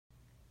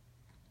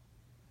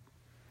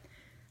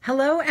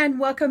Hello and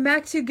welcome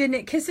back to Good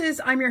Knit Kisses.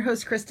 I'm your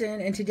host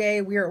Kristen, and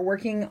today we are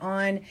working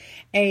on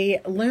a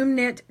Loom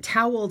knit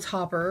towel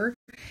topper,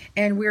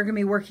 and we're going to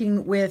be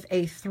working with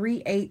a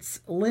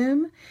 3/8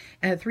 loom,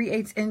 a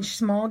 3/8 inch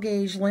small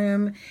gauge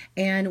loom,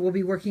 and we'll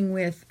be working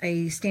with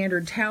a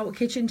standard towel,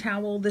 kitchen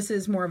towel. This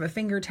is more of a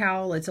finger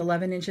towel. It's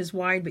 11 inches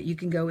wide, but you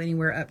can go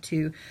anywhere up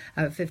to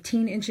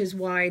 15 inches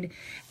wide.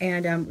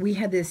 And we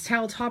had this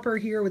towel topper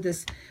here with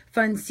this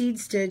fun seed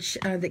stitch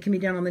that can be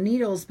done on the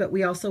needles, but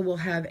we also will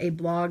have a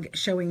blog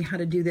showing how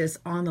to do this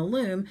on the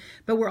loom.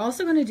 But we're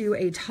also going to do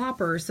a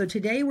topper. So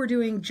today we're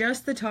doing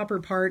just the topper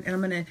part, and I'm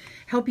going to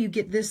help you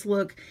get this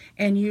look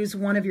and use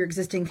one of your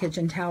existing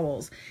kitchen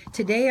towels.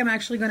 Today I'm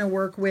actually going to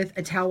work with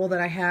a towel that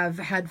I have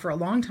had for a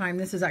long time.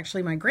 This is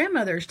actually my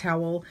grandmother's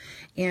towel,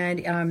 and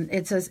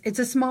it's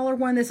a smaller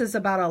one. This is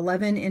about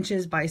 11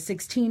 inches by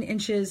 16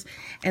 inches,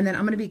 and then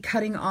I'm going to be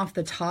cutting off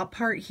the top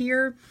part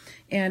here.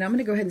 And I'm going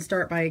to go ahead and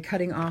start by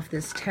cutting off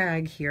this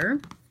tag here.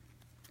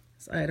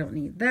 So I don't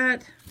need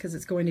that because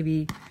it's going to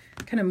be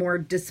kind of more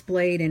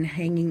displayed and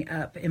hanging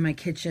up in my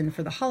kitchen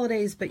for the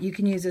holidays, but you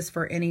can use this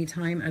for any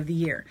time of the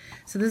year.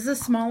 So this is a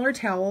smaller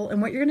towel,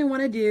 and what you're going to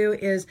want to do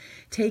is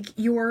take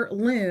your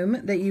loom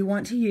that you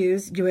want to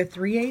use, do a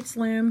 3/8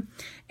 loom,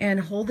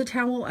 and hold the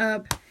towel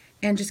up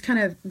and just kind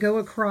of go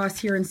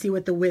across here and see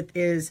what the width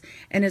is.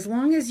 And as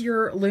long as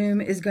your loom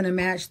is going to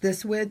match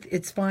this width,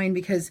 it's fine,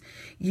 because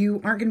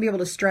you aren't going to be able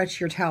to stretch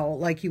your towel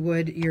like you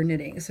would your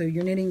knitting. So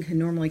your knitting can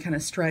normally kind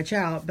of stretch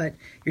out, but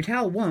your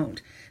towel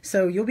won't.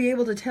 So you'll be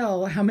able to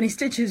tell how many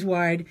stitches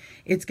wide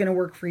it's going to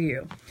work for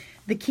you.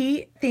 The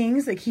key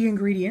things, the key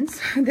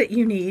ingredients that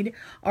you need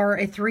are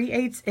a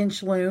 3/8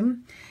 inch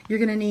loom. You're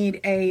going to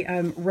need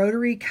a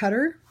rotary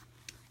cutter.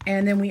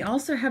 And then we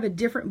also have a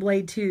different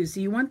blade too. So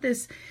you want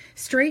this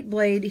straight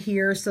blade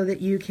here so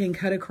that you can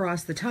cut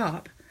across the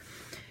top.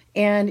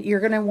 And you're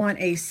going to want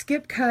a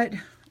skip cut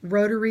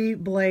rotary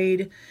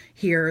blade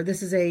here.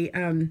 This is a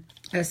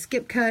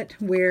skip cut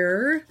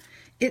where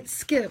it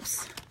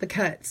skips the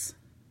cuts.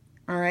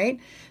 All right.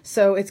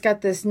 So it's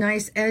got this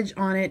nice edge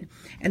on it,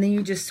 and then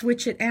you just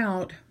switch it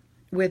out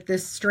with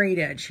this straight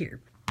edge here.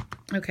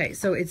 Okay.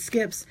 So it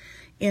skips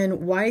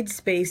in wide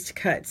spaced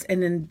cuts.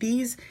 And then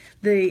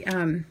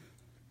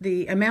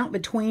the amount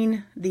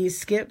between these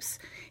skips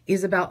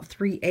is about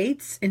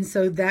 3/8, and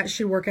so that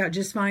should work out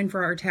just fine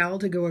for our towel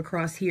to go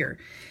across here.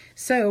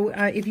 So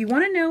if you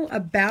want to know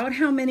about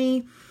how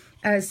many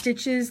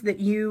stitches that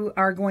you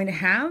are going to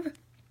have,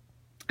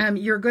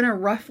 you're going to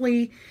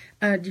roughly,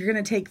 you're going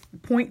to take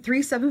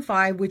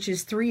 0.375, which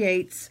is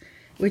 3/8,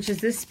 which is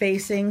this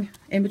spacing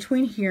in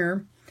between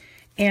here,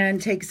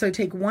 and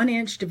take 1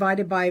 inch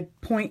divided by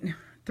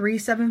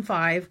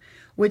 0.375,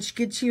 which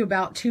gets you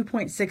about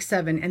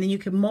 2.67, and then you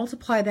can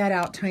multiply that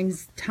out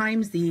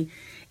times the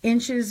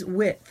inches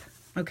width,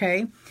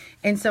 okay?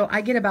 And so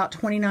I get about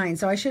 29,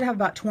 so I should have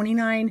about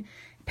 29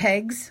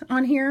 pegs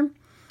on here,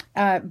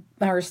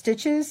 or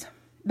stitches,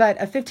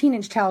 but a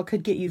 15-inch towel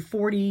could get you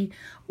 40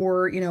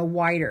 or,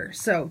 wider.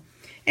 So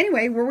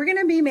anyway, we're going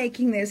to be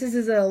making this. This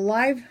is a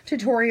live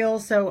tutorial,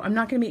 so I'm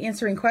not going to be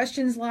answering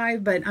questions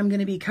live, but I'm going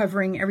to be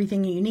covering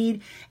everything you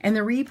need, and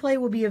the replay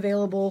will be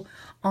available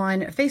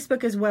on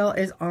Facebook as well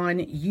as on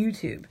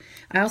YouTube.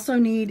 I also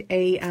need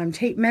a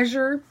tape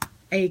measure,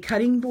 a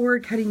cutting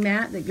board, cutting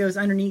mat that goes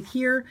underneath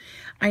here.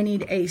 I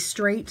need a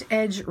straight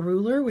edge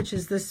ruler, which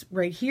is this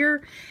right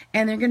here,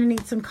 and they're going to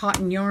need some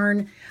cotton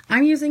yarn.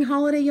 I'm using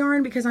holiday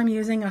yarn because I'm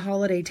using a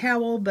holiday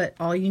towel, but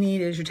all you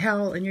need is your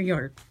towel and your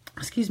yarn.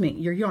 Excuse me,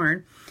 your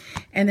yarn.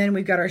 And then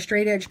we've got our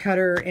straight edge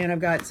cutter, and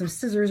I've got some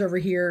scissors over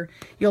here.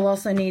 You'll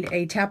also need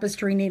a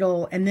tapestry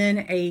needle, and then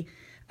a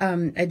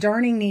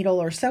darning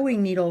needle or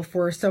sewing needle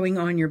for sewing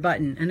on your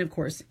button, and of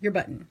course your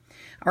button.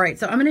 All right,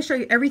 so I'm going to show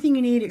you everything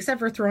you need except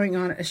for showing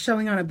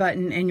on a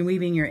button and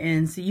weaving your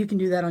ends, so you can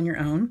do that on your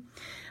own.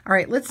 All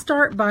right, let's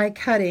start by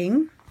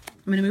cutting.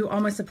 I'm going to move all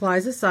my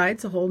supplies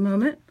aside, so hold a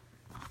moment.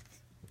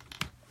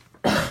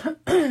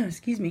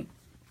 Excuse me.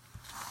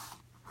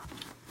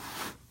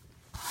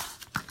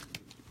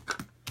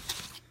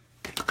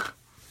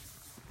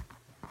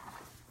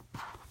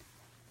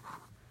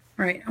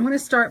 All right, I'm going to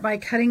start by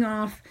cutting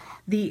off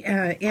the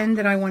end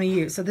that I want to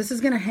use. So this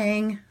is going to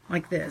hang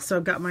like this. So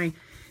I've got my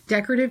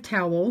decorative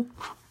towel,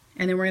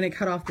 and then we're going to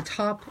cut off the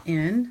top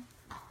end.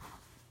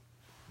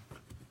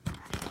 All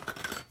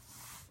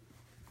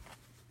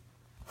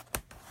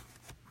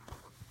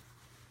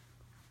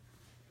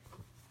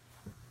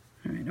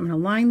right, I'm going to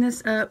line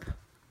this up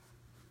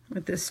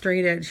with this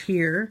straight edge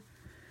here.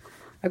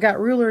 I've got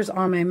rulers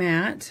on my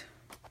mat.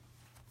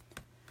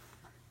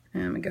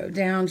 And I'm going to go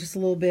down just a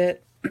little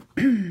bit.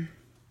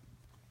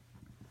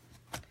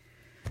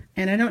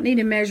 And I don't need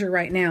to measure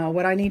right now.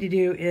 What I need to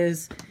do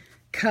is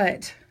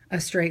cut a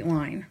straight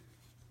line.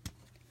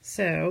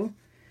 So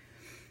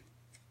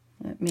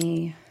let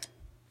me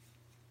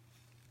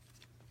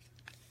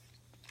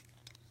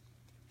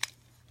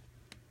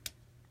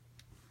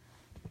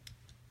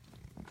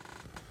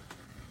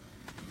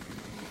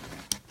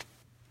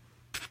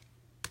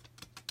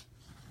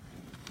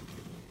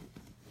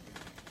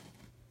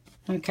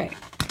okay.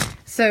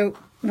 So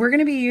we're going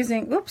to be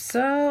using, oops,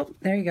 so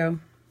there you go.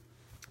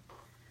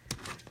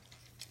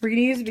 We're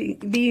going to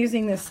be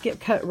using the skip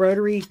cut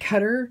rotary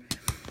cutter,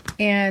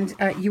 and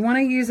you want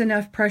to use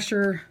enough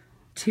pressure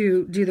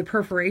to do the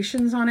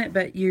perforations on it,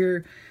 but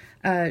you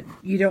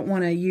don't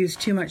want to use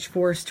too much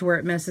force to where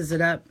it messes it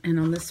up. And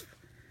on this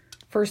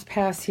first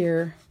pass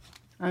here,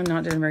 I'm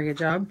not doing a very good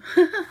job,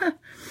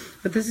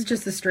 but this is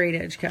just the straight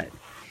edge cut.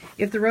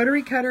 If the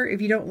rotary cutter,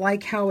 if you don't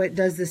like how it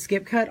does the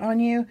skip cut on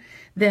you,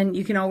 then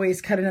you can always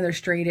cut another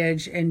straight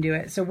edge and do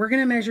it. So we're going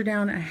to measure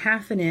down a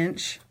 1/2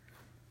 inch.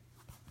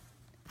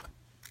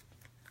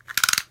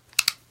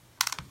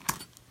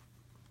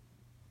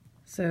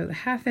 So the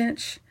 1/2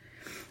 inch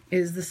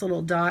is this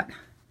little dot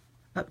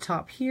up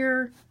top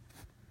here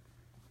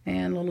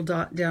and a little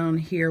dot down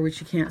here,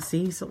 which you can't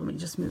see. So let me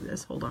just move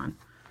this. Hold on.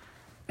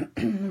 Let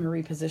me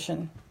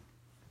reposition.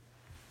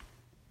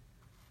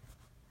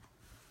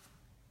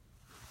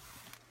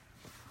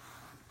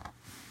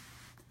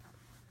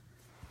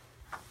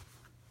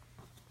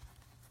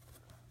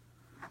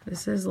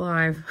 This is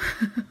live.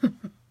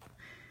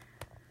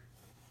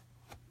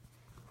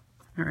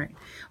 All right.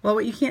 Well,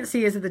 what you can't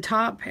see is at the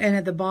top and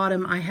at the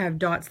bottom, I have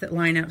dots that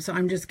line up. So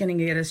I'm just going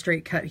to get a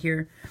straight cut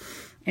here.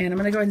 And I'm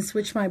going to go ahead and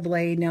switch my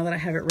blade now that I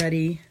have it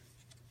ready.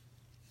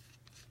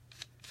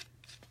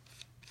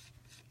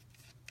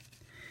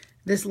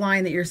 This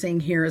line that you're seeing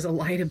here is a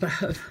light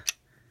above.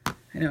 I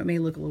know it may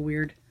look a little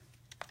weird.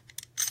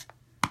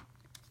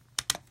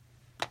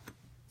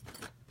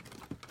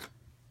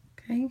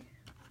 Okay.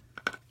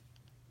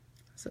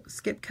 So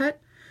skip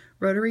cut,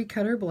 rotary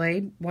cutter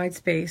blade, wide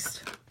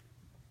spaced.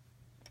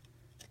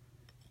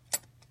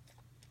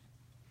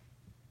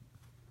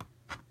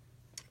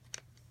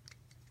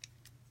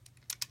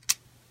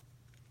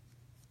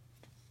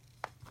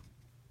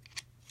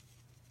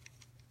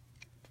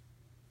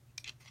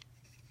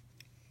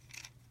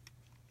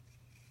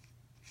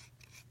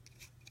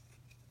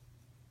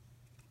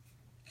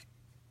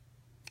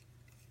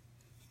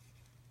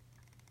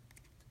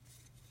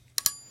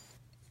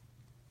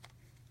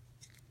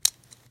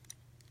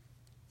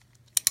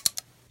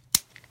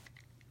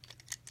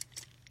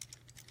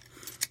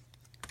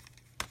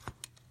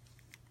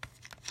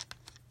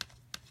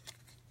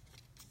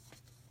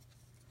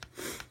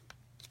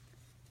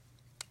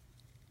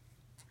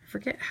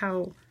 Forget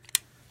how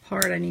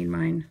hard I need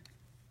mine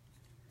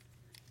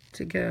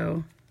to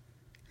go.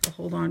 So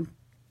hold on.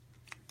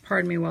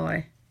 Pardon me while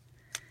I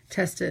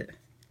test it.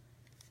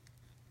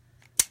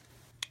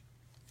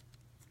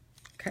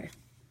 Okay.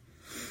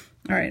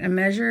 All right, I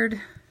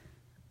measured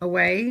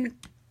away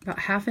about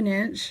 1/2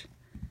 inch.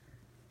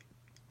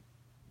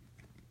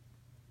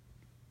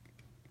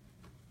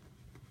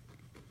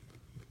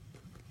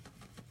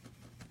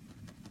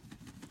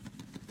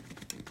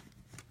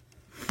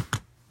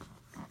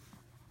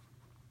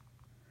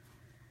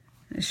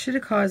 It should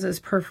have caused those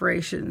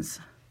perforations.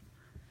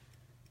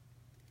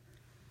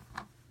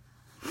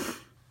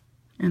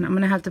 And I'm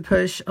going to have to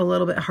push a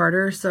little bit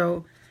harder,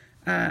 so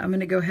I'm going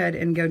to go ahead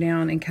and go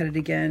down and cut it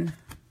again.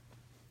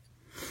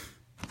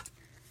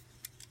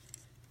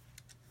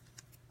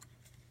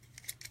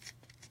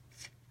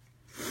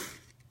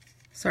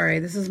 Sorry,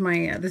 this is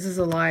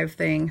a live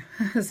thing.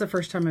 This is the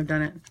first time I've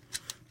done it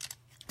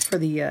for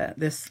the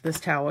this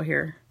towel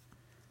here.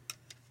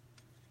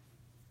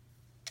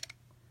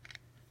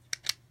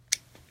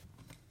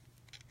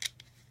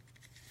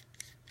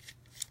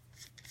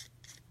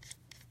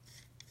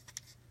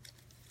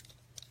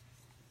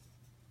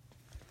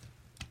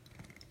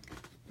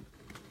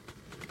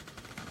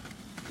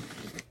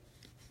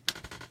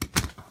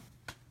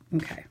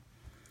 Okay,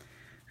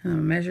 I'm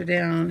gonna measure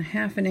down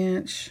 1/2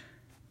 inch.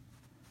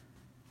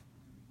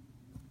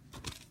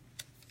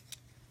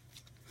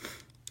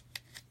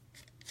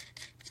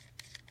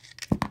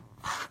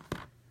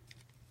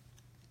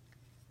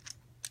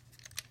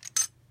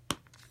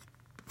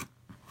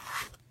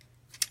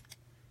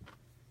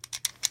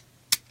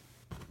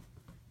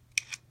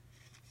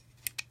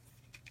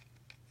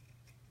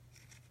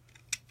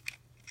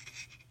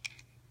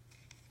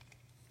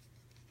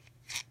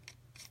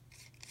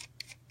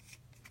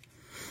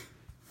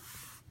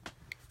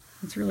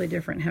 It's really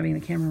different having the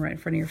camera right in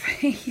front of your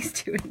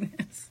face doing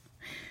this.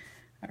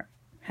 All right.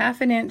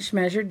 1/2 inch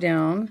measured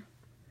down.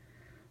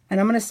 And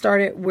I'm going to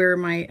start it where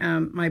my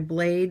my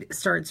blade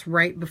starts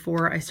right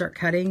before I start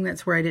cutting.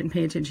 That's where I didn't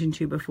pay attention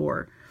to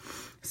before,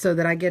 so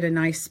that I get a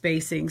nice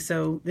spacing.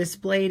 So this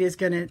blade is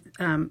going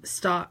to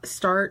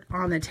start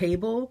on the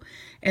table,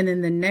 and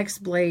then the next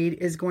blade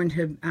is going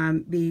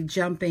to be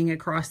jumping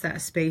across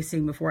that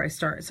spacing before I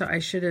start. So I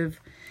should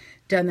have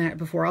done that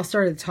before. I'll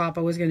start at the top.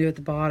 I was going to do it at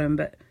the bottom,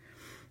 but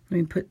let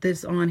me put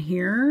this on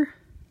here.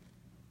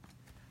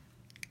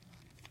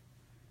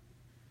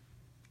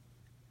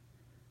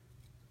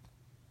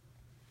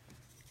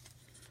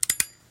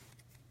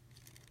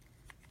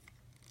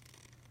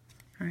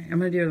 All right, I'm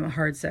going to do it in the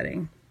hard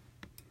setting.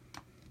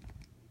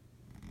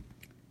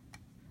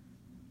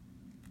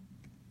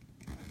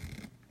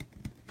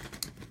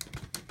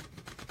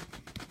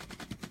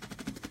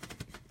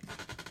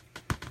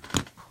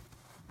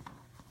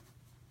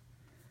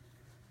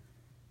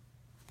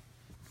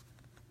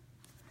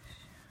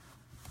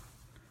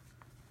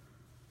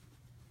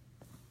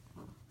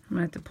 I'm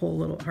gonna have to pull a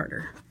little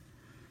harder.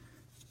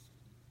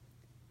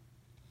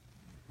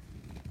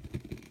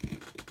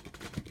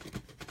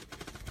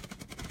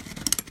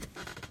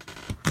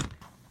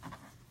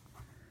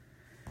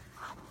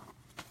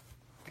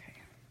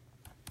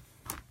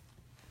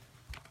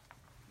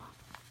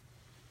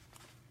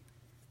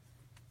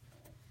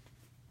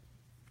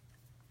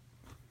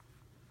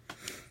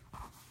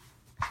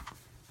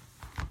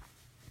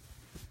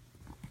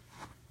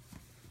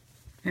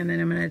 And then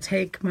I'm going to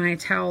take my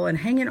towel and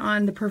hang it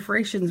on the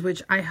perforations,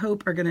 which I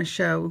hope are going to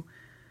show.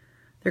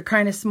 They're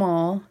kind of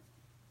small,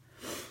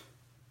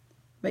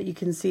 but you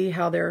can see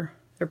how they're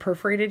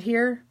perforated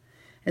here.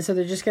 And so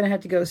they're just going to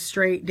have to go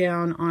straight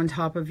down on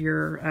top of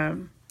your,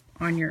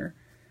 on your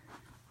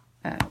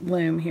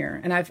loom here.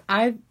 And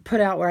I've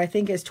put out where I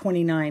think is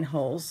 29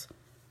 holes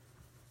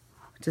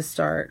to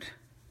start.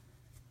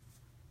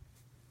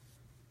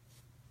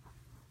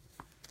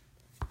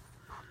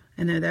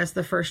 And then that's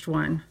the first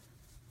one.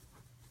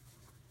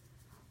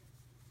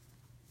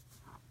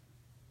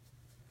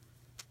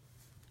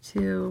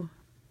 2,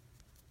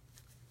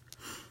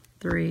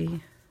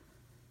 3,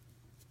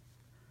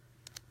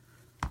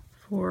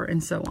 4,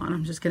 and so on.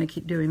 I'm just going to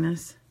keep doing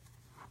this.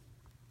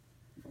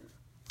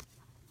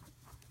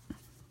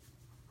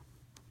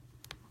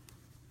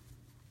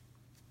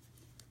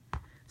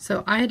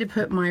 So I had to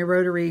put my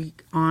rotary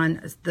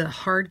on the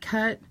hard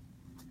cut.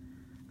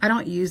 I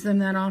don't use them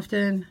that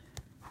often,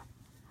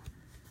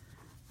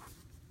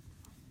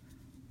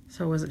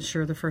 so I wasn't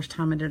sure the first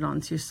time I did it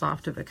on too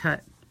soft of a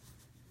cut.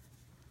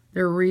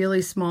 They're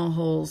really small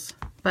holes,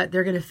 but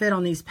they're going to fit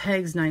on these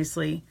pegs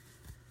nicely.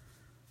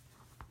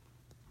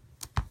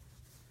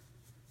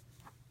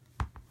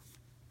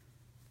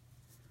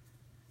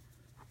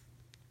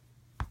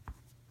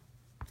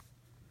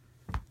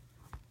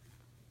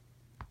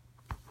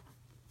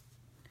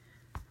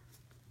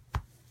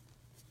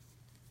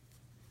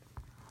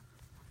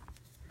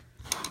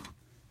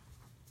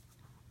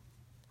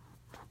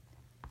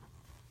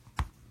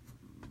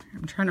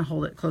 I'm trying to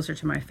hold it closer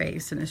to my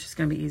face, and it's just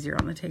going to be easier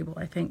on the table,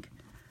 I think.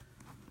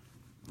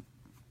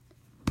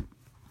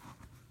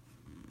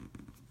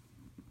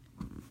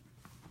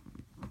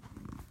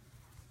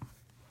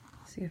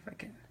 See if I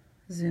can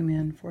zoom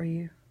in for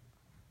you.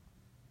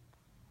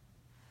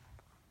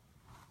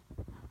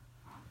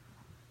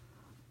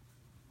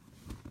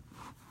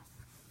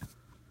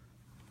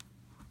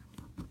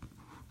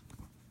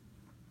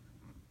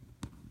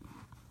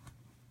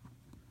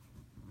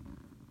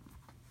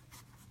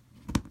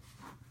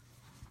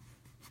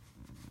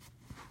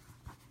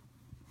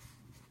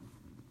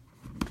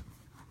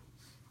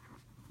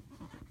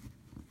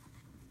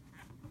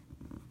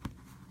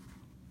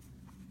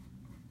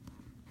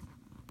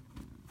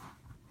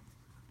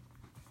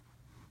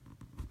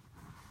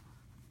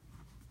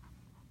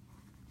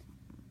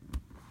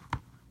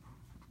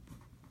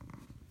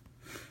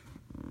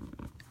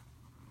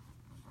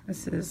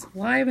 This is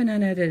live and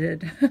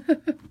unedited.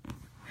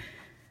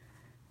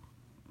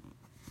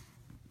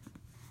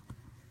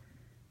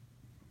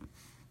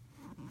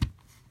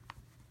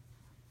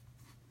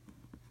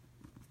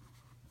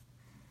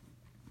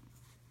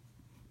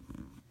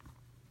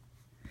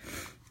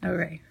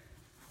 Okay.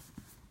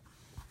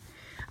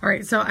 All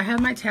right, so I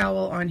have my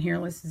towel on here.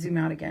 Let's zoom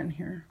out again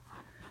here.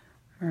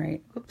 All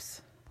right,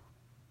 oops.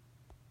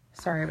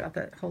 Sorry about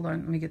that. Hold on,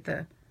 let me get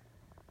the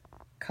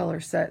color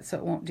set so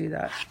it won't do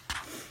that.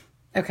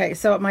 Okay,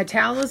 so my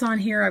towel is on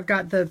here. I've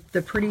got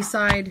the pretty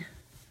side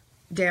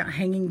down,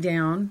 hanging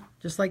down,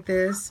 just like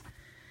this.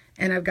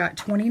 And I've got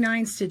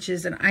 29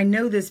 stitches, and I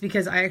know this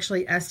because I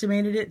actually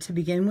estimated it to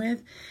begin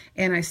with.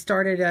 And I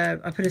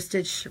put a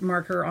stitch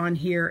marker on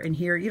here and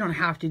here. You don't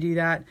have to do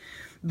that.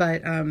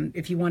 But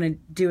if you want to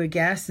do a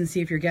guess and see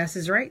if your guess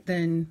is right,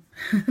 then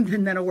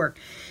then that'll work.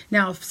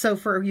 Now, so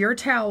for your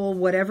towel,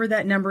 whatever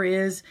that number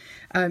is,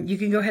 you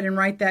can go ahead and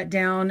write that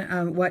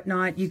down,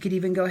 whatnot. You could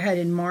even go ahead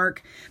and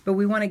mark. But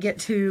we want to get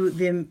to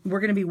the, we're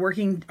going to be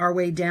working our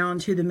way down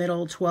to the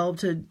middle 12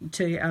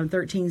 to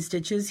 13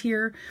 stitches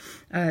here.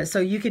 So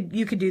you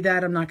could do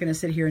that. I'm not going to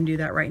sit here and do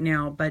that right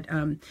now, but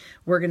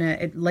we're going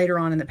to, later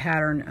on in the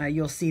pattern,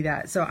 you'll see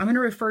that. So I'm going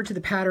to refer to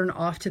the pattern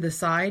off to the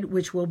side,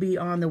 which will be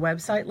on the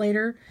website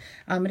later.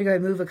 I'm going to go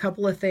ahead and move a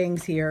couple of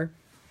things here.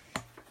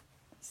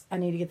 I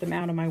need to get them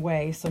out of my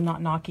way, so I'm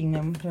not knocking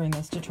them during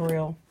this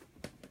tutorial.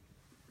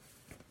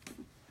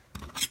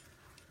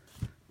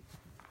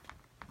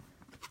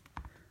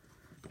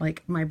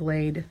 Like my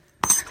blade.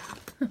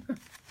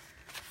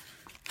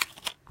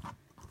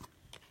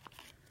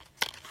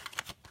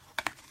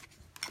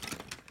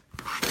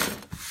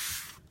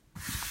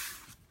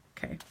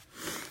 Okay.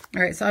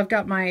 All right, so I've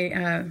got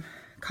my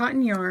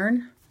cotton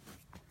yarn.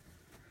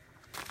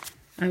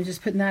 I'm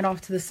just putting that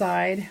off to the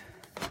side.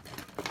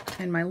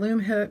 And my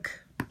loom hook.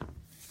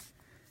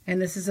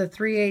 And this is a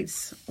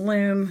 3/8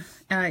 loom.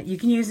 You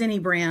can use any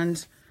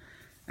brand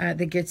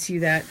that gets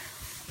you that.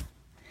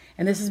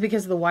 And this is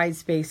because of the wide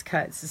space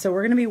cuts. So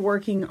we're going to be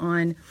working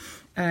on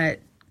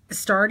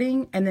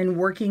starting and then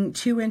working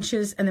 2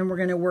 inches, and then we're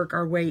going to work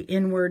our way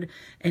inward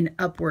and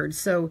upward.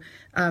 So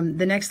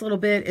the next little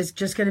bit is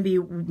just going to be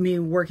me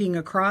working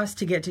across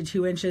to get to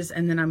 2 inches,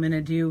 and then I'm going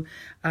to do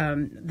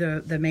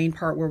the main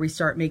part where we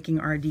start making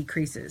our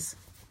decreases.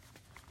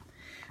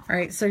 All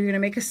right, so you're going to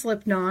make a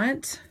slip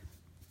knot.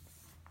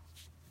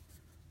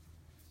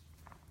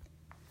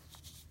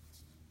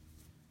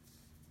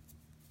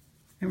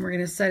 And we're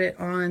going to set it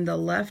on the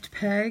left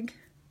peg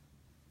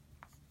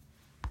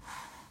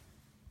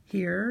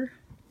here.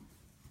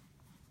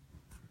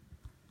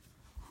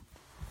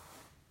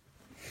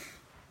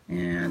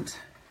 And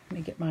let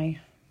me get my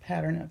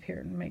pattern up here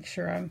and make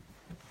sure I'm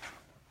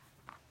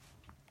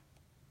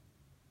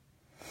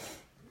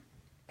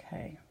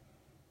okay.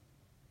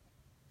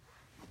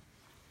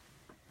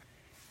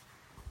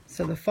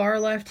 So the far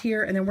left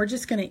here, and then we're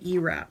just going to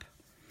E-wrap.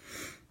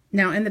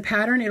 Now in the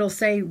pattern, it'll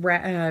say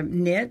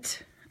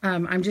knit.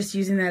 I'm just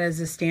using that as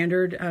a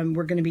standard.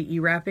 We're going to be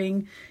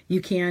E-wrapping. You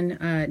can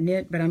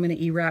knit, but I'm going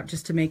to E-wrap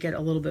just to make it a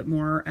little bit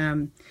more,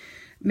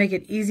 make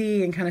it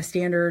easy and kind of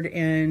standard,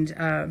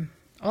 and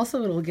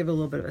also it'll give it a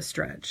little bit of a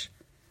stretch.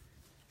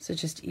 So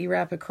just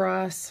E-wrap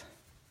across.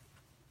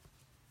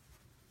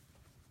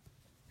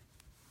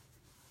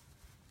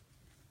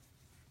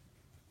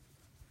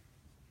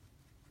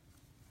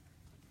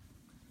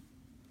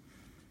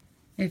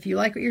 If you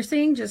like what you're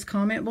seeing, just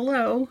comment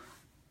below.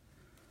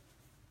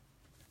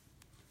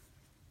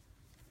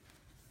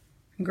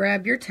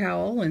 Grab your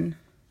towel and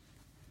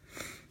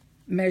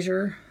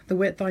measure the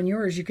width on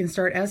yours. You can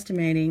start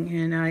estimating,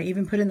 and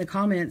even put in the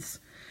comments.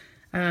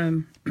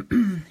 You're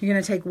going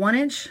to take 1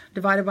 inch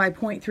divided by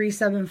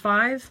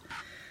 0.375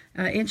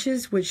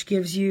 inches, which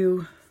gives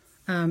you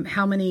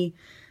how many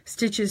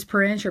stitches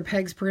per inch or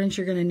pegs per inch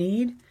you're going to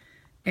need,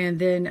 and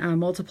then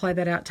multiply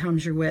that out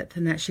times your width,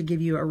 and that should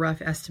give you a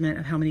rough estimate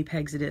of how many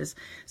pegs it is.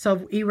 So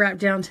I've E-wrapped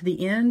down to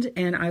the end,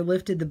 and I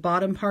lifted the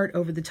bottom part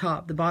over the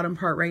top. The bottom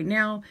part right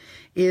now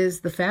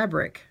is the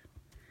fabric,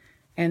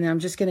 and I'm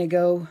just going to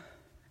go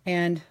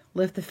and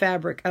lift the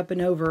fabric up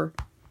and over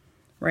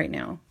right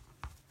now.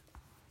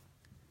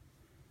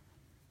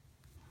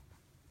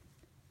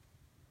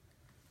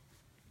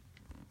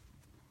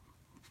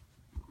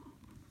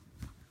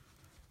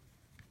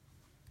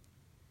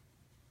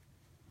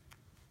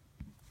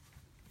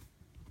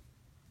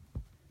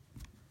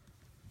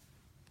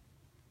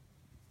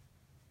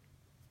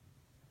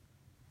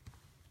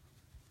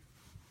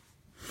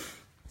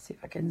 See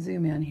if I can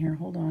zoom in here.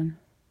 Hold on.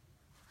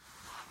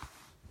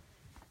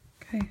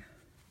 Okay.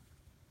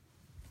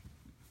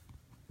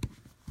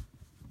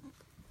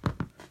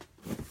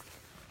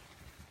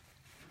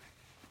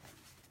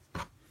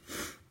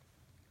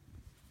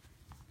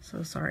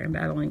 So sorry, I'm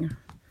battling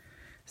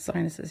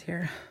sinuses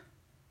here.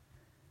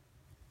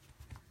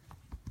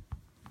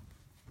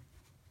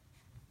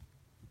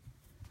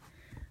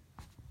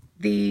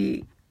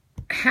 The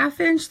 1/2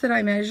 inch that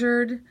I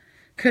measured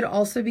could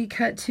also be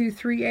cut to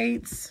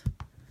 3/8.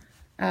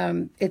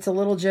 It's a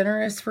little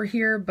generous for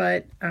here,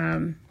 but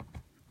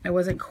I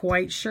wasn't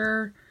quite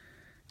sure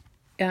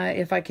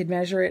if I could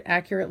measure it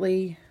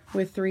accurately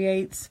with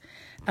 3/8.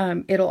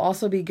 It'll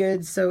also be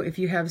good so if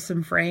you have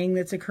some fraying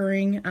that's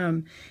occurring,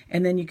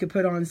 and then you could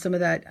put on some of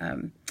that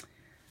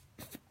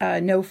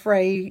no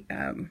fray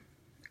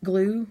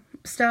glue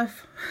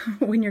stuff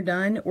when you're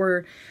done,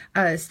 or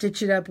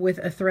stitch it up with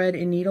a thread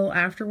and needle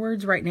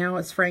afterwards. Right now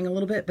it's fraying a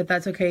little bit, but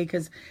that's okay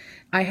because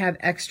I have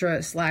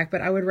extra slack,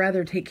 but I would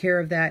rather take care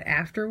of that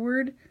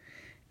afterward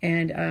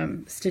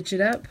and stitch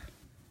it up.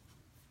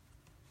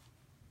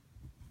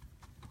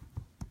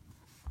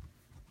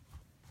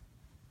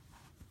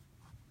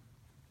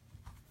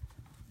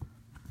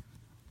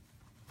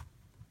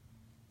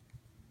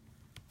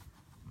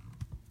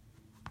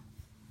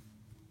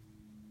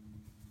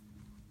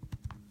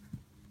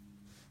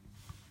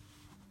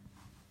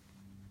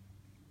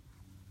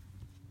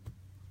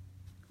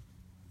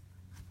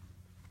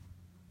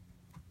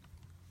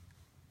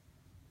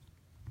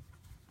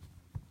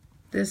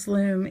 This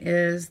loom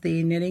is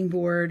the knitting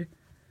board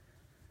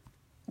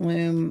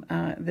loom.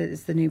 That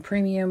is the new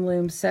premium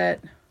loom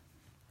set.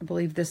 I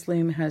believe this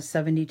loom has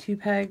 72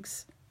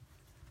 pegs.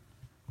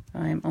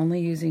 I'm only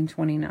using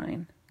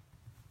 29.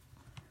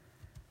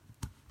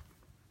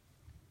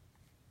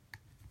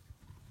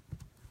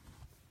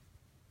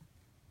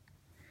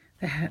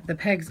 The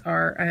pegs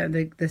are,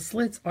 the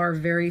slits are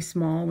very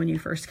small when you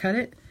first cut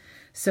it,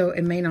 so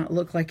it may not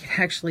look like it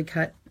actually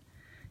cut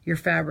your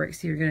fabric,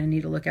 so you're going to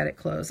need to look at it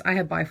close. I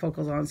have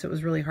bifocals on, so it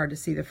was really hard to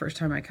see the first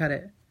time I cut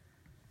it.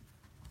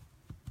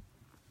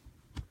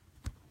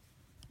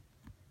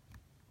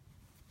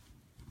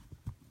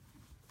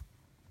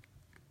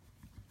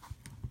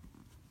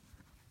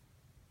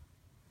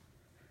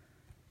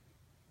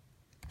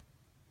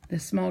 The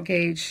small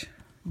gauge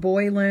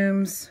boy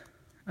looms,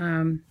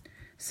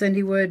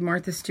 Cindy Wood,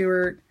 Martha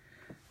Stewart,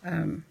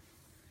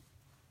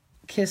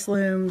 Kiss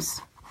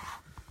looms,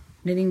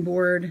 knitting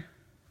board,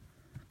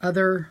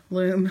 other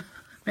loom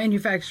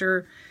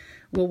manufacturer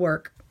will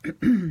work.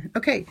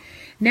 Okay,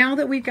 now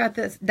that we've got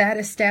that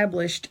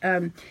established,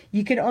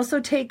 you could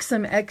also take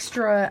some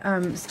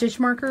extra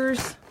stitch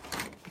markers,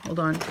 hold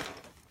on,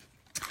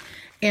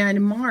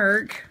 and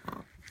mark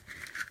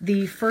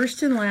the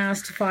first and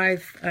last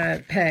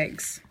 5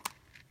 pegs.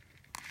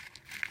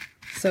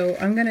 So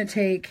I'm going to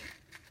take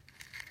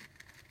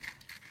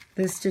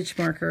this stitch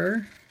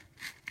marker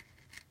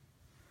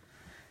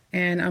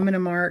and I'm going to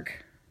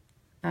mark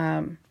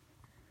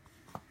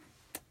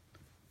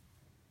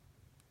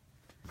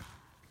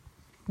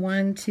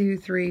 1, 2,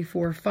 3,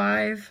 4,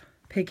 5,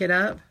 pick it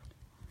up,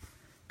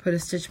 put a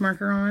stitch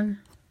marker on.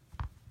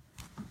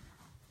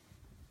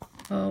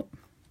 Oh,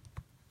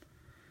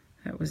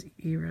 that was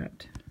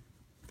E-wrapped.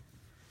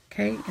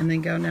 Okay, and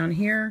then go down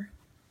here,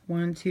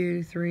 1,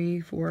 2, 3,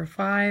 4,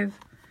 5,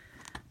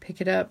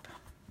 pick it up,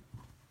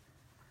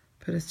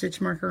 put a stitch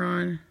marker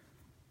on.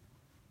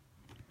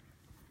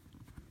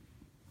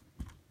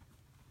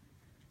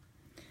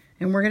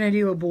 And we're going to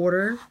do a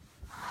border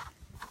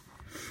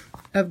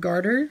of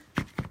garter.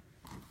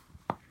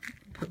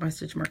 Put my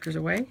stitch markers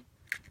away.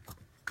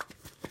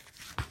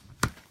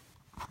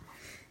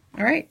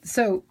 All right,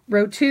 so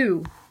row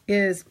 2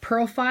 is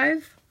purl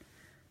 5,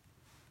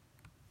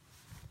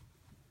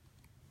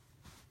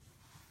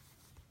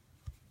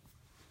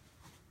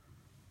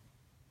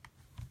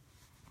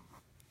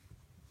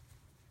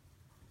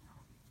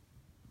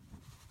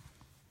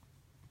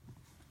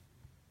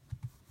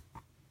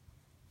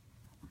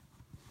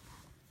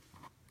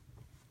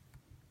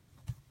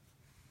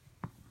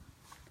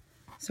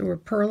 so we're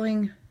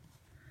purling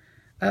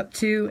up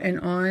to and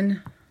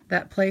on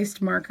that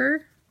placed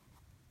marker.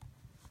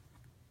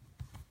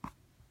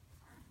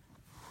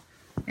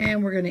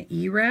 And we're going to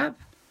E-wrap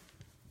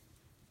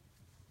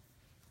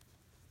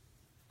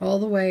all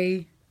the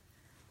way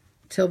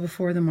till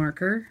before the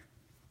marker.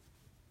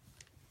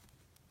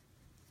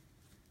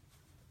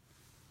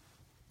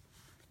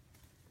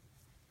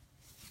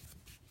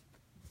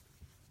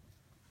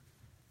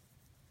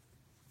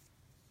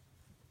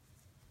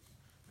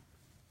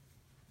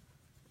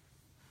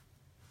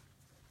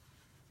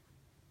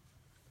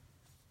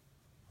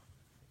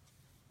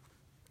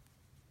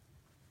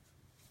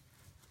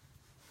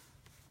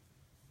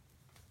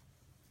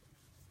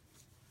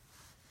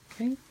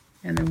 Okay,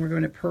 and then we're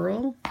going to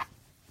purl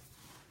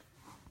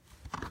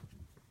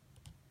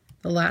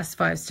the last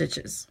 5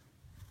 stitches.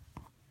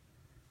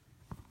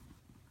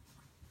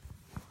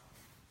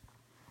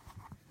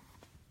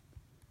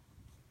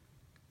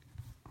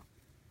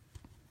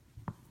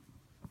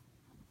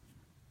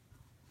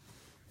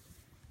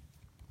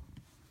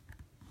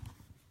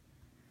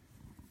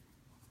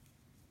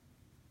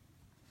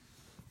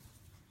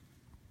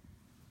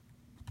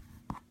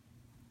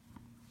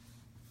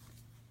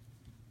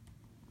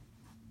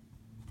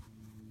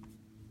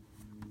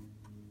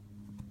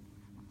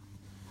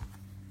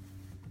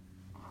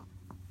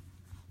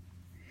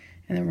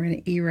 And then we're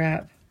going to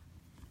E-wrap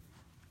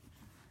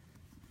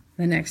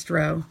the next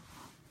row.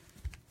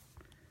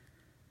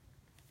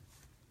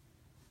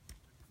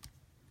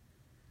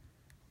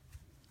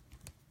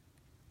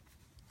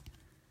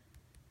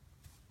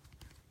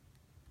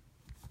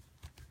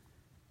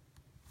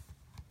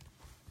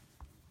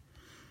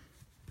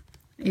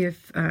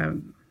 If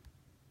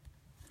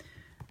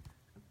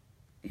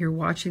you're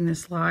watching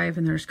this live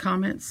and there's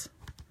comments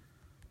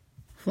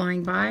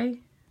flying by,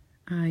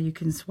 you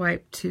can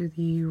swipe to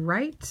the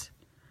right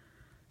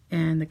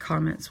and the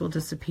comments will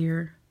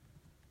disappear.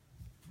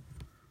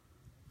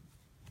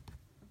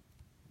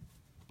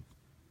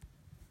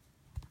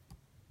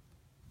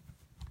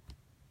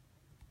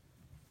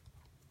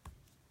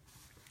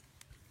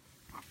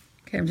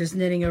 Okay, I'm just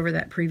knitting over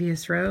that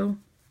previous row.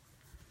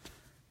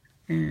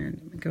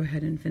 And go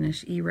ahead and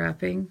finish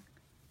E-wrapping.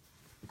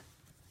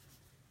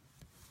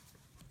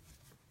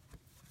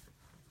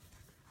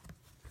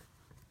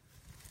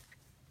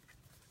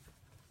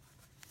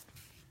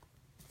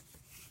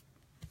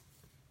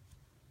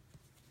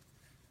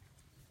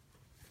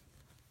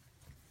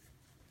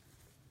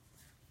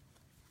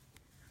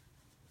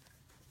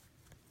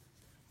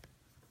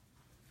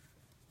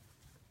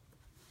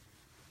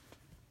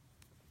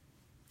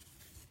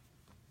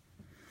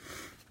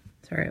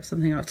 Sorry, I have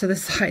something off to the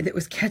side that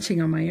was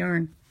catching on my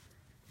yarn.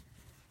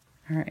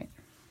 All right.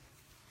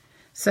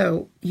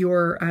 So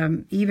your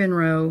even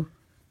row,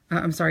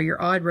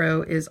 your odd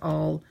row is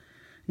all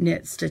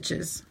knit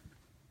stitches.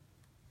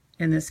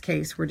 In this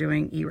case, we're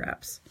doing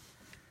E-wraps.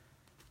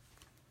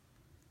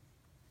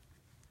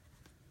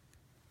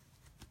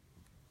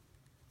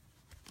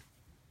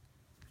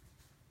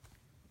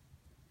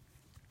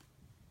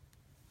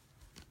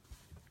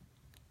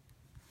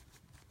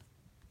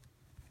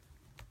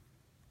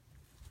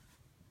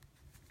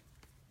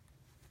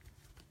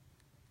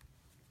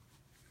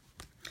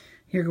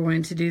 You're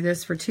going to do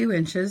this for 2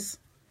 inches.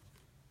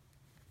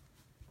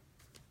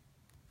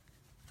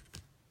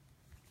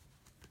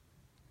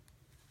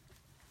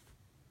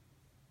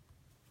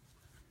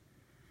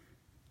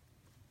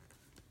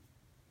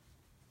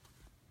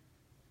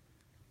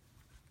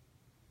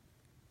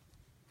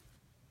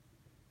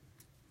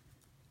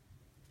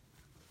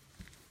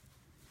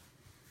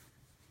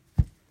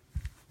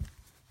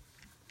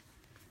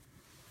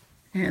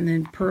 And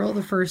then purl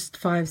the first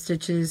 5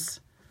 stitches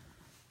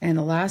and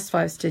the last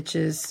 5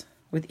 stitches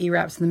with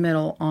E-wraps in the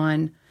middle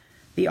on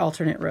the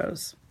alternate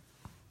rows.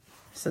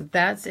 So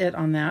that's it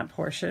on that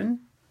portion.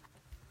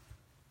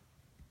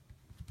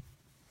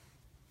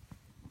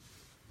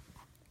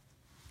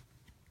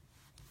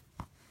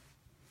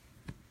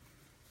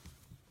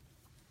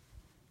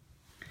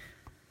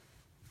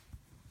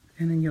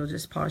 And then you'll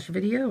just pause your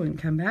video and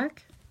come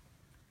back.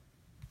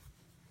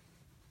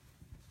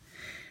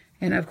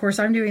 And of course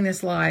I'm doing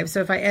this live,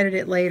 so if I edit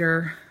it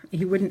later,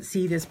 you wouldn't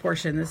see this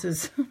portion. This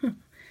is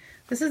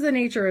this is the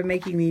nature of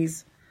making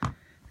these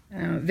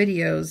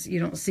videos. You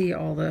don't see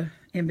all the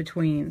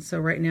in-between. So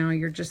right now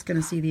you're just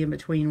going to see the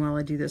in-between while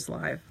I do this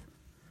live.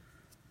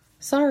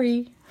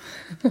 Sorry.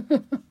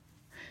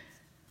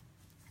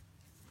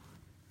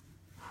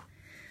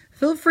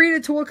 Feel free to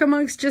talk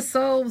amongst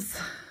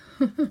yourselves.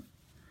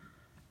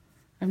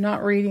 I'm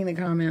not reading the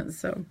comments,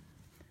 so.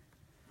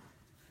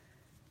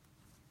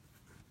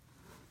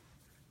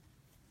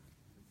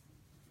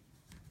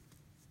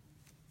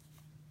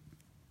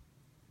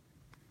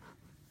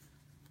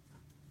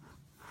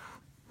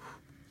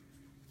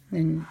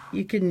 And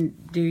you can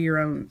do your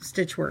own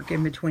stitch work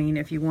in between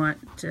if you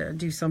want to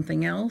do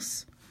something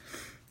else.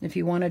 If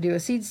you want to do a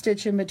seed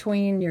stitch in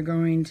between, you're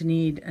going to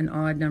need an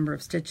odd number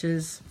of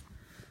stitches.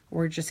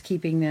 We're just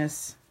keeping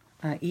this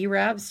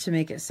E-wraps to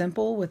make it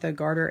simple with a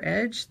garter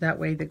edge. That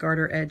way the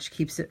garter edge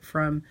keeps it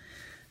from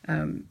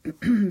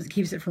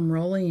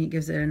rolling. It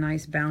gives it a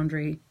nice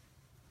boundary.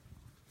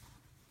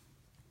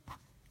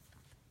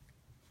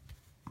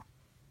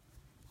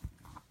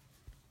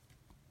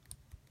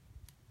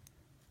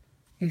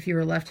 If you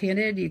were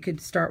left-handed, you could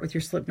start with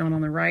your slip knot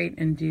on the right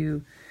and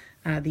do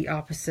the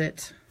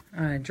opposite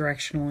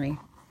directionally.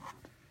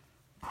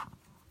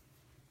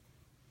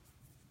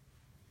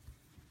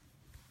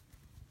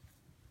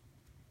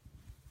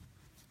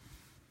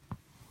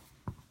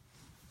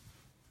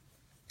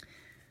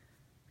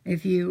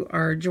 If you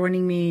are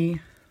joining me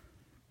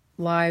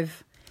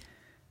live,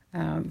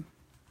 if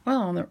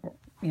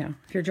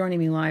you're joining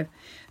me live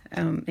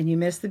and you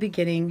missed the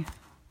beginning,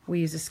 we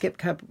use a skip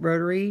cup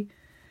rotary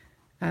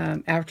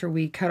after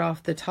we cut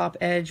off the top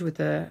edge with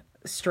a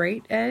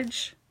straight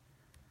edge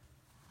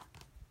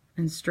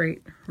and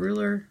straight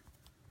ruler,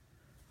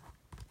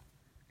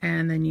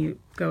 and then you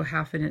go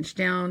 1/2 inch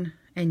down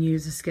and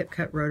use a skip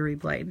cut rotary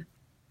blade.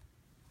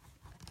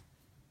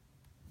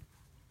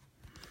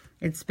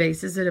 It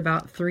spaces at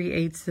about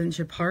 3/8 inch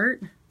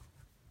apart,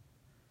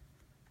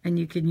 and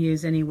you can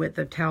use any width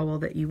of towel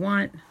that you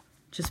want.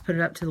 Just put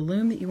it up to the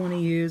loom that you want to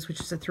use, which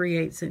is a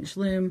 3/8 inch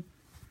loom,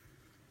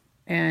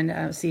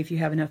 and see if you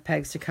have enough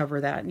pegs to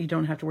cover that. You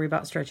don't have to worry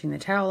about stretching the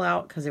towel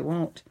out because it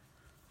won't.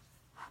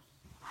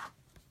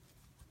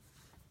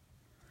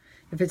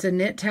 If it's a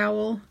knit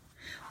towel,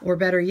 or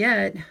better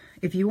yet,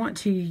 if you want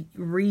to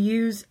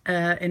reuse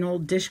an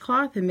old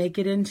dishcloth and make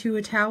it into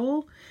a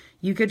towel,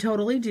 you could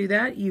totally do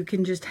that. You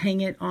can just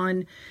hang it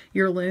on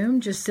your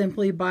loom just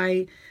simply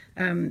by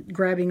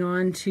grabbing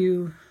on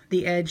to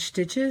the edge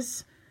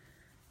stitches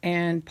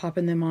and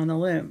popping them on the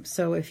loom.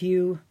 So if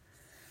you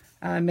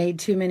made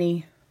too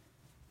many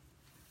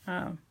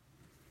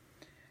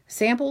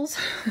samples,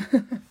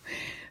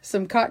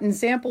 some cotton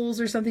samples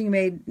or something,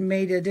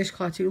 made a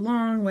dishcloth too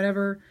long,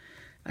 whatever,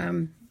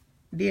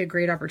 be a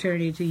great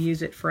opportunity to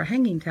use it for a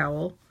hanging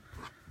towel.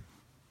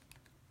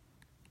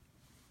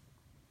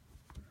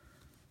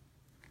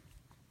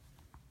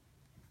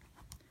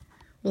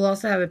 We'll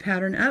also have a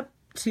pattern up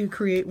to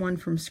create one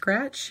from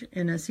scratch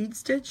in a seed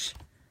stitch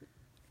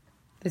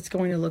that's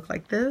going to look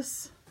like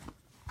this.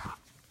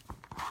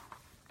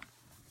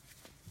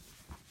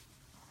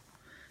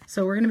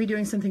 So we're going to be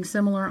doing something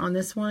similar on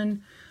this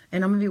one,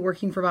 and I'm going to be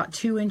working for about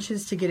 2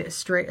 inches to get it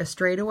a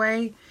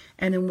straightaway,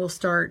 and then we'll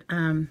start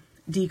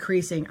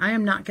decreasing. I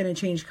am not going to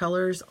change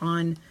colors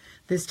on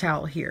this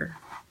towel here.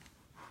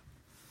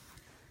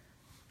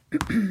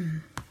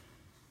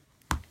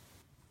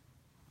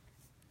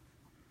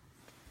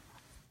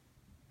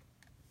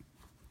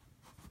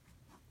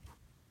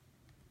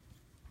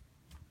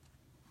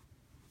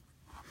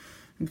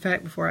 In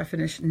fact, before I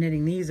finish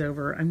knitting these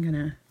over, I'm going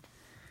to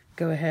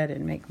go ahead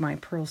and make my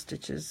purl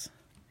stitches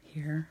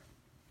here.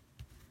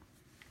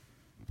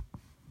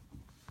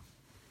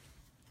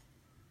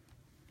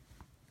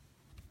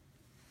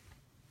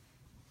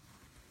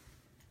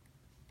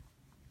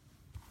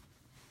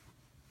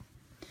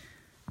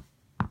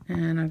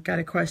 And I've got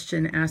a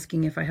question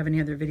asking if I have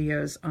any other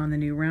videos on the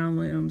new round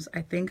looms.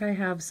 I think I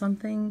have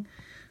something,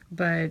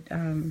 but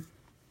and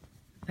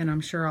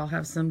I'm sure I'll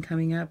have some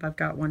coming up. I've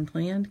got one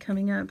planned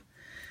coming up,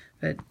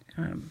 but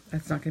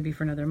that's not going to be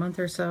for another month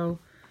or so.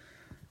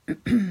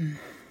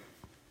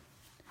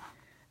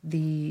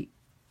 The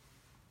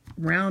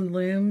round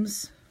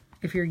looms,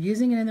 if you're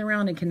using it in the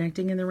round and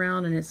connecting in the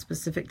round and it's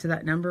specific to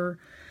that number,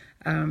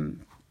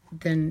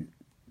 then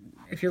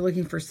if you're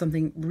looking for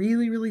something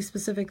really, really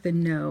specific,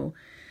 then no.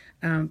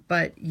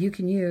 But you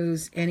can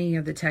use any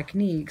of the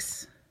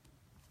techniques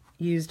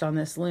used on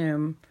this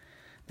loom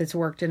that's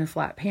worked in a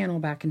flat panel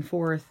back and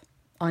forth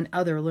on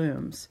other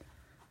looms.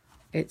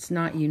 it's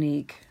not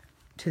unique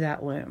to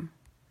that loom.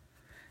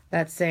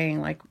 That's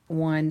saying like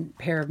one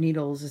pair of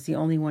needles is the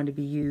only one to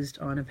be used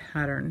on a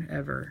pattern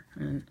ever.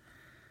 And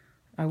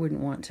I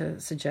wouldn't want to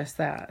suggest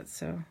that.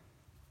 So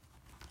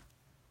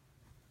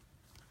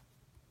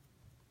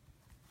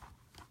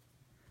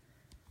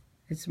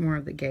it's more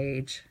of the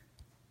gauge.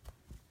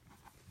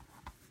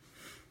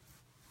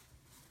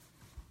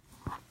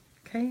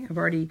 Okay, I've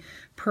already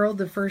purled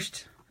the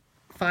first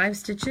 5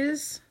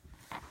 stitches,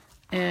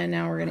 and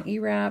now we're going to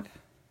E-wrap.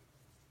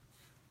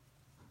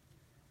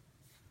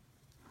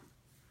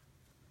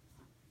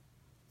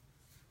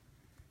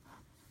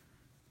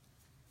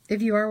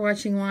 If you are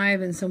watching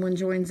live and someone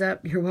joins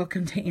up, you're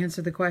welcome to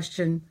answer the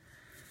question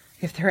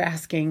if they're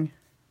asking.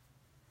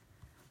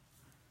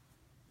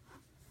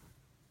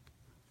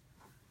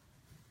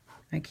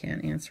 I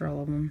can't answer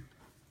all of them.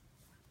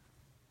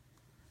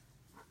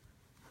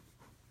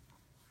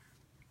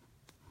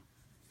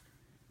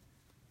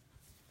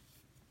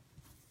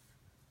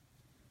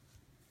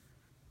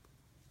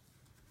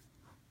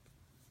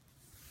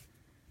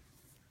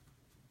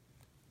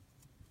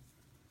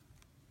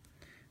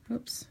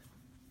 Oops.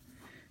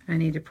 I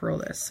need to purl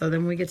this. So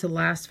then when we get to the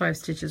last 5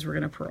 stitches, we're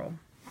going to purl.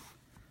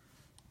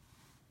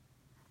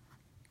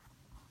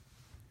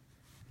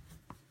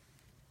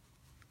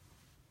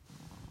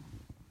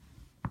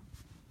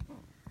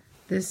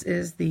 This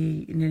is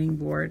the Knitting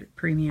Board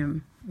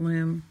Premium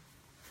Loom.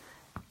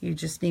 You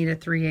just need a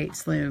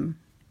 3/8 loom.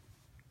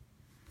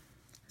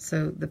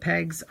 So the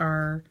pegs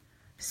are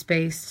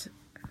spaced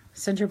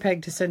center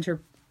peg to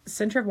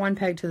center of one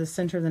peg to the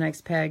center of the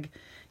next peg.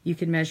 You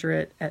can measure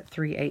it at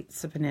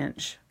 3/8 of an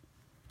inch.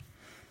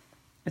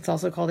 It's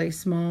also called a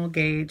small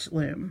gauge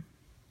loom.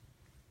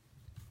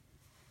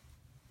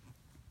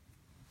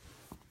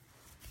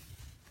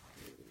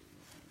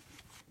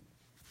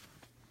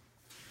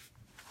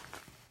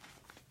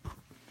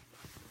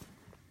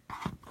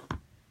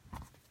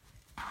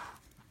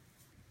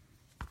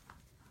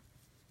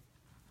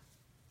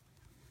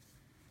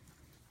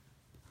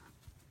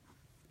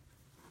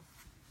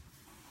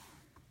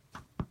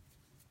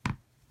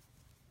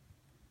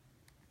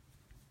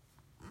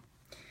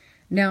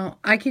 Now,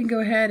 I can go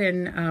ahead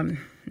and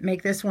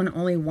make this one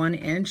only 1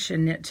 inch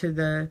and knit to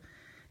the,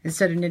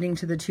 instead of knitting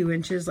to the 2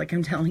 inches like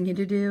I'm telling you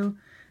to do,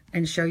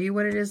 and show you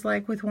what it is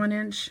like with 1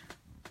 inch.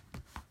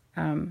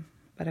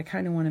 But I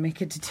kind of want to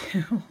make it to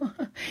 2.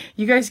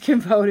 You guys can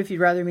vote if you'd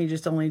rather me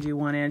just only do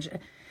 1 inch.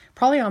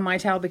 Probably on my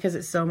towel, because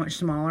it's so much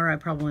smaller, I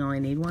probably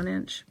only need 1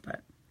 inch,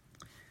 but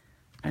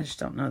I just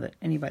don't know that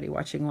anybody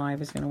watching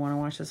live is going to want to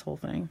watch this whole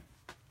thing.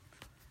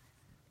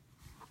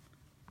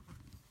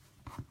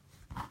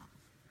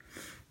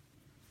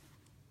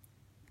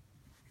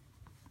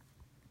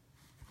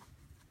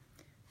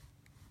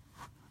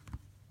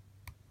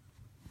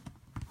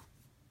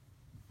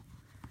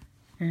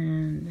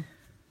 And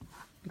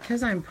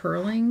because I'm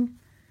purling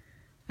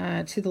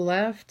to the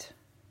left,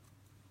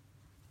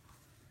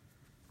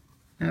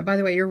 by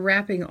the way, you're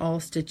wrapping all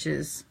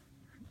stitches,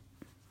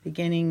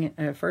 beginning,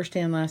 first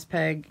and last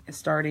peg,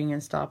 starting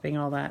and stopping,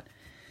 all that.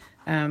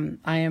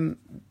 I am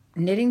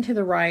knitting to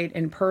the right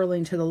and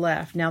purling to the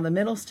left. Now the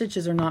middle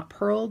stitches are not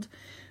purled,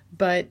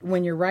 but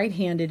when you're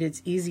right-handed,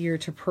 it's easier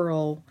to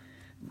purl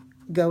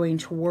going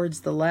towards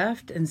the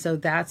left, and so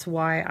that's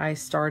why I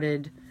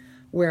started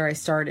where I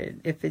started.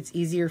 If it's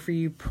easier for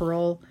you to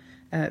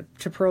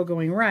purl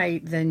going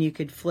right, then you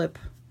could flip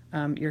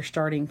your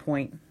starting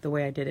point the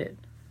way I did it.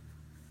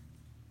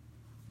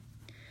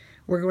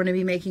 We're going to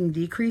be making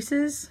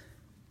decreases,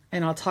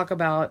 and I'll talk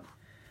about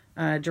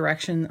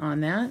direction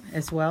on that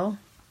as well.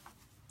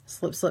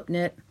 Slip, slip,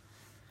 knit,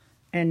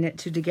 and knit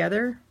 2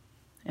 together,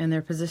 and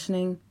their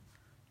positioning.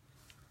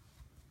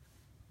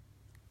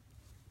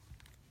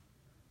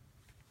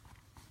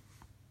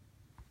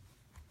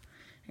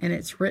 And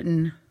it's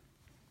written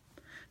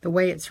the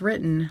way it's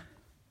written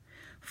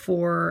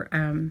for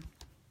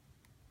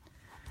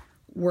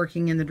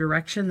working in the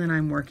direction that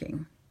I'm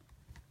working.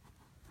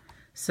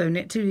 So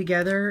knit 2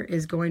 together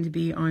is going to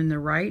be on the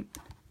right,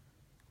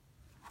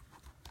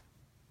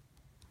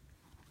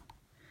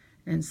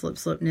 and slip,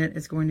 slip, knit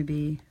is going to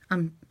be,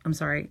 I'm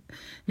sorry,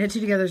 knit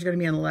 2 together is going to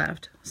be on the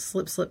left.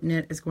 Slip, slip,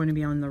 knit is going to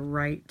be on the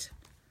right.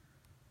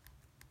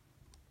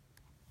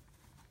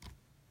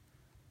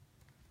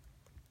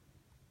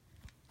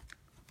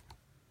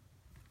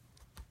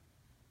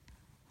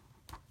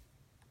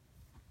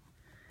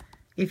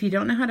 If you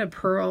don't know how to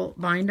purl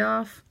bind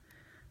off,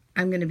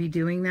 I'm going to be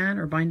doing that,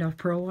 or bind off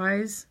purl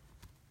wise.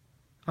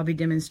 I'll be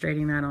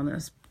demonstrating that on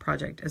this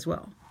project as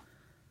well.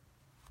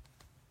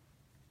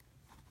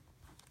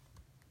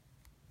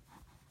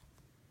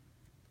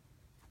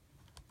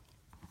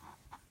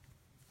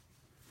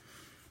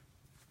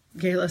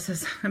 Gayla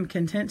says, I'm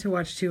content to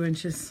watch 2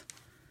 inches.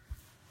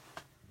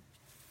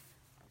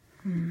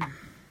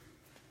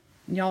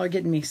 Y'all are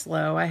getting me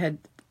slow. I had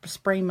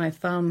sprained my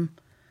thumb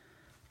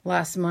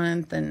last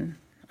month, and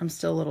I'm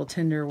still a little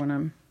tender when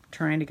I'm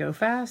trying to go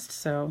fast,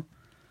 so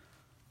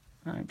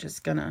I'm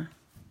just gonna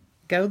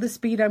go the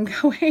speed I'm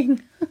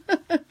going.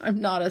 I'm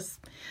not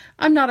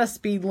a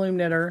speed loom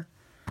knitter.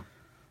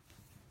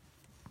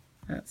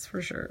 That's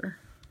for sure.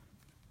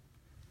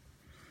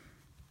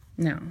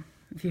 Now,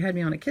 if you had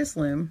me on a kiss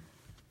loom,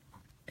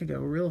 it'd go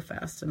real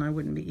fast and I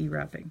wouldn't be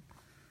E-wrapping.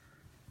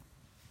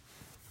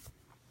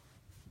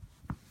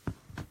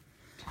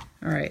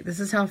 All right, this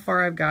is how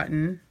far I've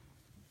gotten.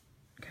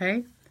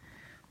 Okay,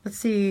 let's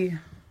see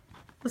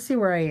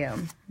where I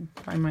am.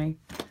 Find my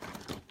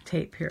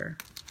tape here.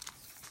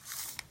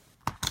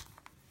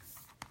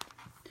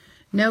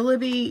 No,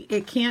 Libby,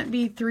 it can't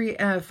be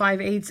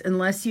 5/8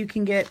 unless you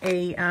can get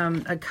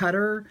a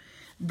cutter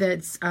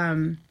that's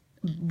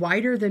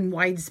wider than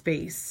wide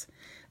space.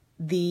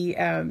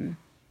 You're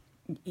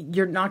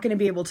not going to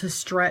be able to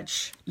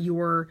stretch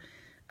your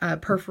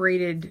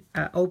perforated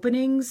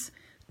openings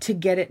to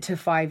get it to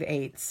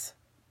 5/8.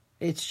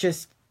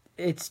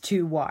 It's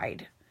too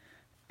wide.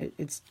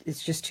 It's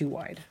just too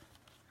wide.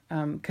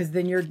 Because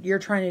then you're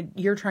trying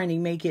to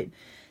make it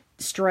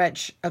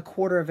stretch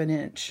 1/4 of an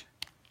inch.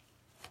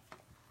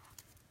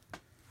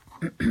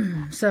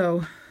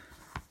 So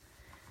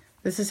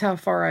this is how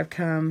far I've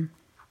come.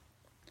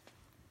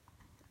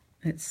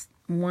 It's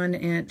 1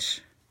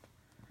 inch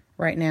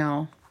right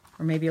now,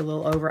 or maybe a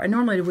little over. I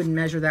normally wouldn't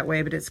measure that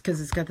way, but it's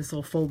because it's got this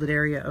little folded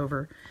area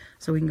over.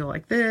 So we can go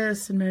like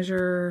this and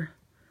measure.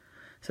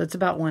 So it's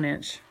about 1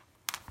 inch.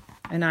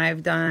 And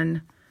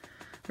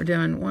we're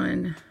doing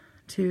 1,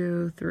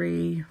 2,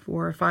 3,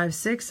 4, 5,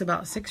 6,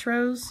 about 6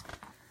 rows.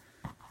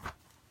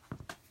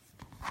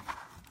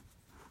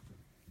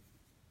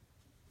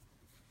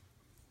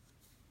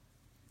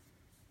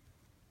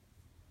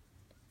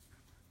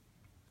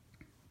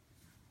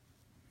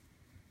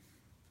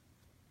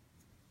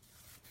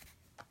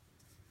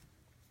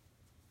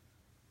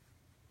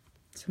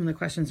 Some of the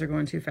questions are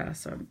going too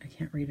fast, so I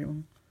can't read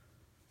them.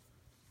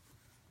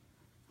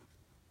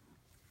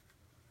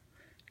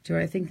 Do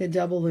I think the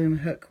double loom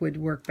hook would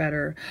work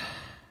better?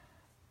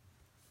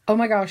 Oh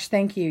my gosh,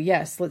 thank you.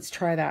 Yes, let's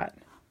try that.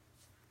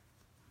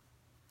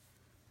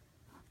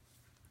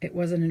 It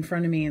wasn't in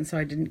front of me, and so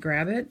I didn't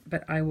grab it,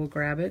 but I will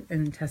grab it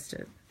and test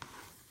it.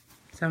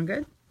 Sound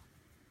good?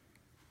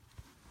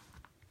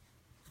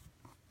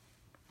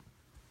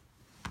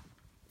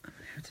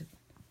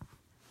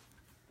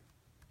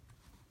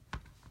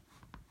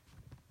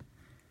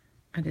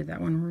 I did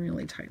that one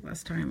really tight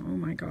last time. Oh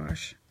my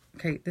gosh.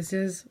 Okay, this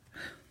is,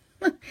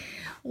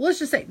 let's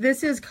just say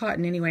this is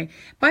cotton anyway.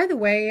 By the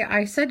way,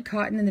 I said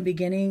cotton in the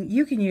beginning.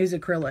 You can use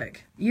acrylic.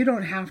 You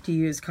don't have to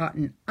use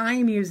cotton.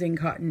 I'm using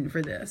cotton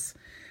for this.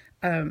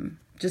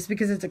 Just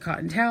because it's a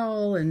cotton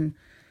towel and,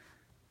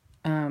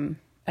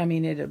 I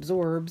mean, it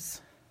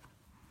absorbs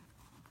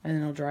and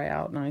it'll dry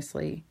out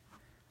nicely.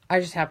 I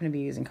just happen to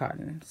be using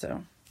cotton,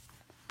 so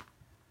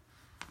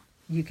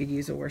you could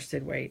use a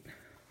worsted weight.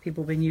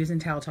 People have been using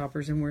towel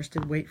toppers and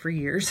worsted weight for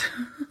years.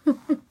 All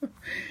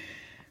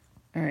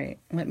right,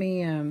 let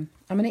me, I'm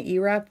going to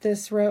E-wrap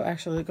this row.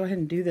 Actually, go ahead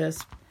and do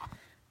this.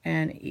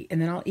 And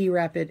then I'll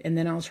E-wrap it, and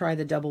then I'll try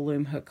the double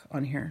loom hook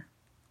on here.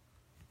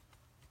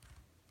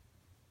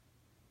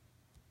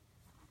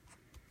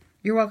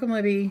 You're welcome,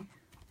 Libby.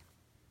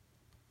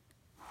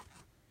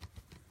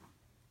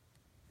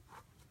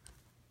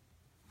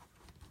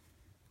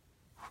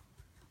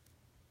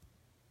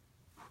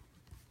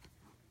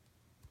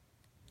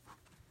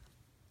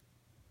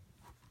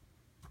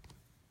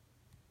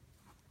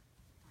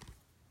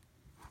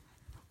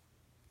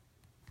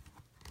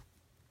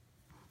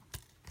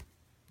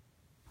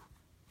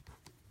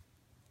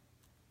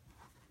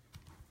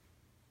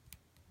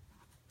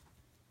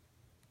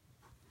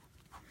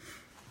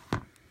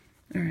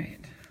 All right.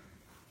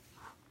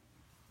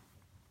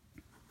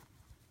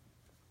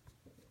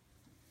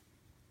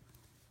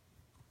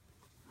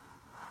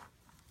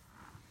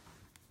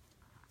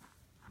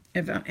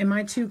 Am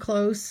I too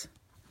close?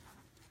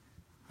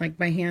 Like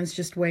my hand's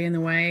just way in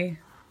the way?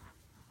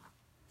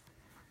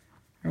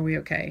 Are we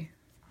okay?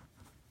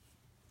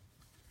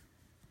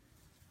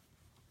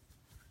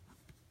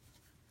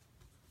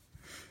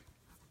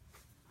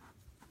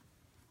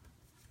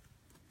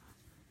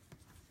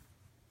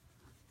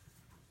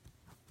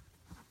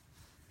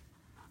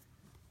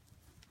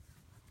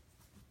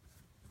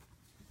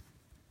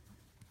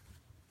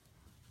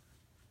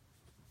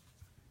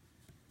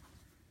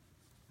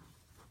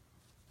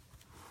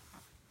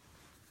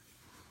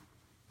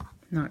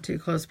 Not too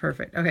close.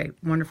 Perfect. Okay,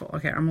 wonderful.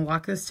 Okay, I'm going to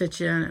lock this stitch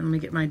in and let me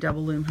get my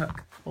double loom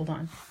hook. Hold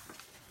on.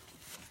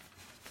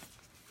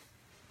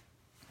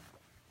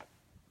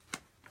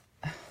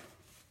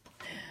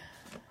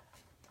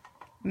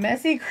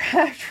 Messy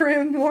craft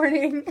room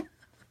morning.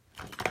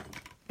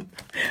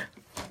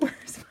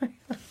 Where's my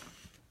hook?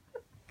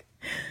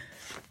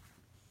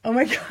 Oh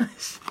my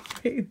gosh.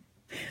 Wait.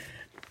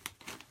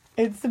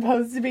 It's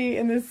supposed to be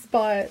in this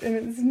spot and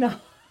it's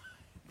not.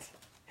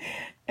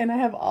 And I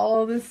have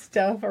all this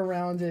stuff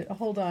around it.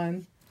 Hold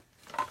on.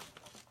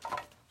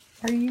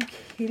 Are you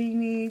kidding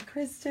me,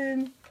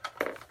 Kristen?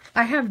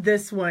 I have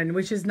this one,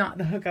 which is not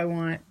the hook I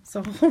want.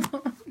 So hold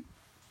on.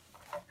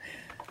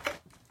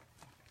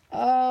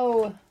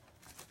 Oh.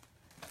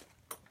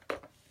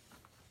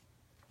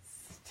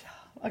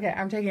 Stop. Okay,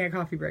 I'm taking a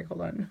coffee break. Hold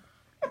on.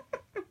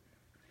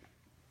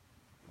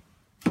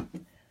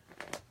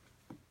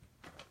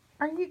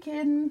 Are you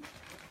kidding?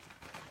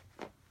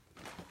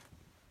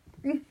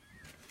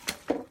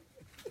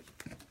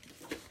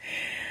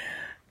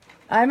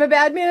 I'm a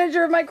bad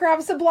manager of my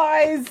craft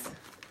supplies.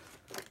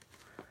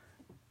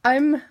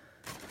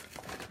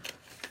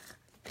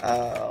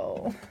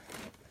 Oh.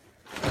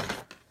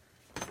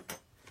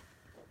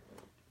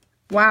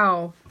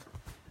 Wow.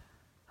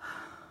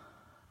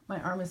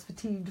 My arm is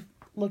fatigued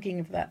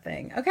looking for that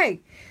thing. Okay.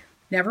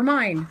 Never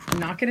mind. I'm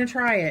not going to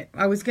try it.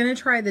 I was going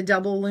to try the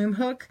double loom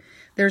hook.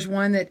 There's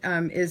one that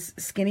is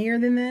skinnier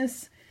than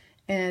this.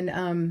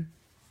 And,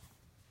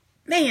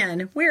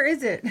 man, where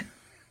is it?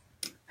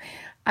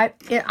 I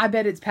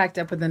bet it's packed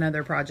up with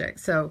another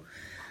project. So,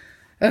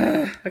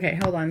 okay,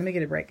 hold on. Let me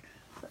get a break.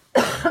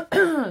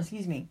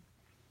 Excuse me.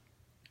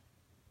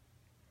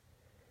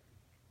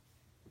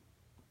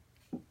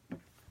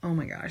 Oh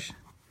my gosh.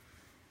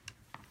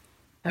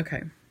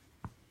 Okay.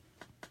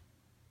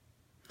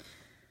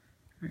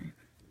 All right.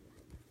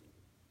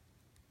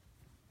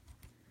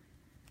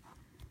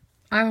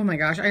 Oh my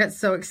gosh, I got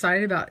so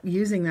excited about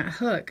using that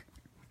hook.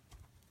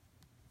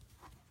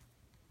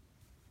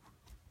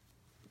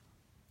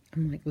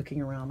 I'm like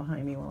looking around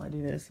behind me while I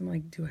do this. I'm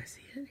like, do I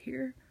see it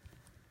here?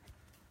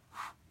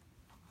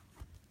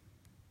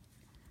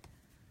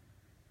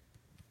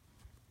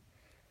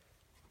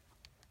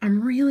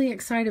 I'm really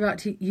excited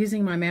about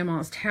using my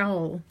Mama's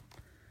towel.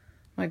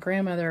 My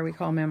grandmother, we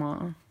call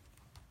Mama,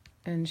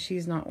 and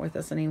she's not with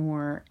us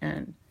anymore.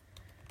 And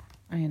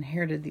I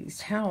inherited these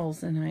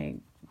towels,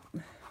 and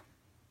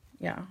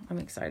yeah, I'm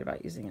excited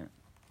about using it.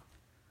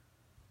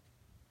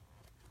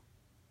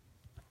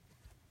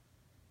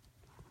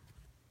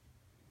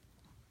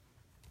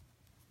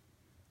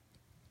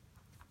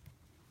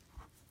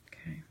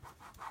 Okay.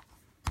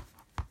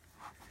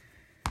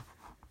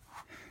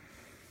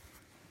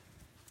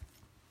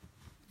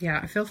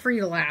 Yeah, feel free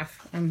to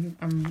laugh. I'm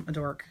a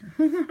dork.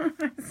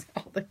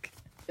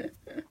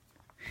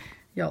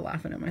 Y'all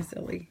laughing at my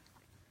silly.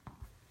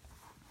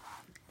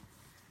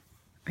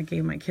 I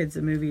gave my kids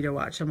a movie to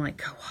watch. I'm like,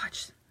 go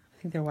watch.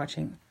 I think they're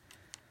watching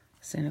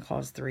Santa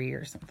Claus 3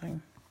 or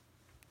something.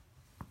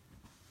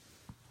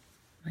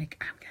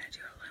 Like, I'm going to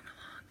do a Loom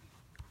along.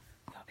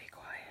 Y'all be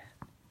quiet.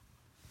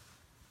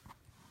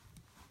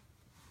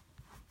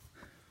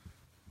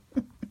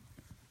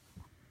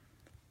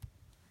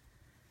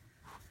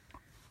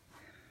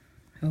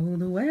 Oh,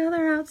 the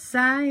weather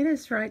outside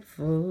is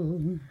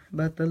frightful,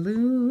 but the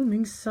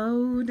looming's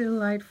so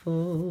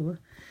delightful.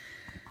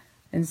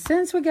 And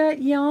since we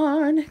got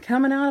yarn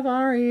coming out of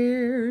our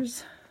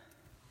ears,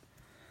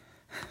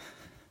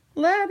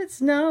 let it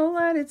snow,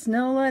 let it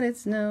snow, let it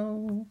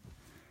snow.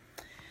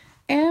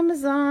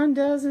 Amazon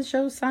doesn't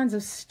show signs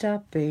of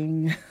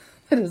stopping.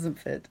 That doesn't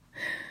fit.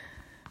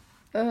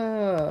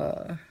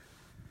 And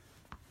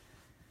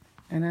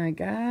I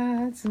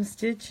got some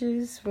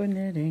stitches for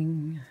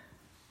knitting.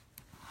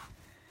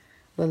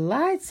 The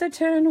lights are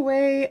turned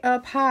way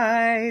up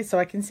high so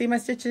I can see my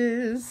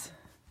stitches.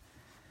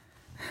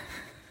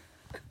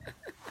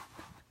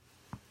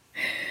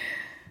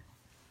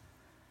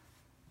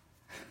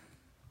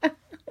 I don't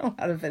know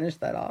how to finish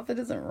that off. It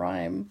doesn't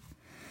rhyme.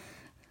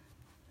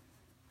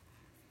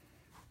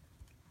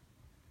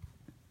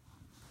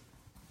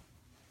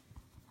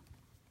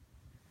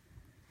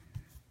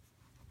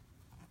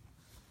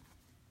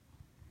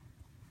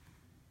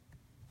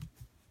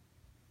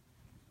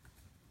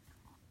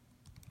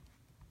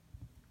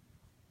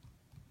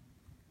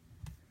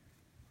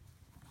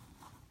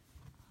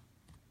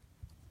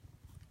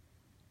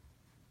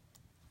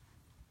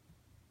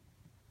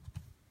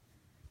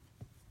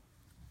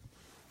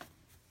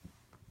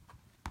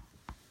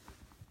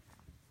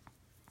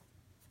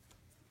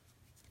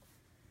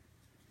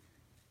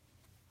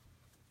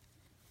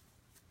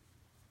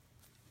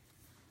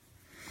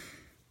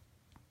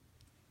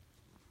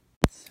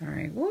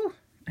 Sorry. Woo!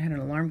 I had an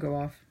alarm go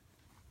off.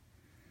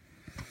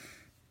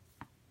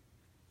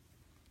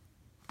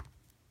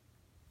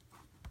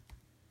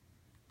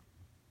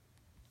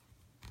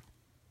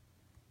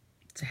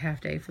 It's a half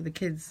day for the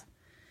kids.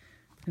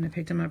 And I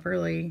picked them up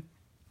early.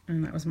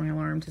 And that was my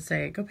alarm to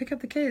say, go pick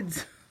up the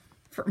kids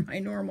for my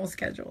normal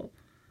schedule.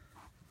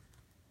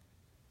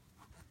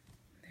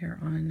 They're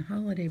on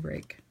holiday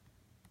break.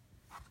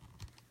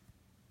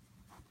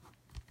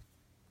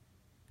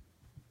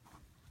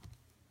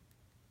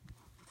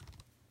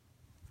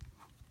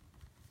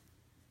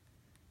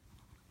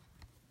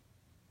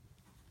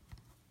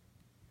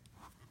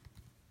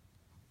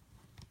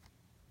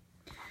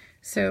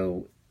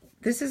 So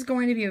this is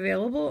going to be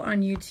available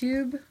on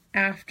YouTube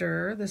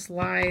after this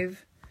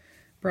live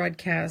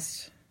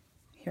broadcast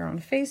here on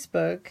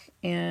Facebook,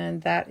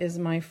 and that is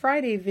my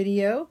Friday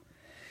video.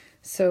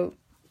 So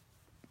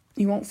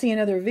you won't see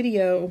another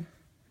video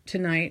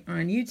tonight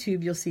on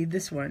YouTube. You'll see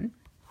this one,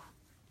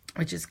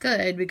 which is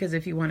good because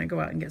if you want to go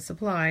out and get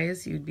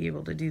supplies, you'd be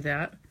able to do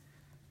that.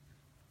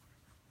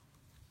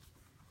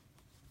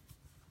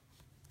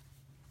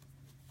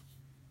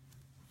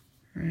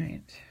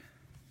 Right.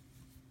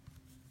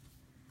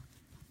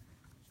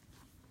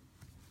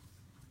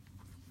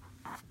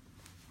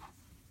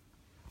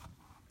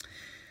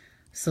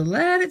 So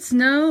let it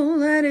snow,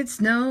 let it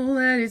snow,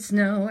 let it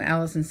snow,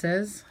 Allison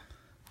says.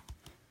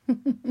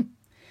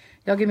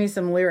 Y'all give me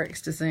some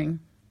lyrics to sing.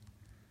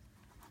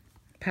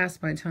 Pass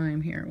my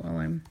time here while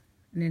I'm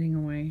knitting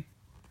away.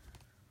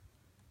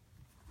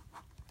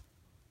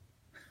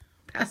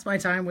 Pass my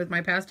time with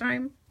my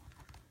pastime.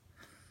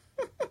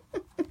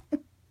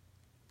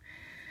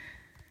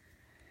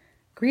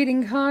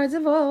 Greeting cards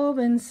have all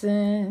been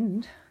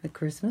sent. The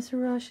Christmas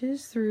rush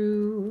is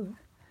through.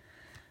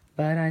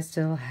 But I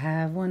still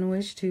have one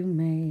wish to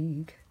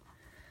make.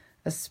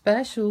 A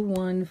special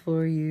one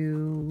for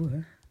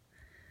you.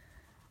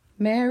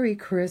 Merry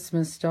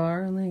Christmas,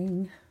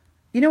 darling.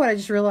 You know what I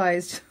just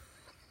realized?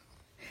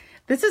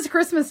 This is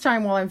Christmas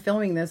time while I'm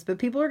filming this, but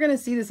people are going to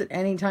see this at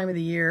any time of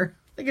the year.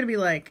 They're going to be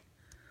like,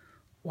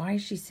 why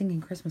is she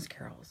singing Christmas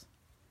carols?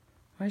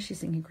 Why is she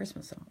singing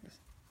Christmas songs?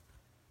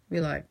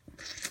 Be like,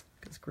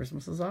 because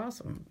Christmas is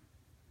awesome.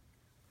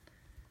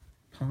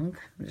 Punk.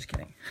 I'm just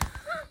kidding.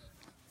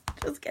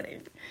 Just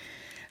kidding.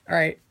 All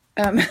right.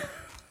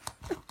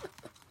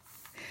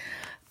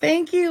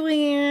 Thank you,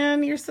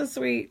 Leanne. You're so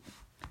sweet.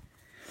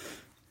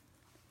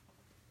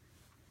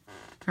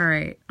 All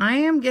right. I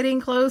am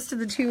getting close to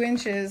the 2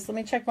 inches. Let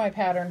me check my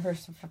pattern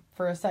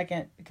for a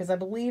second, because I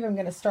believe I'm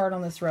going to start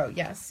on this row.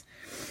 Yes.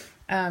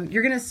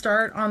 You're going to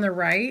start on the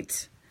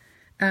right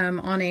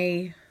on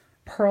a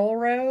purl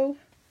row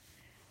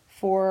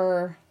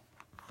for,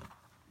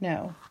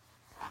 no,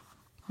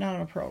 not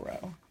on a purl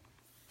row.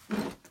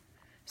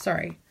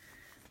 Sorry.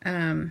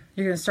 You're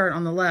going to start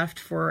on the left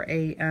for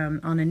a,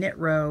 on a knit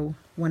row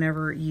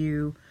whenever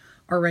you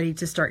are ready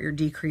to start your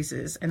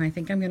decreases. And I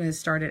think I'm going to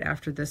start it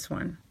after this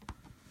one.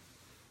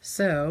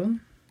 So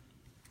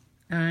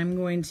I'm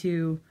going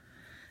to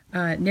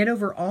knit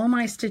over all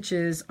my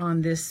stitches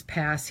on this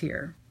pass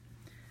here.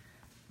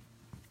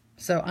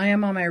 So I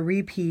am on my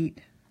repeat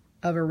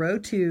of a row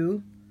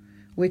 2,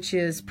 which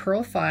is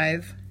purl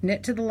 5,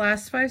 knit to the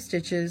last 5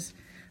 stitches,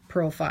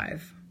 purl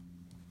 5.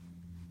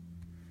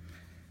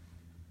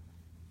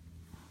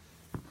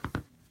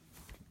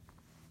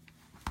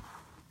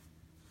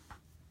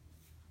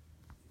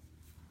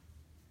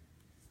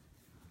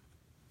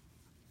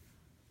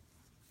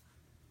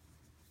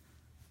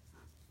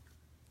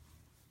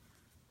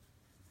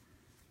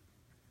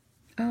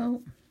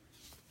 Oh.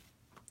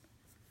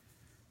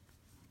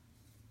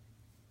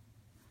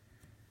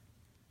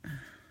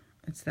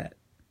 It's that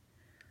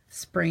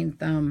sprained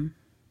thumb.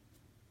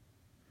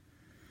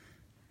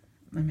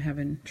 I'm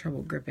having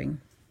trouble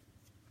gripping.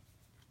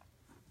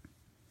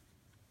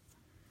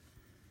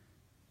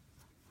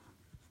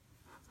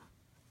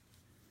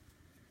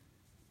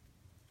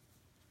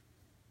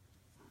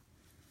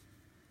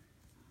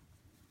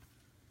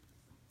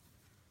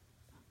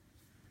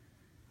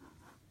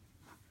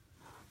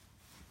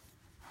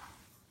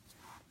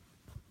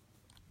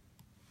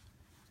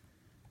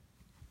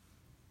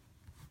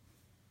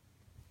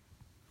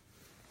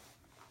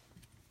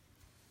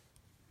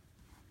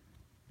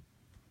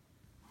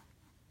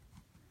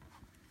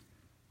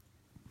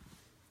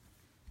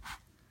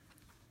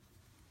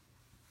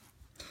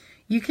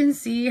 You can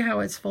see how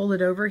it's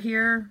folded over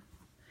here.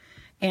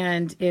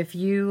 And if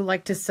you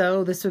like to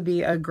sew, this would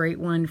be a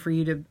great one for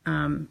you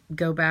to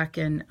go back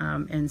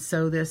and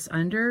sew this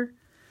under.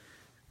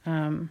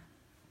 You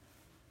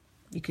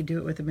could do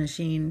it with a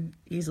machine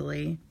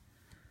easily.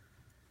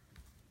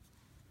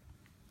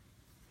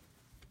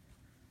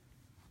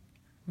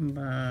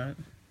 But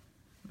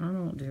I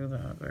don't do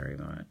that very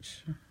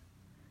much.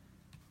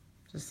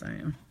 Just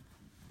saying.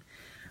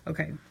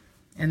 Okay.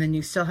 And then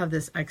you still have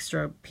this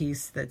extra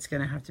piece that's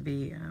going to have to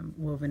be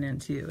woven in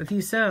too. If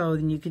you sew,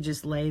 then you could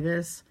just lay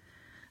this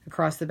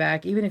across the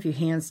back. Even if you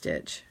hand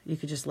stitch, you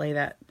could just lay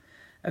that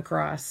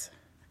across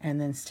and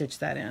then stitch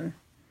that in.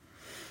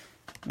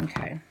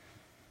 Okay.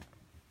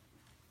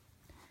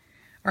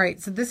 All right,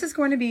 so this is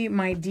going to be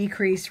my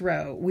decrease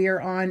row. We are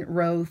on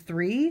row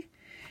 3.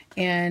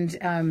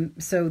 And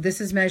so this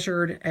is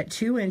measured at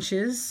 2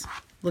 inches.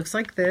 Looks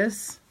like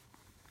this.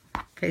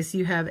 Okay, so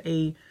you have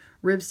a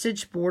rib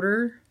stitch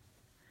border.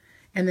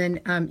 And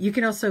then you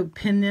can also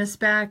pin this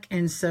back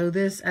and sew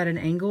this at an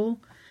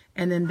angle,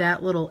 and then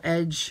that little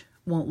edge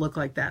won't look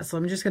like that. So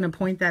I'm just going to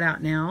point that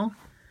out now.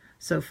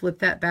 So flip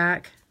that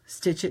back,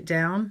 stitch it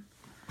down,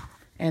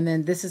 and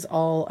then this is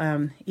all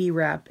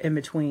E-wrap in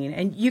between.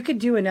 And you could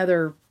do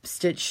another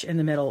stitch in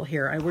the middle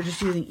here. We're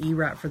just using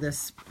E-wrap for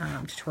this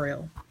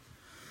tutorial.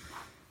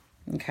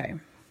 Okay.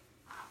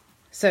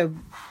 So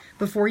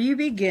before you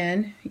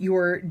begin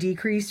your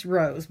decrease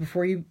rows,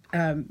 before you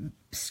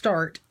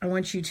start, I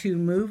want you to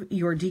move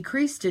your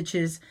decrease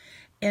stitches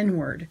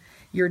inward.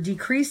 Your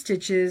decrease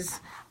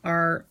stitches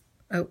are,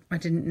 oh, I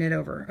didn't knit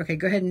over. Okay,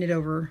 go ahead and knit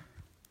over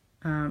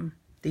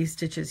these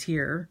stitches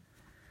here,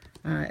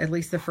 at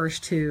least the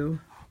first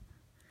 2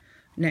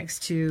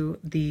 next to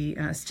the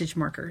stitch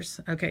markers.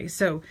 Okay,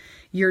 so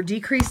your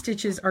decrease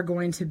stitches are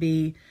going to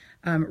be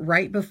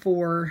right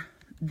before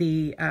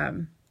the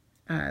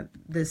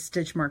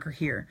stitch marker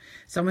here.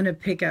 So I'm going to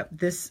pick up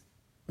this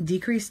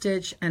decrease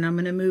stitch and I'm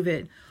going to move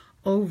it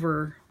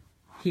over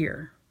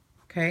here.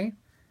 Okay,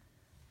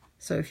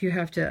 So if you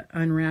have to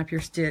unwrap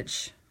your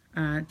stitch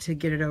to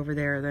get it over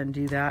there, then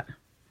do that.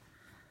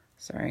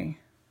 Sorry.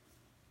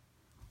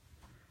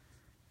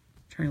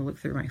 Trying to look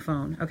through my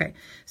phone. Okay,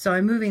 so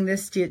I'm moving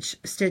this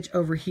stitch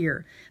over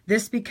here.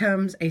 This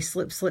becomes a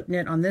slip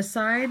knit on this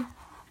side,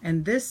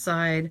 and this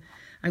side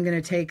I'm going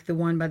to take the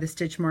one by the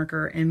stitch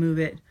marker and move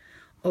it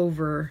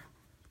over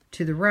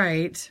to the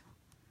right,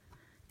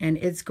 and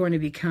it's going to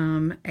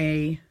become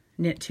a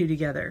knit two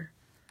together.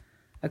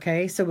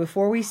 Okay, so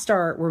before we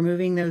start, we're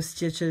moving those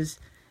stitches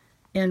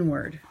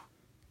inward.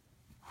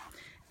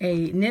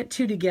 A knit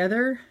two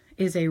together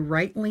is a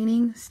right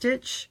leaning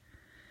stitch,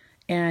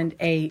 and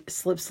a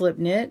slip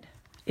knit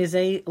is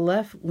a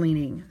left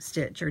leaning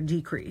stitch or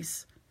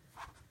decrease.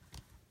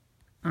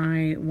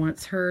 I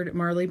once heard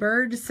Marley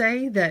Bird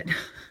say that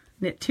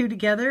knit two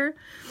together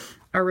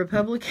are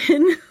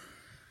Republican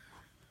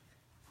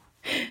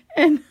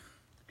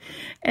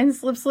and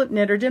slip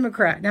knit are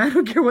Democrat. Now I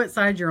don't care what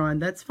side you're on.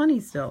 That's funny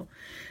still.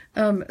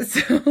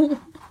 So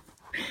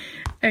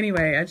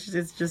anyway,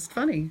 it's just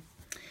funny.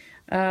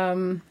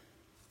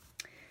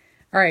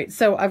 All right,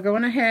 so I've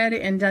gone ahead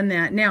and done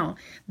that. Now,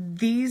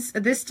 this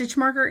stitch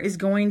marker is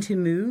going to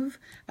move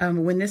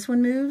when this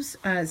one moves.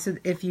 So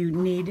if you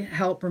need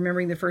help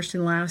remembering the first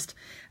and last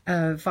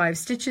 5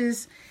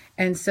 stitches,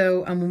 and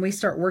so when we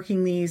start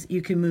working these,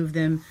 you can move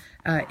them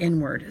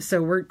inward.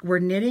 So we're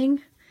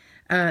knitting.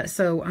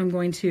 So I'm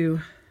going to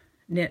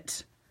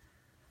knit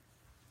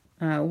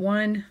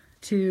 1,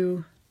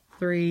 2,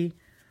 3,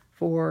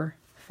 4,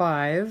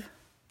 5.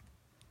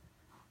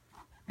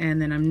 And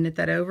then I'm knit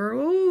that over.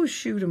 Oh,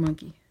 shoot a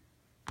monkey.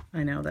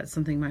 I know, that's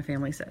something my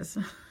family says.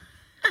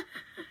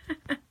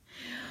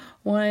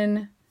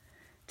 1,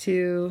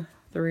 2,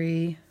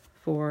 3,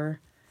 4,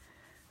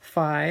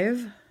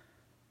 5.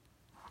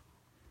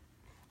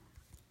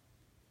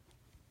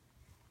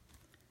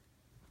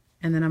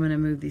 And then I'm going to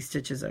move these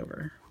stitches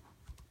over.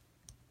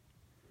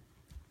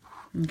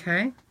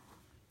 Okay.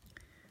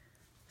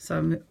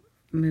 So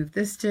move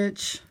this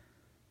stitch.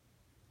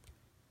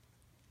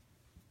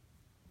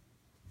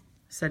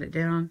 Set it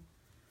down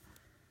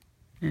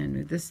and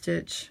move this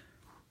stitch,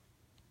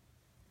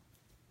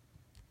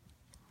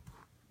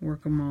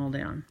 work them all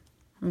down.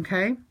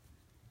 Okay,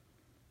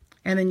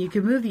 and then you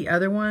can move the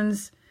other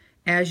ones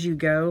as you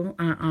go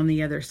on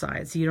the other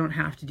side, so you don't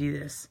have to do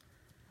this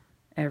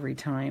every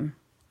time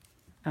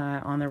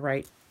on the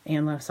right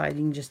and left side.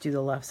 You can just do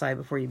the left side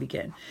before you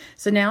begin.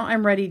 So now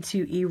I'm ready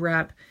to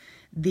e-wrap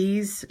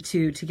these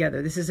two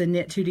together. This is a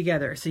knit two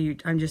together, so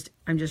I'm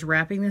just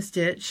wrapping the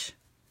stitch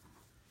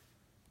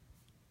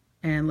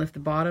and lift the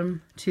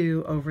bottom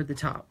 2 over the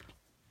top.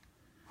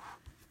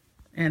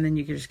 And then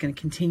you're just going to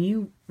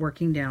continue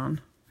working down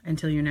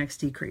until your next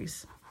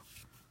decrease.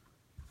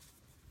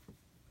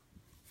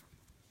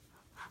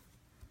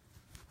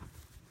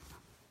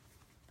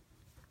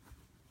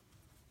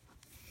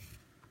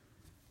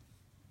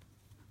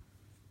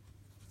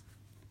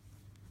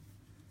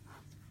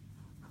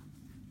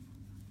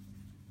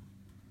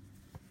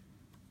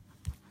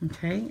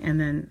 Okay,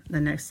 and then the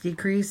next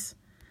decrease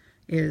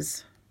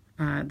is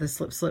the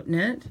slip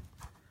knit,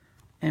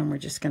 and we're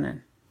just going to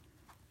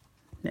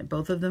knit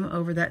both of them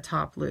over that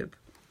top loop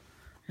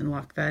and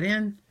lock that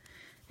in.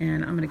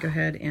 And I'm going to go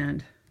ahead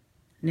and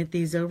knit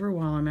these over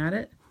while I'm at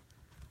it.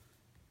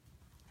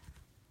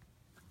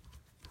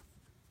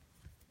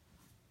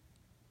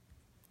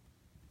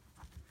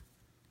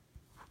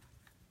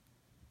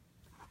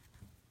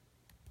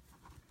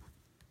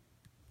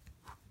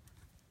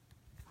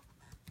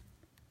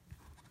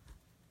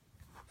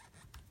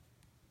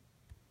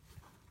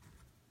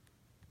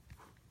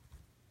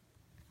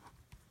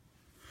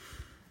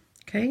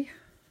 Okay,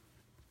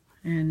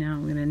 and now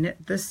I'm going to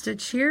knit this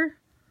stitch here.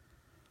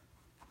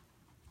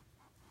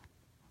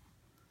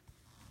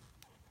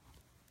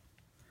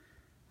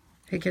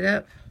 Pick it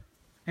up,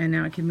 and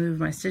now I can move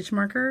my stitch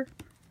marker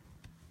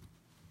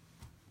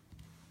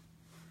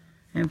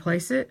and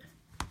place it,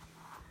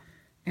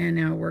 and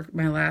now work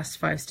my last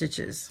 5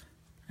 stitches,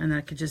 and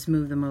I could just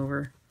move them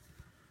over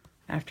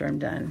after I'm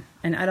done.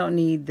 And I don't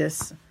need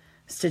this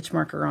stitch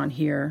marker on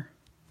here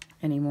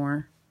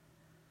anymore.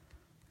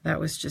 That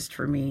was just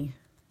for me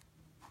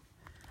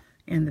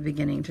in the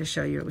beginning to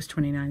show you it was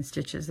 29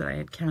 stitches that I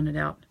had counted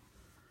out.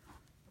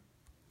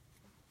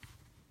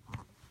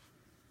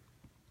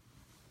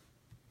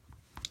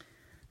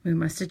 Move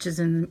my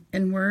stitches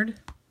inward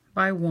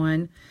by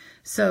 1.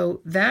 So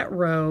that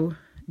row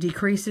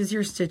decreases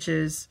your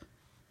stitches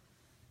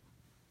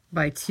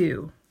by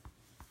 2.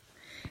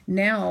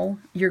 Now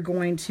you're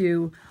going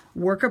to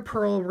work a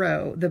purl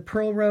row. The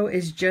purl row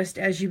is just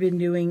as you've been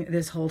doing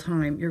this whole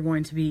time. You're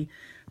going to be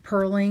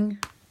purling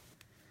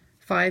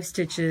 5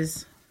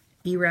 stitches,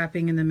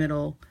 e-wrapping in the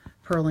middle,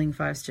 purling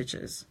 5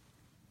 stitches.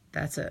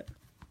 That's it.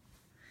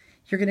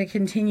 You're going to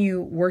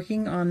continue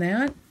working on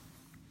that,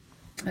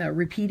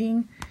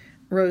 repeating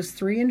rows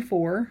 3 and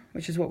 4,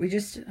 which is what we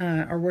just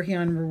are working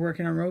on. We're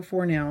working on row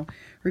 4 now.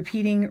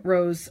 Repeating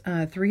rows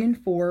 3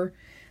 and 4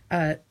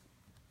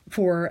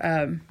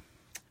 for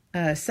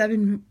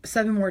 7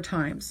 more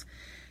times.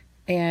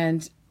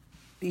 And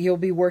you'll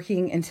be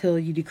working until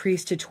you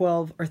decrease to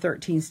 12 or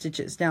 13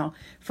 stitches. Now,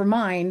 for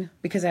mine,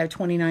 because I have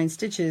 29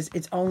 stitches,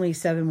 it's only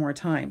 7 more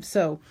times.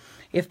 So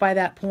if by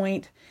that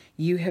point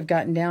you have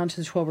gotten down to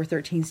the 12 or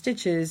 13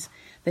 stitches,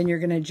 then you're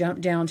going to jump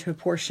down to a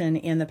portion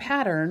in the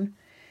pattern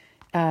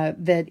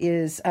that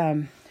is,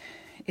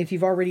 if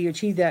you've already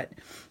achieved that,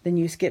 then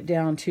you skip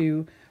down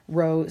to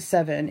row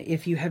 7.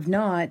 If you have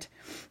not,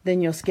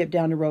 then you'll skip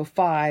down to row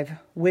 5,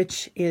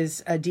 which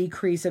is a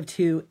decrease of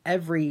 2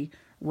 every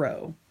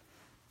row.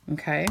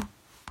 Okay?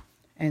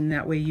 And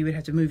that way you would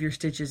have to move your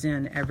stitches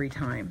in every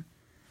time.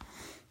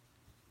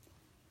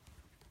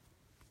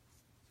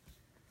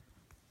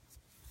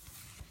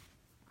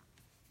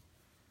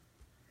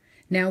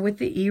 Now with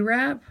the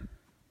E-wrap,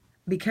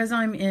 because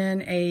I'm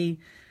in a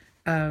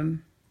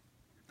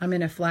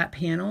flat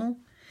panel,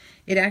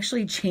 it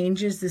actually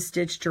changes the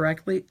stitch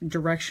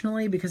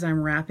directionally because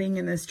I'm wrapping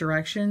in this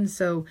direction.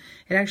 So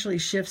it actually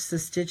shifts the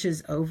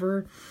stitches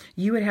over.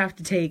 You would have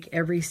to take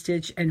every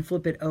stitch and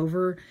flip it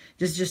over.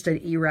 Just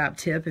an E-wrap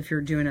tip if you're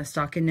doing a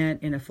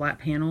stockinette in a flat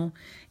panel.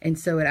 And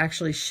so it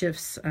actually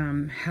shifts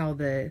how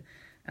the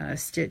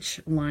stitch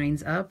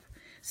lines up.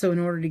 So in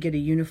order to get a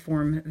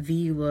uniform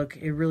V look,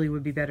 it really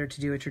would be better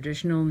to do a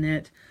traditional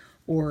knit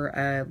or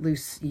a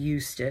loose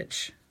U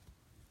stitch.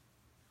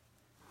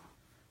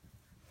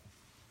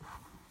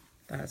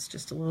 That's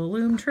just a little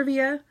loom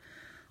trivia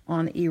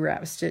on the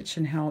E-wrap stitch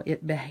and how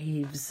it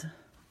behaves.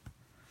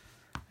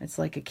 It's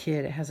like a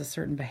kid, it has a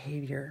certain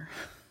behavior.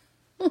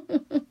 All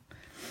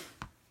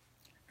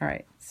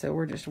right, so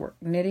we're just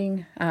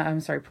purling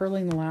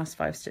the last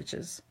 5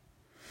 stitches.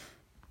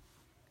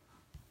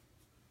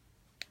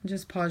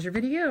 Just pause your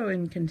video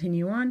and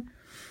continue on.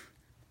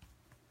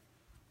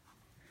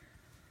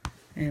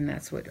 And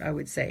that's what I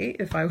would say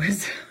if I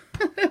was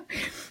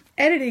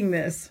editing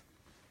this.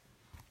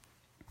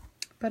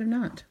 But I'm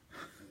not.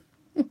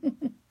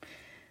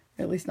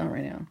 At least not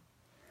right now.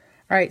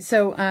 All right,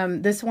 so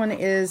this one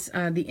is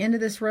the end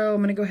of this row.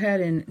 I'm going to go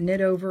ahead and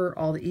knit over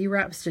all the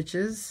E-wrap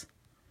stitches.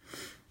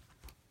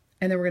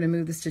 And then we're going to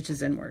move the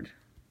stitches inward.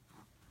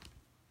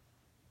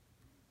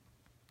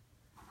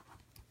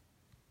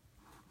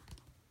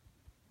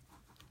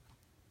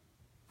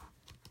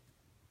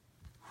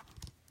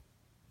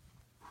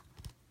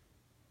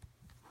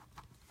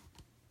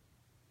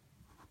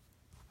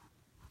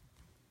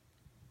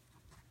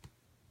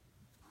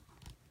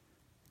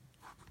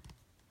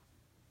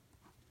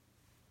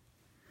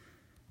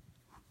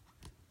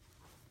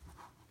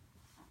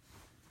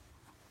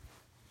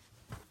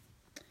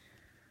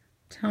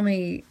 Tell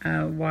me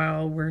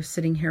while we're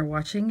sitting here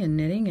watching and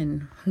knitting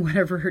and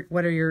whatever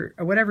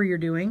you're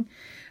doing.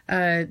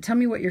 Tell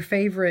me what your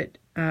favorite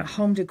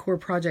home decor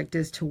project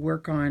is to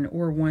work on,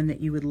 or one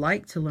that you would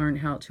like to learn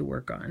how to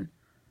work on.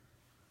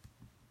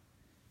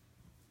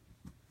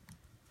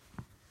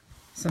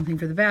 Something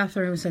for the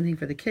bathroom, something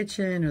for the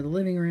kitchen or the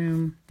living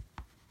room,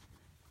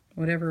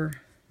 whatever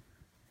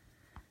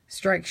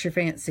strikes your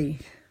fancy.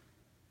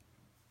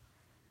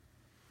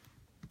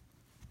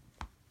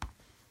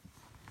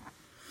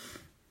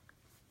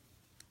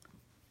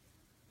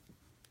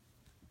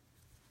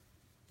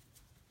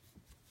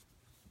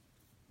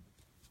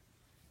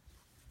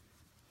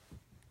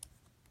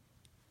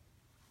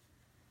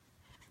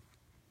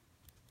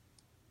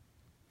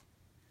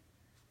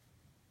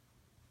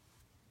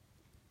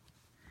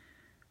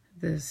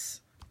 This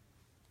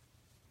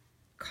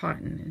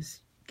cotton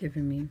is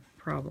giving me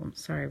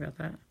problems. Sorry about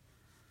that.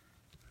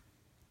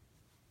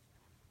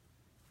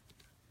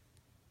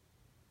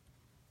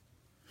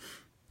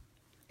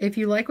 If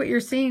you like what you're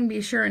seeing, be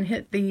sure and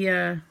hit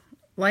the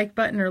like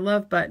button or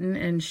love button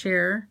and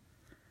share.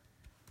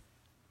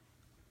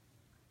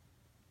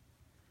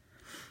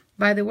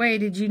 By the way,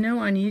 did you know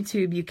on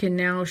YouTube you can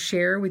now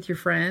share with your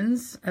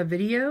friends a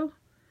video?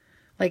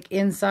 Like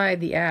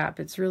inside the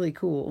app. It's really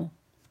cool.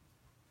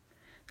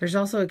 There's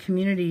also a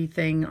community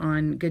thing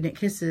on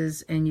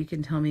GoodKnitKisses, and you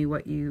can tell me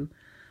what you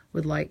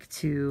would like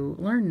to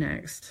learn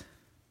next.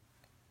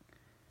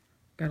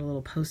 Got a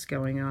little post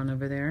going on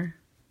over there.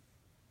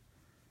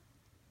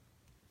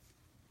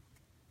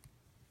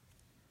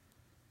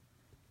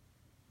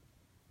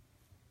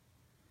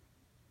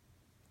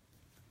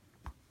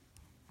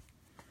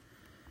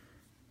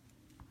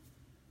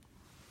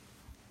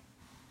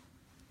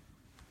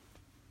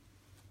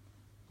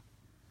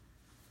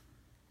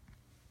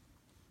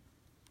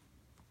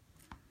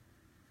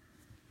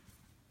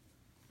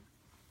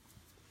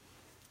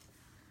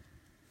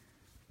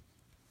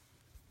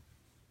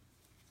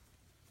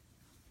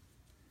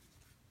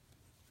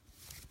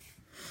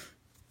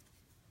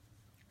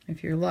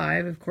 If you're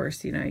live, of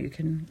course, you know, you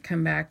can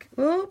come back.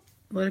 Oh,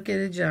 look at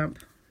it jump.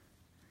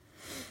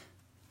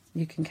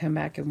 You can come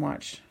back and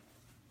watch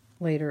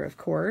later, of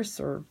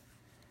course, or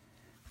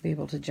be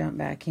able to jump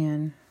back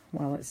in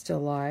while it's still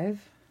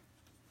live.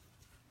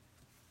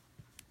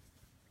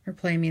 Or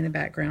play me in the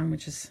background,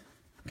 which is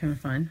kind of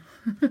fun.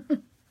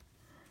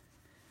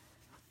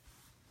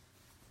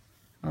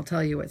 I'll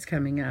tell you what's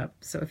coming up.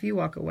 So if you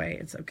walk away,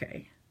 it's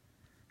okay.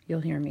 You'll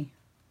hear me.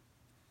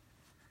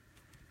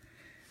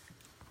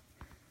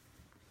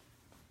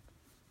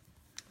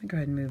 go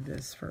ahead and move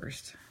this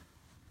first.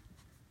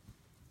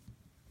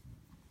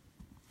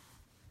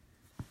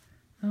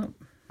 Oh,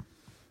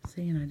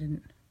 see, and I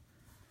didn't.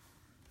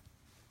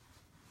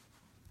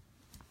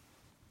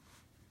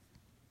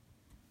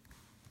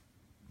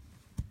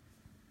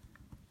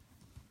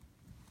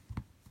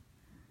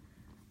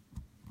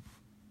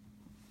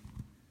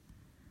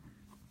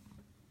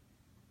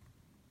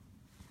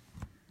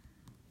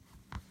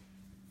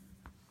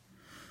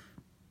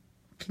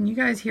 Can you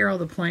guys hear all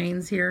the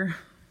planes here?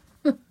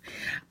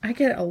 I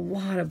get a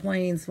lot of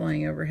planes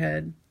flying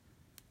overhead.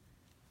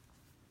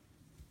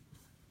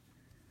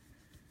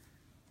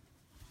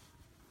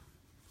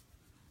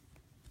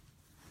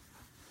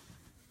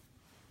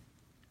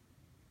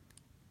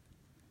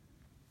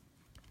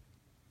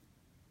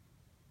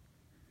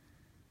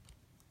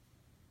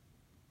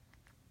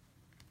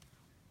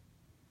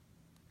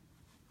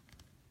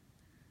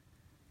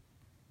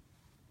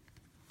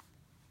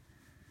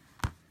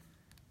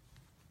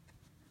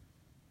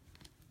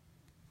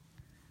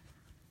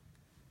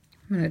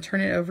 I'm going to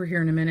turn it over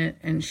here in a minute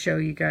and show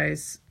you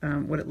guys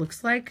what it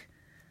looks like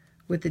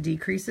with the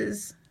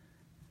decreases.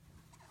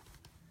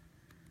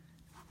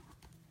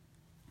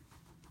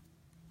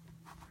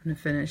 I'm going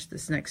to finish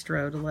this next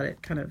row to let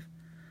it kind of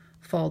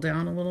fall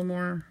down a little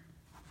more.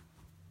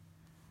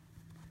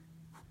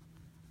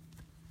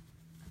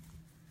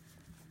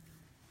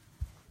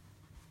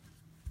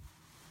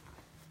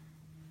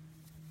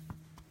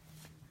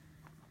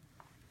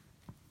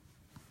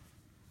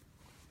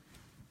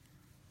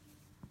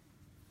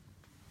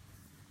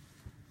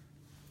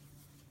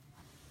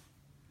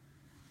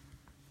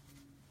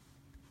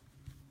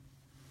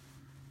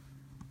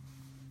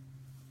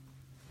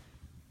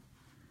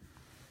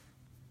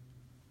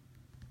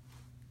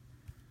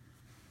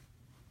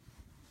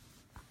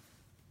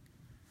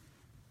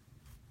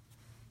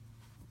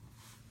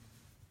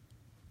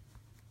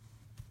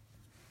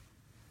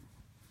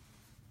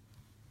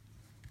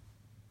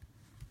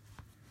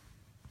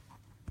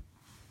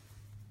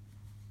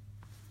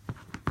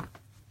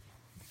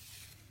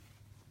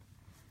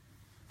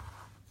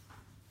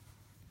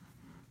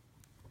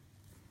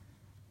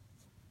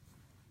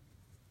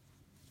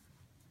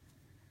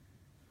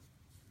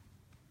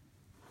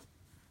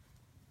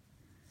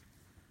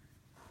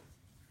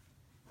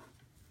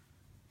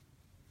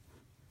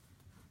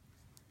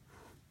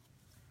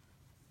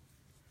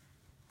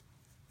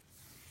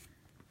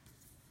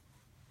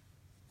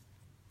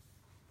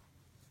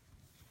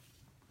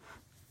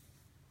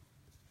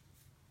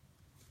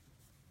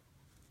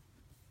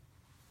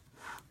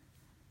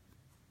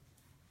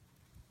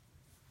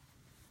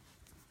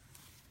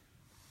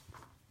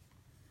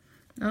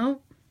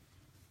 Oh,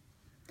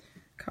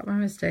 caught my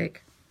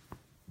mistake.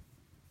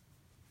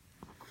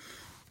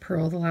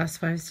 Purl the last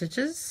 5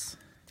 stitches.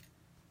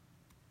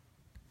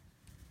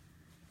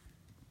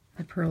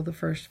 I purl the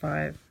first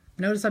 5.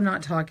 Notice I'm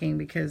not talking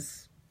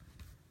because,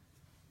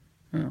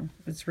 well,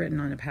 it's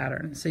written on a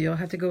pattern. So you'll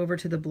have to go over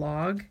to the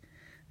blog.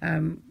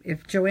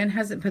 If Joanne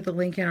hasn't put the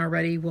link in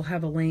already, we'll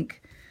have a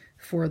link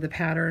for the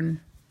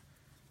pattern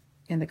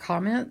in the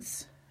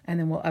comments, and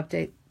then we'll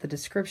update the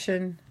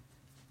description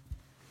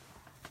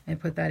and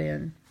put that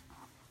in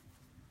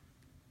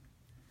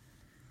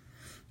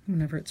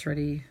whenever it's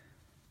ready.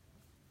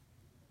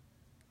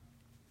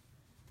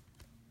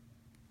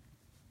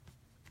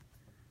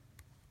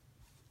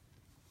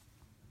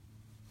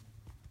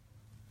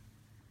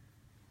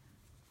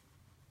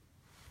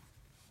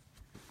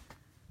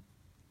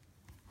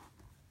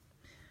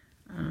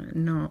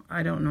 No,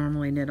 I don't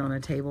normally knit on a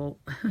table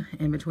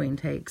in between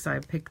takes. I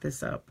pick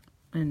this up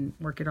and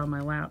work it on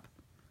my lap.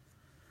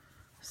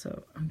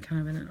 So I'm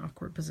kind of in an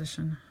awkward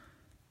position.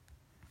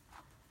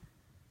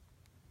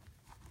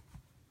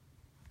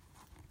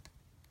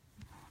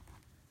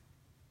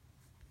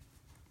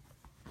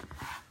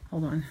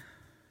 Hold on.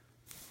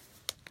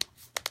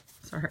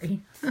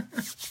 Sorry. I'm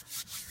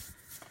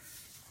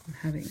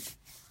having...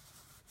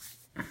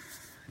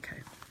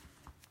 Okay.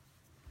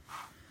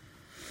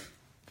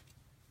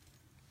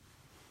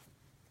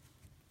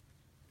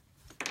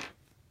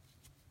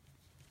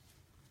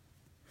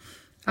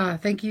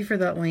 Thank you for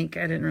that link.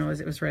 I didn't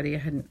realize it was ready.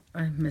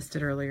 I missed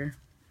it earlier.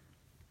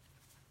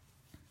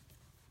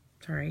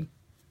 Sorry.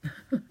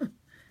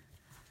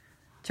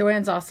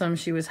 Joanne's awesome.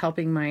 She was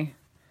helping my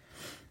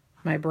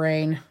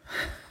brain.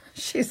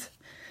 She's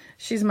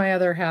my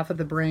other half of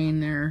the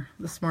brain there,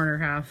 the smarter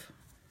half.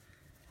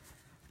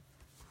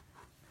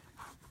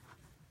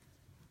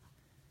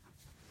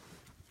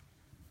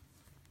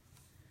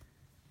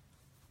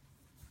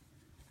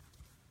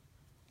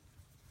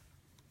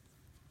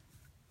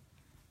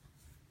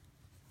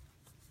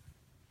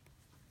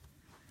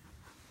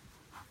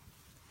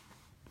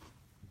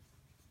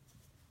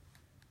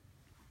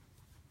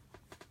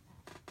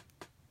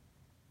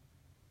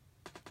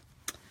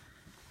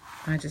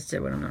 I just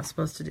did what I'm not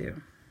supposed to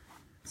do.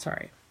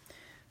 Sorry.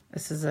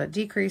 This is a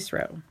decrease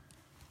row.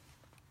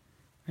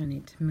 I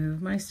need to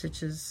move my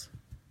stitches.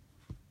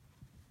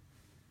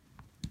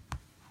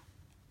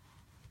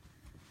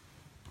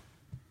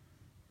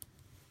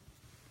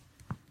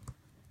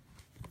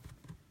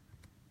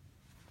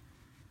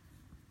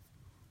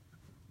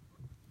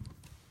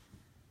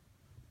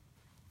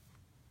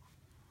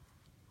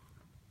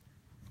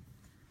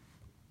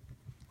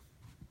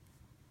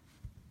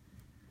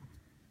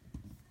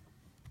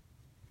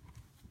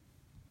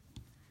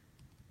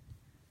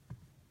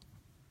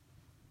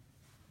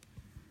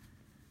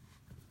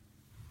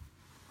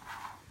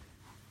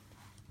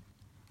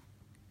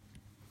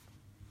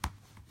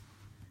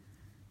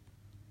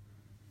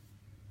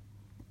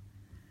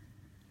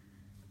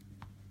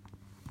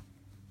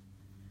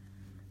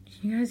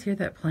 Can you guys hear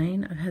that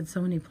plane? I've had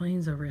so many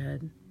planes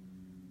overhead.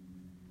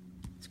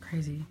 It's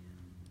crazy.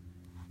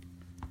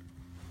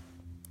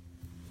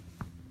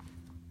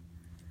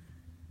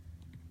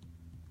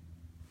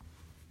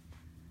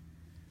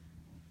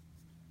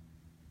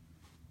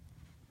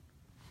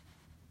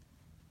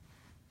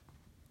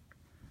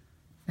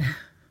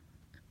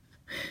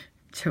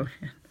 Joanne.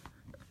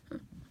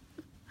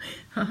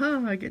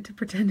 Haha, I get to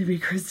pretend to be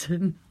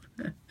Kristen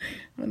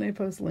when I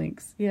post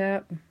links.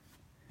 Yeah.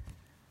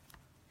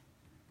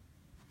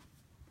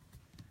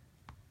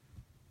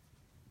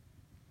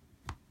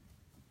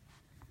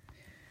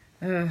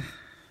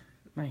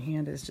 My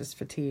hand is just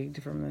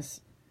fatigued from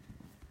this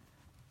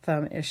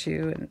thumb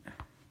issue and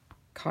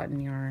cotton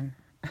yarn.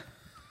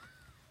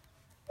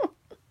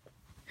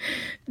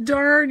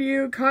 Darn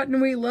you,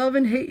 cotton, we love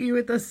and hate you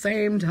at the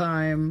same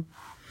time.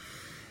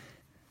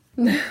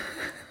 Darn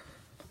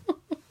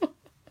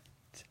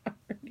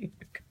you,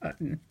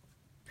 cotton.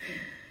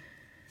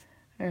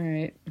 All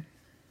right.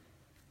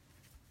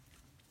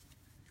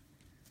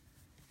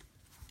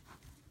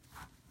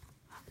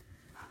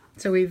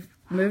 So we've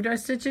moved our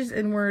stitches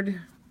inward,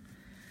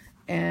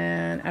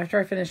 and after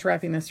I finish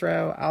wrapping this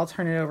row, I'll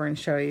turn it over and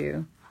show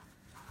you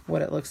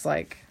what it looks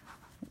like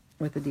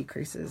with the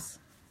decreases.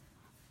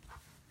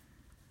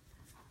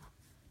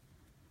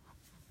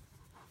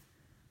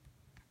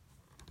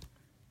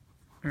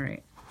 All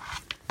right,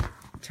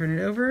 turn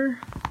it over,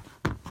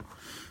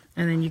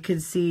 and then you can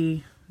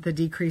see the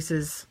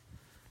decreases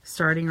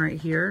starting right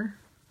here.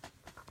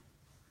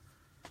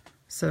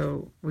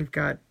 So we've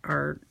got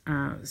our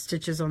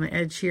stitches on the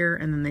edge here,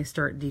 and then they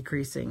start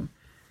decreasing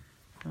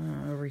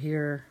over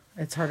here.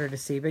 It's harder to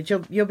see, but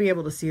you'll be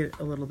able to see it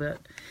a little bit.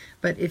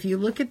 But if you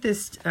look at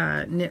this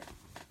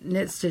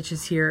knit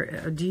stitches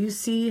here, do you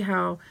see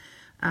how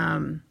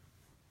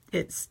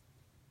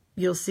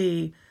you'll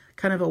see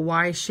kind of a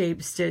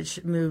Y-shaped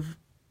stitch move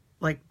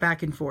like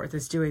back and forth.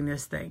 It's doing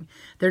this thing.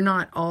 They're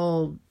not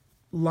all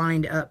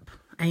lined up,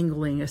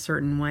 angling a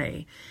certain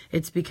way.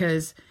 It's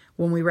because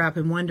when we wrap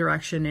in one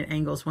direction, it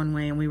angles one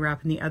way, and we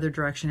wrap in the other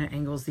direction, it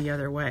angles the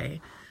other way.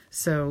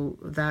 So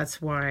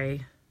that's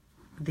why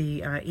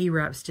the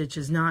E-wrap stitch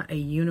is not a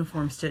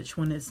uniform stitch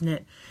when it's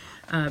knit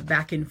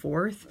back and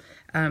forth.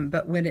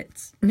 But when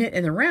it's knit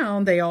in the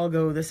round, they all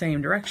go the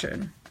same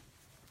direction.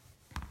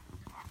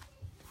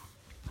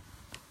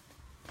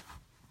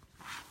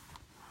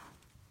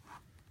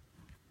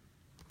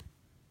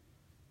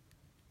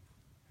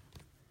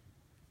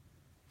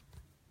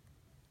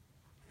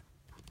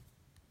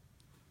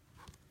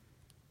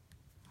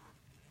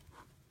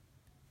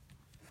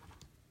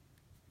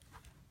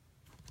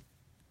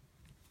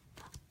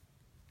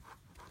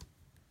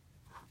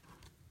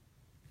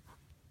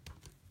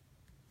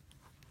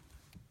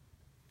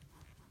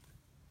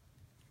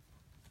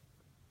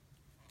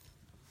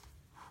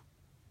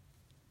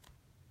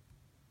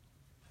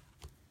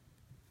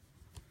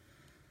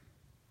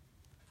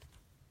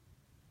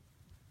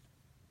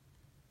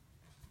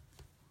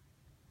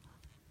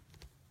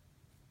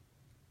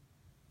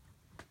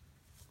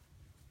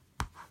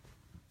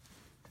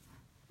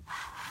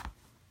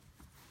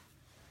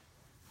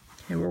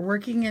 Okay, we're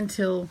working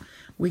until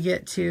we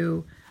get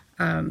to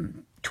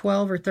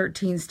 12 or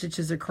 13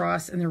 stitches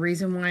across, and the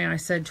reason why I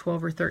said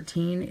 12 or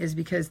 13 is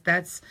because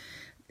that's,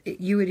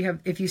 you would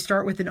have, if you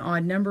start with an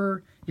odd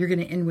number, you're going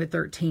to end with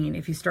 13.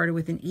 If you started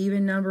with an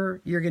even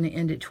number, you're going to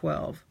end at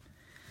 12.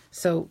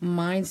 So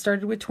mine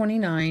started with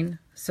 29,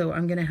 so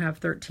I'm going to have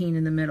 13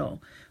 in the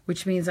middle,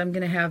 which means I'm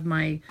going to have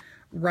my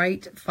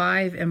right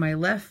 5 and my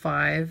left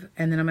 5,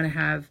 and then I'm going to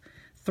have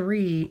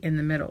 3 in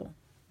the middle.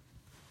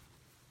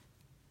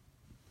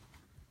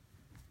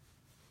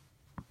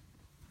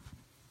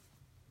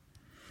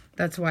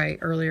 That's why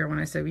earlier when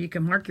I said, well, you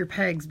can mark your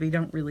pegs, but you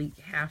don't really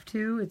have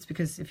to. It's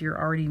because if you're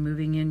already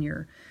moving in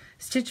your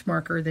stitch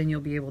marker, then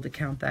you'll be able to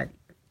count that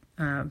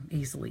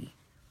easily.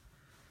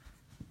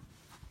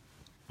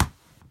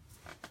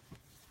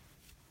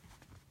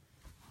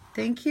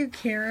 Thank you,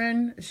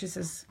 Karen. She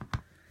says,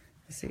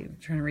 let's see, I'm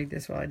trying to read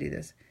this while I do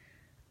this.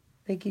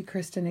 Thank you,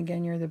 Kristen.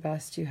 Again, you're the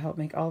best. You help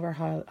make all of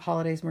our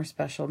holidays more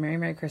special. Merry,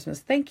 Merry Christmas.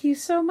 Thank you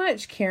so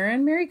much,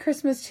 Karen. Merry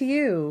Christmas to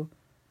you.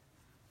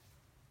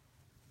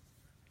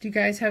 Do you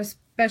guys have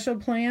special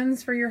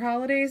plans for your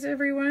holidays,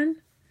 everyone?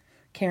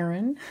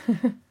 Karen,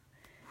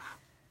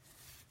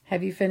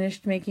 have you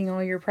finished making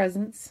all your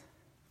presents?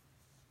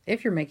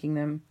 If you're making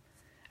them.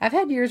 I've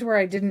had years where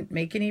I didn't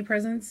make any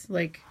presents.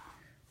 Like,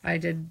 I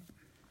did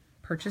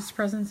purchase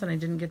presents and I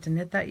didn't get to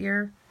knit that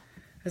year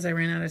because I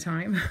ran out of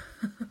time.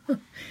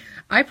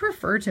 I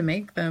prefer to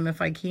make them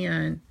if I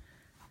can.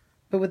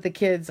 But with the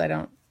kids, I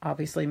don't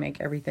obviously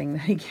make everything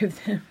that I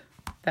give them.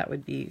 That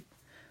would be,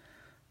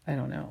 I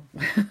don't know.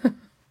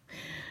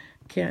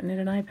 Can't knit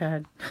an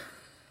iPad.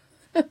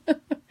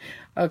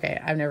 Okay,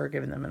 I've never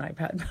given them an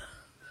iPad.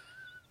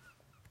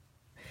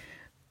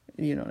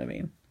 You know what I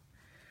mean.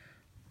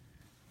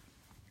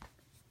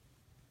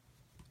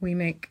 We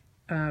make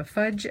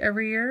fudge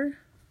every year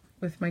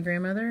with my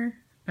grandmother.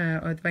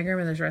 With my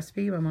grandmother's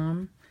recipe, my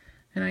mom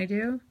and I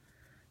do.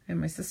 And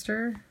my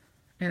sister.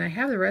 And I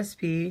have the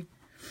recipe,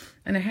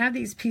 and I have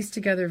these pieced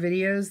together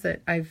videos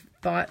that I've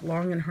thought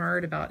long and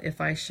hard about if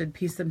I should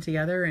piece them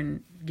together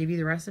and give you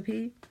the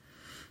recipe.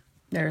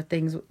 There are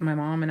things my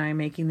mom and I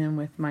making them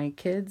with my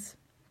kids.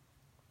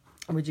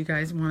 Would you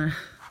guys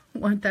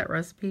want that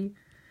recipe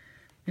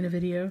in a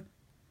video?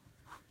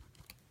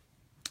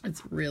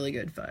 It's really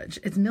good fudge.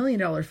 It's $1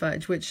 Million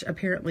Fudge, which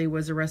apparently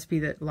was a recipe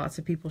that lots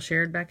of people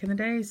shared back in the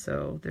day.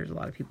 So there's a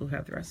lot of people who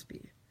have the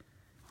recipe.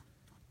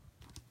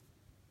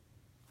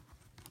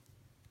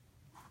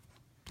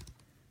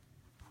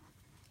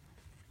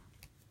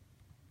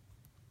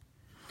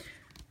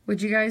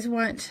 Would you guys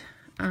want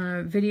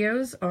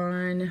videos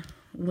on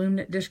loom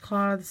knit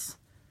dishcloths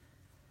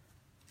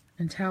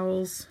and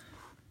towels?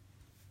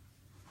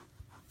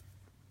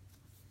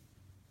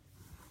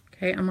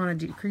 Okay, I'm on a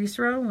decrease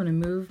row. I'm going to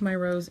move my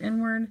rows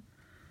inward.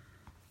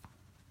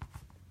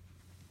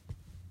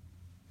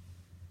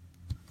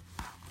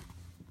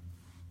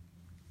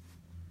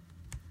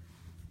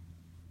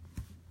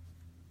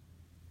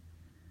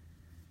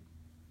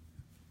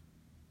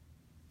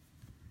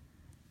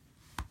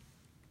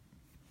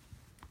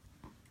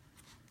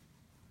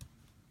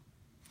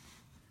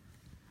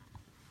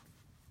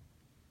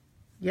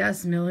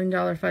 Yes, $1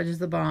 Million Fudge is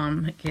the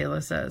bomb,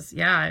 Kayla says.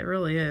 Yeah, it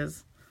really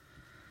is.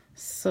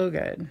 So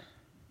good.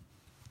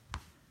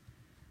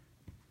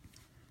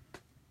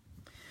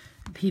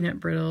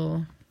 Peanut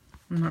brittle.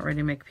 I'm not ready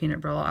to make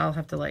peanut brittle. I'll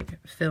have to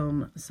like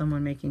film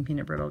someone making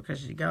peanut brittle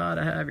because you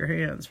gotta have your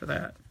hands for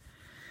that.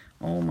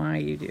 Oh my,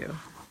 you do.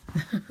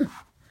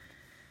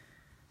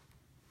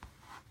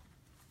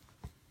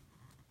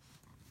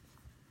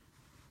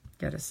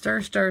 Gotta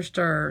stir, stir,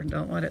 stir.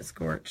 Don't let it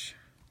scorch,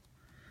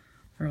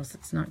 or else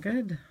it's not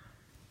good.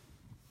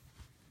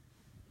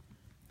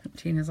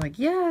 Tina's like,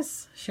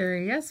 yes.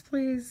 Sherry, yes,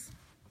 please.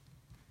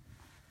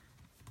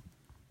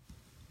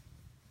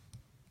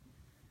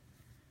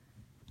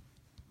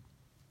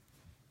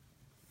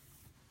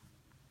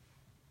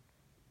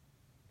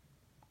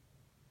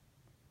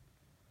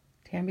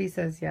 Tamby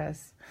says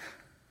yes.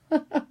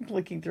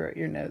 Looking through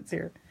your notes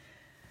here.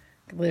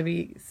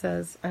 Livy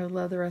says, I would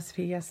love the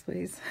recipe. Yes,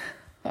 please.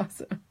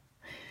 Awesome.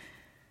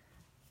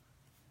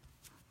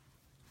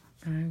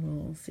 I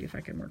will see if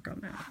I can work on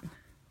that.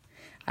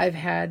 I've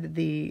had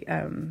the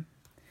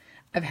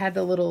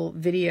little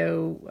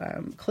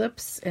video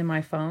clips in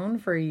my phone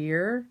for a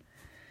year,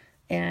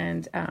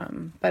 and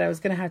but I was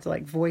gonna have to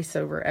like voice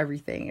over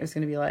everything. It was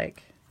gonna be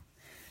like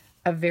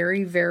a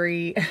very,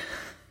 very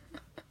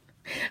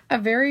a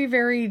very,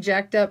 very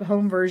jacked up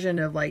home version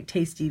of like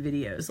tasty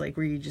videos, like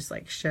where you just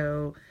like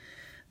show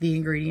the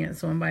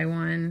ingredients one by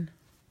one.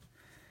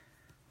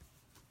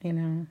 You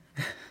know,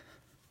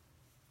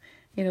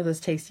 you know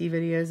those tasty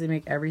videos, they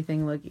make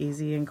everything look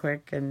easy and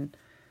quick and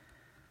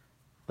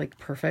like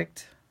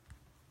perfect.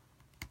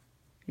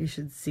 You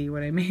should see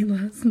what I made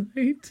last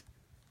night.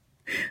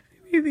 I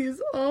made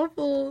these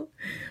awful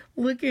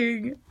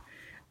looking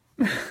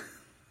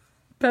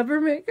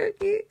peppermint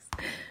cookies,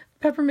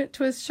 peppermint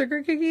twist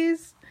sugar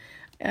cookies.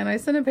 And I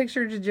sent a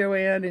picture to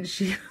Joanne and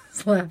she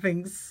was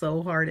laughing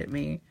so hard at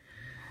me.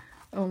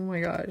 Oh my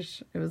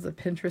gosh, it was a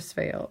Pinterest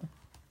fail.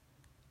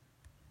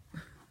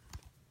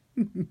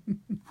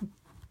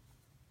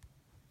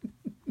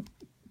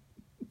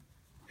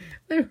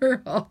 They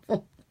were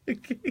awful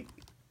looking.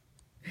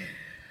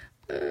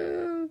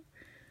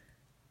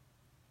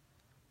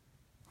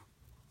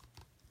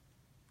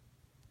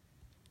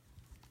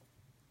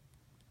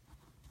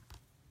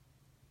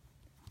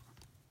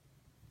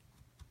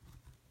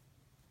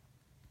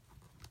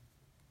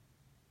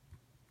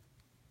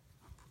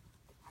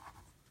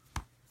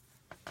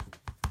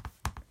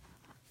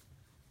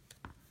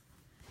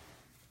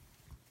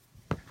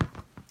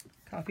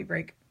 Coffee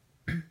break.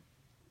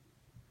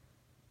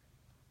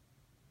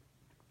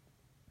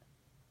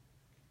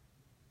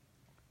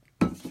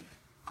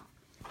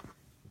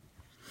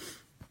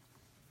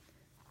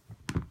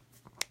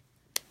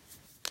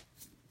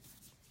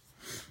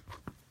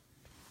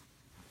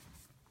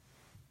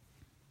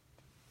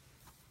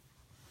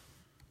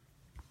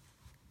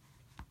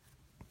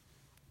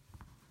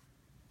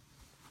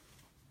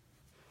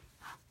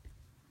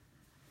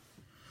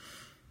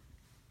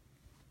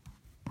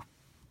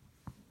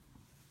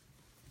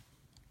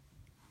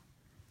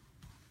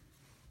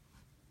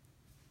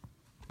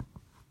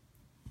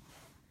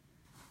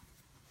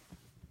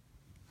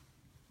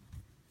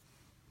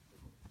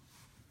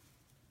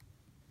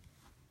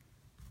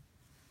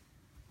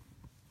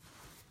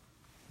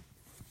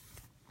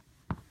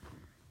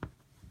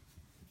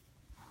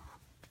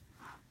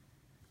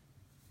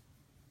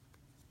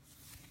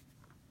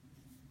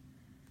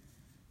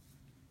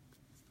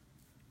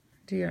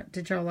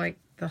 Did y'all like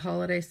the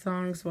holiday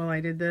songs while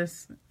I did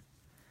this?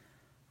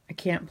 I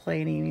can't play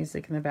any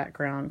music in the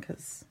background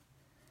because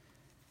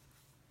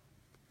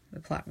the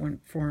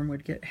platform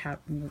would get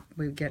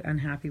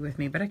unhappy with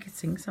me, but I could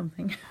sing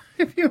something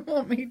if you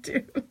want me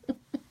to.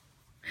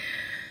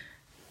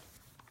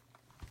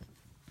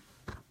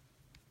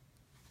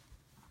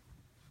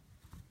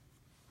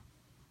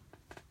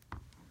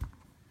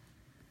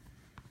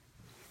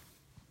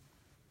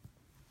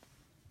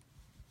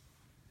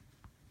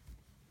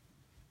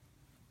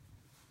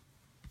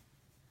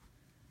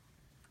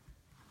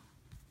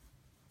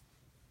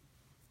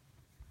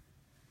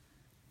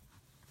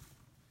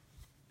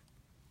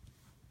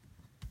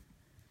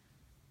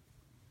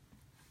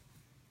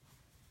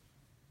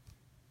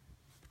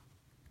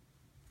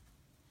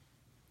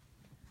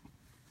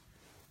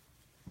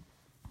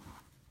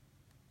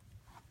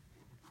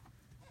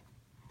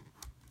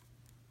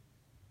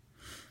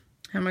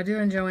 How am I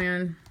doing,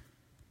 Joanne?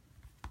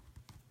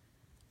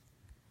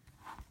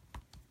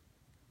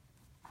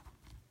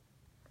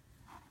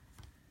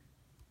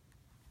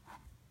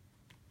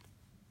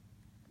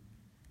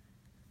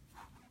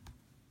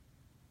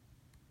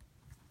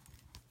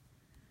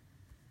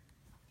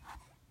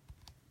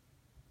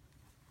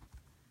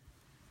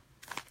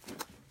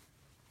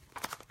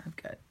 I've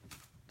got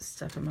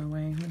stuff in my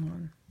way. Hold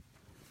on.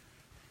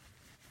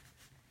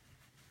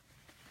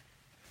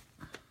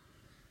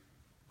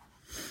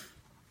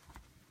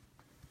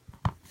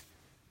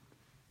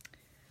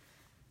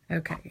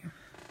 Okay,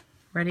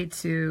 ready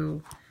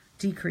to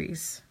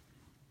decrease.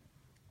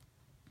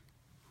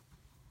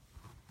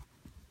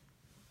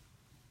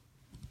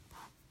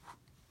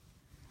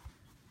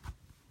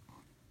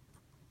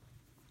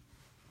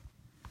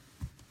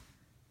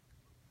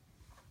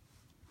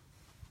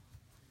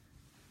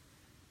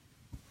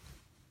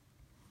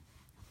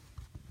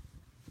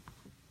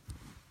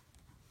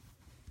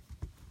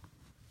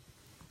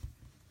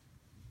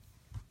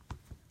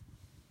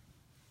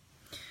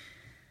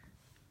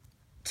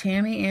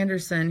 Tammy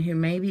Anderson, who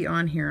may be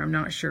on here, I'm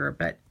not sure,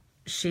 but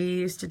she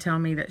used to tell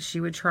me that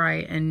she would try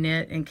and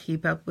knit and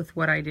keep up with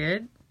what I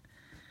did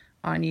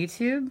on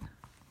YouTube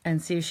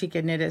and see if she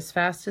could knit as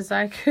fast as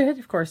I could.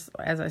 Of course,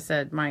 as I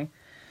said, my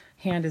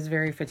hand is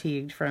very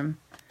fatigued from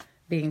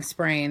being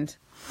sprained,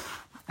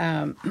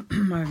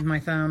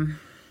 my thumb.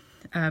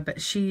 But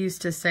she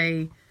used to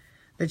say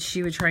that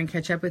she would try and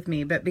catch up with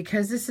me. But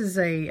because this is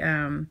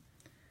a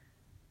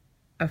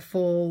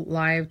full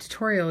live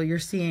tutorial, you're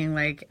seeing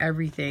like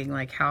everything,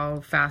 like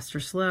how fast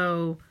or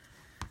slow,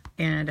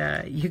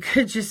 and you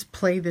could just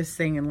play this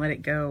thing and let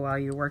it go while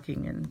you're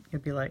working, and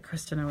you'd be like,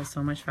 Kristen, I was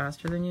so much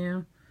faster than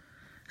you.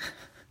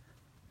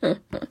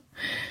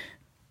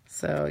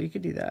 So you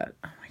could do that.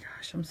 Oh my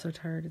gosh, I'm so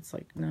tired. It's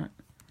like not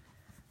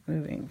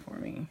moving for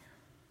me.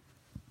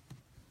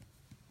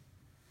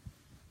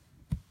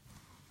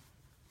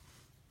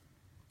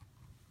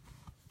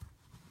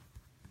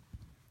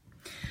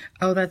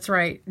 Oh, that's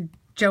right.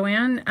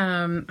 Joanne,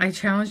 I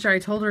challenged her. I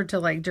told her to,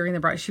 like, during the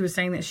broadcast, she was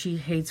saying that she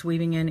hates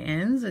weaving in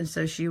ends, and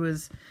so she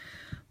was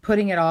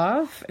putting it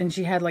off, and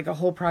she had like a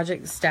whole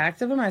project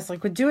stacked of them. I was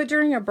like, well, do it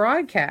during a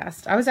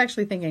broadcast. I was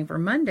actually thinking for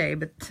Monday,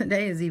 but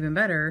today is even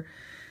better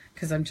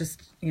because I'm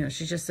just, you know,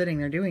 she's just sitting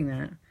there doing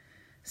that.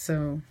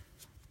 So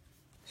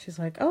she's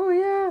like, oh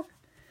yeah.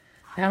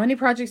 How many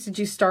projects did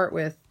you start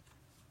with?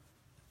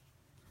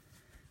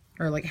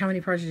 Or like, how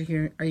many projects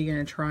are you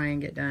going to try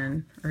and get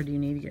done? Or do you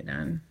need to get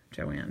done,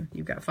 Joanne?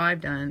 You've got 5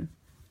 done.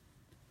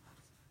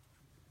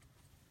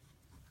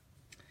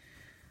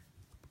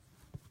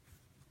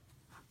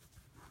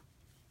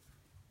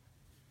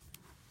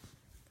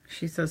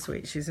 She's so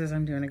sweet. She says,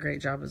 I'm doing a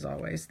great job as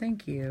always.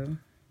 Thank you.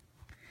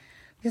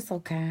 You're so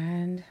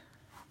kind.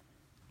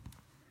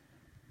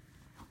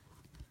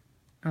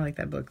 I like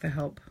that book, The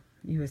Help.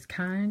 You is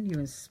kind,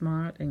 you is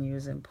smart, and you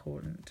is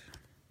important.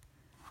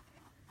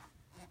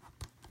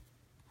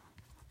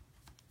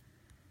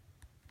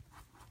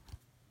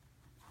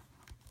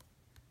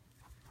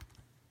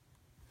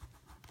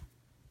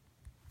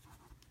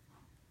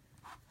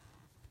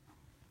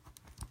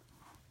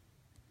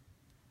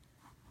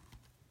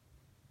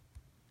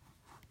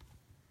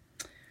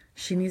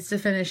 She needs to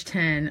finish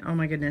 10. Oh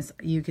my goodness.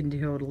 You can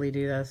totally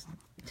do this.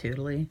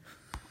 Totally.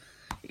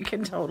 You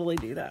can totally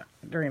do that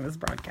during this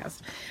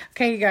broadcast.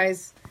 Okay, you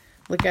guys.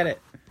 Look at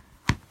it.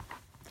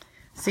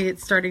 See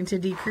it's starting to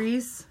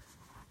decrease?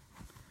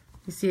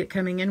 You see it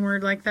coming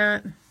inward like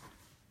that?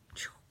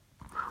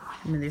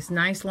 And this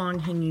nice long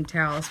hanging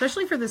towel.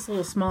 Especially for this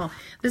little small.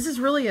 This is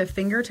really a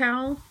finger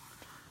towel.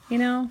 You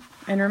know?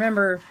 And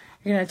remember,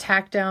 you're going to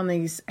tack down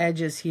these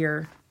edges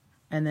here.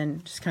 And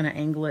then just kind of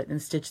angle it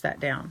and stitch that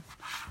down.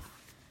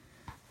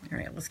 All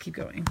right, let's keep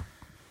going.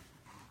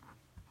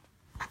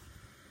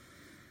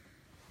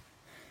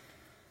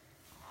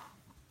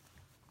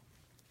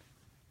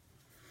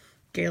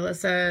 Gayla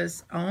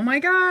says, oh my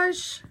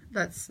gosh,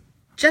 that's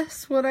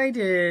just what I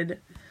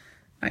did.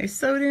 I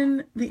sewed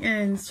in the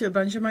ends to a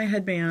bunch of my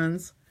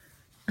headbands.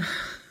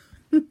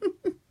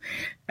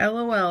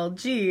 LOL,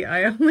 gee,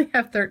 I only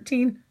have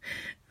 13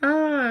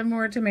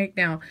 more to make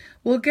now.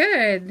 Well,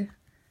 good.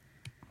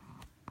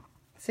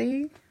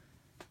 See?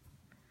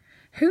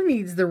 Who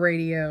needs the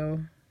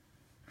radio?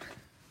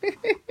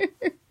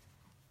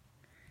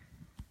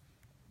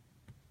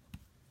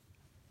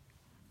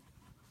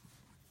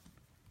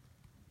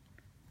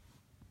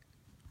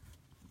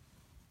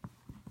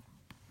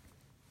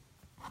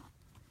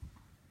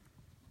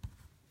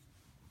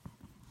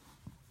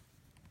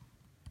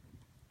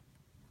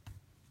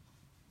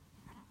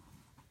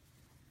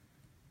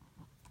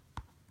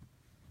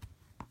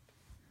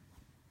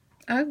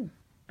 Oh,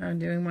 I'm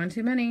doing one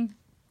too many.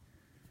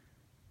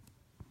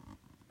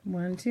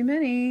 One too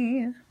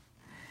many.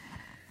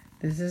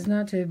 This is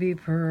not to be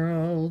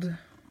purled.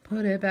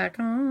 Put it back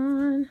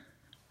on.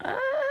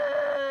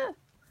 Ah!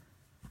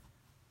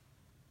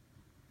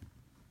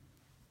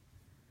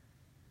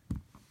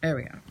 There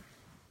we go.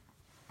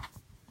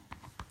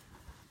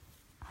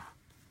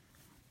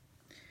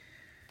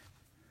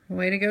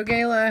 Way to go,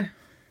 Gayla.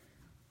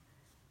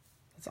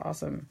 That's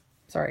awesome.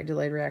 Sorry,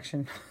 delayed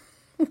reaction.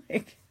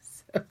 Like,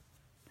 so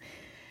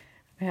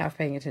I'm half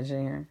paying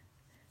attention here.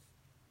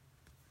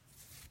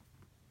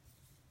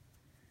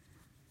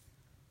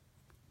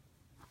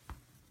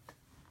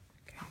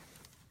 Okay.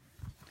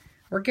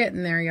 We're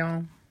getting there,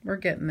 y'all. We're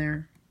getting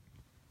there.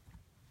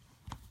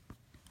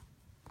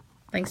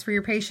 Thanks for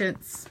your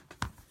patience.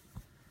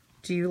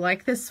 Do you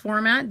like this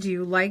format? Do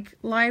you like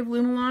live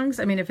loom alongs?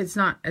 I mean, if it's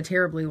not a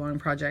terribly long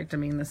project, I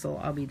mean,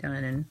 I'll be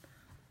done in,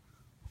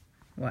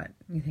 what,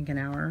 you think an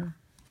hour?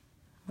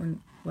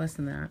 Less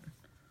than that.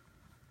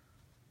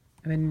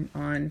 I've been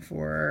on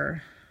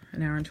for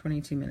an hour and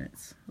 22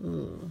 minutes.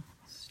 Ooh,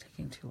 it's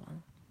taking too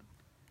long.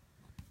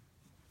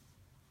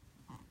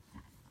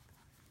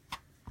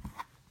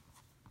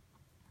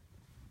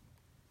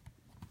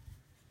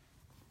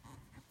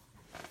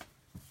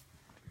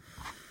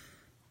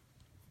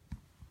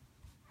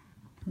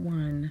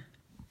 One,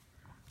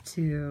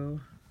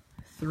 two,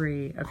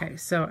 three. Okay,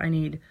 so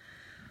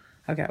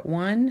I've got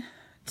 1,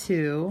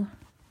 2,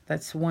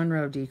 that's 1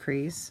 row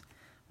decrease.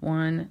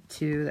 1,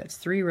 2, that's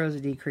 3 rows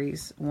of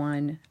decrease.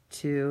 1,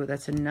 2,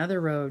 that's another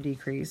row of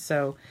decrease.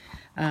 So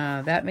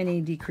that many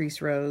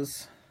decrease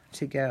rows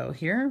to go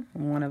here.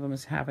 One of them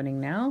is happening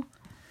now.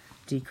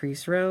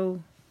 Decrease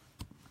row.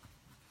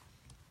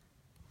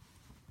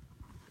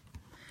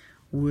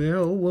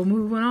 Well, we're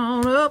moving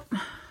on up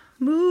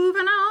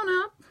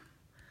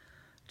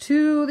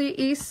to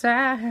the east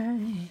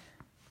side,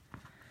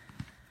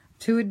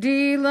 to a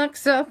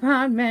deluxe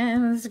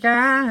apartment in the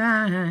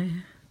sky.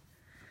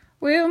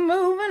 We're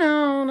moving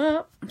on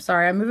up. I'm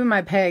sorry, I'm moving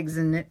my pegs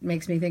and it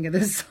makes me think of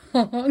this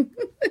song.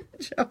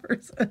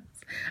 Jeffersons.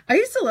 I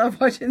used to love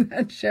watching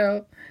that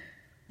show.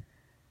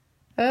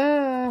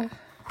 That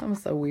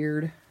was so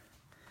weird.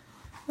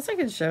 That's a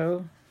good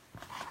show.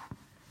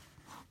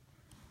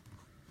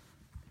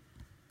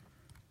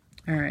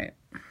 All right.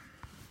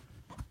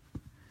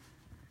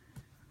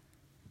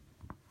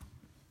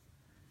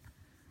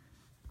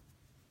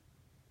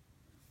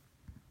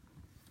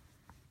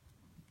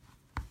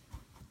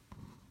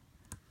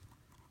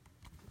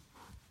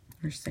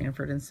 There's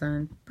Sanford and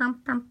Son.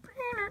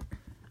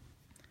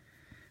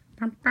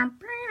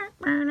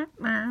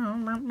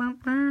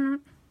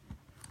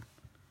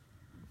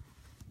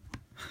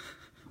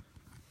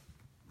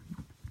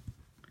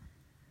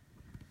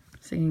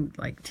 Singing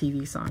like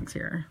TV songs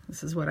here.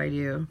 This is what I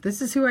do.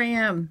 This is who I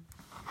am.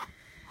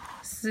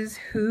 This is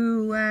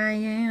who I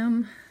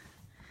am.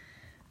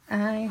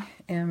 I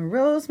am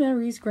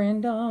Rosemary's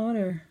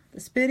granddaughter, the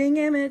spitting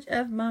image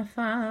of my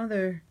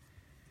father.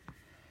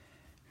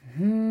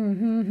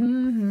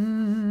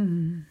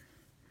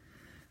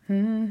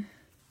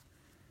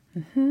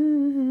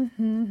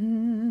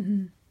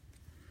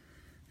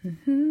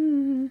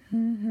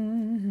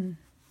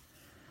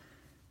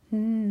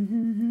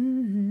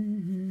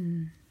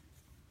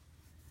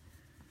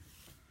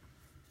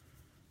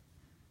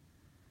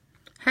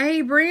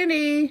 Hey,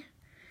 Brandy,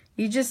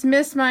 you just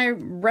missed my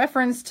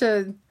reference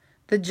to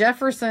the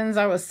Jeffersons.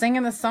 I was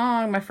singing the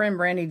song. My friend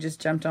Brandy just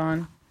jumped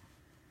on.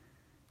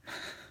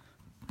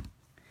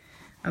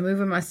 I'm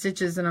moving my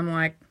stitches and I'm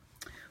like,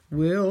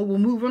 well, we're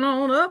moving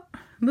on up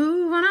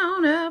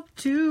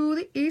to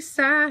the east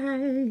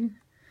side,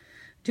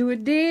 to a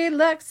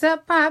deluxe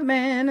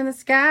apartment in the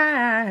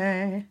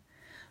sky.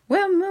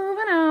 We're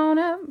moving on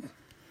up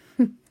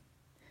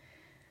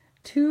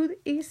to the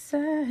east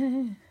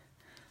side.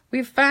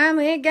 We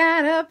finally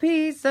got a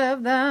piece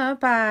of the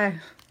pie.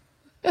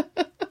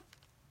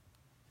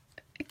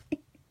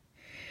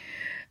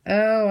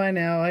 Oh, I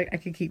know. I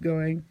could keep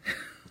going,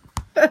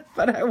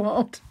 but I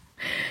won't.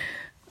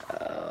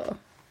 Oh.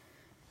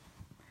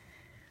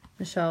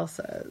 Michelle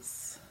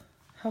says,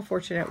 how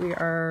fortunate we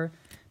are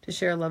to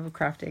share a love of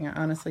crafting. I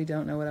honestly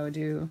don't know what I would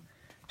do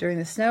during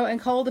the snow and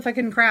cold if I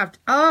couldn't craft.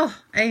 Oh,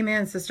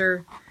 amen,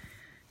 sister.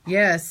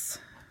 Yes.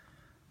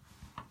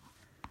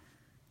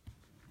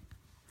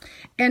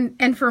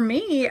 And for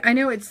me, I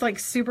know it's like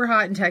super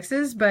hot in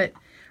Texas, but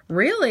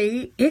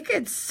really, it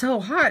gets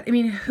so hot. I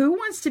mean, who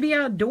wants to be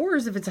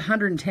outdoors if it's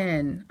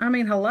 110? I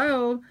mean,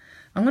 hello.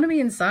 I want to be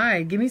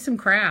inside. Give me some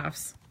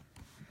crafts.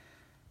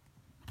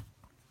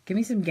 Give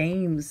me some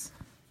games.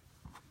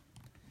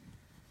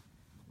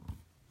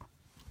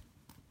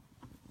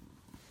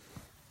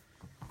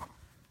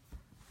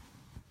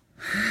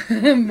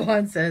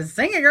 Vaughn says,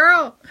 sing it,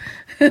 girl.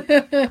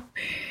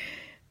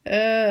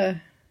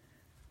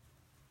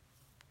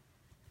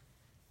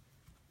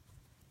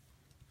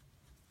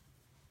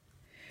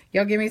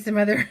 Y'all give me some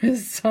other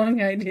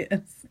song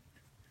ideas.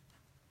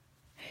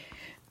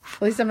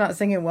 At least I'm not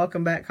singing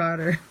Welcome Back,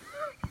 Cotter.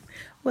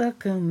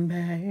 Welcome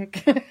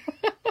back.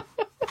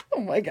 Oh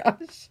my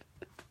gosh.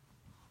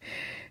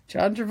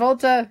 John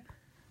Travolta.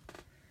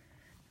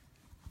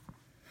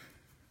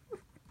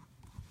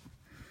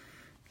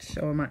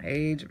 Showing my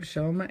age. I'm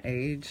showing my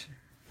age.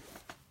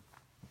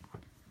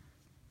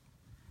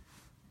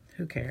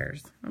 Who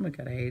cares? I'm a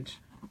good age.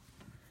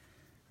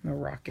 I'm a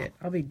rocket.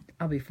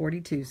 I'll be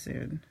 42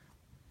 soon.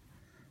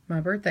 My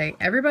birthday.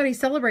 Everybody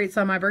celebrates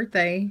on my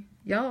birthday.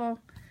 Y'all.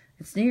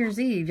 It's New Year's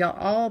Eve. Y'all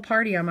all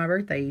party on my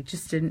birthday. You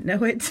just didn't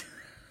know it.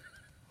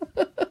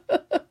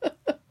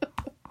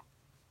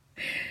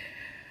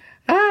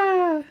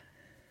 Ah.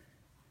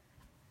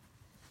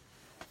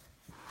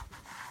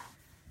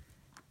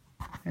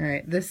 All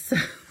right. This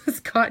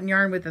cotton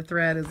yarn with the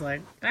thread is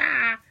like,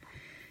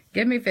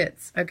 give me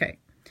fits. Okay.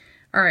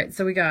 All right.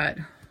 So we got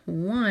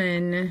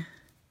 1,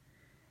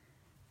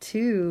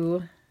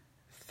 2,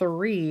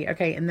 3.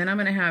 Okay. And then I'm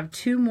going to have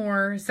 2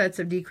 more sets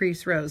of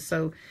decreased rows.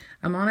 So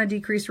I'm on a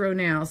decreased row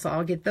now, so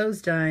I'll get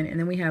those done. And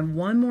then we have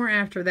 1 more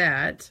after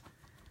that.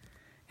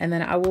 And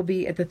then I will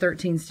be at the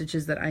 13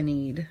 stitches that I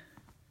need.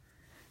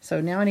 So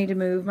now I need to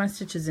move my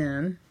stitches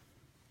in.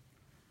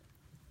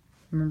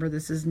 Remember,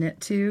 this is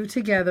knit 2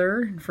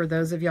 together. For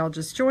those of y'all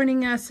just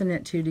joining us, a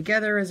knit 2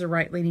 together is a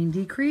right leaning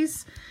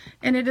decrease,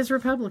 and it is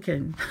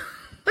Republican,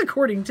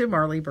 according to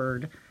Marley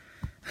Bird.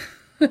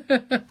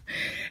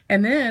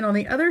 And then on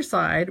the other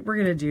side, we're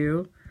going to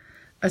do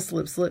a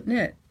slip slip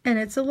knit, and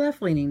it's a left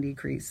leaning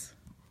decrease.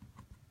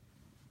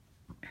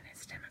 And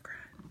it's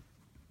Democrat.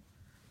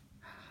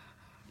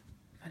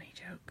 Funny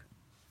joke.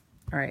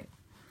 All right.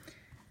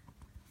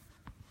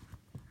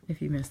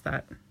 If you missed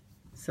that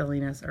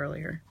silliness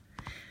earlier,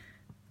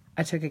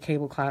 I took a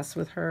cable class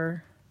with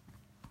her,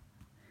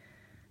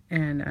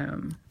 and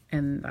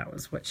that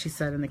was what she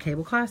said in the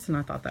cable class, and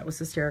I thought that was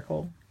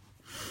hysterical.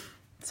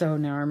 So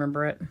now I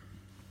remember it.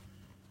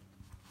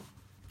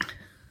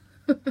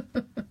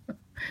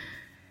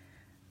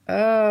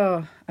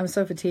 Oh, I'm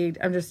so fatigued.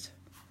 I'm just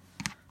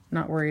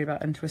not worried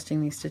about untwisting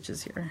these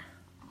stitches here.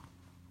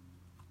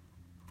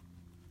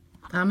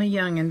 I'm a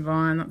youngin',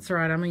 Vaughn. That's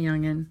right, I'm a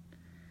youngin'.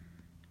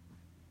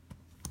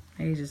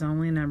 Age is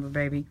only a number,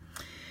 baby.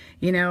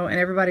 You know, and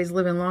everybody's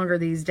living longer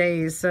these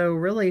days, so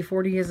really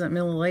 40 isn't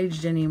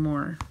middle-aged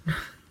anymore.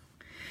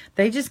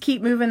 They just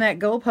keep moving that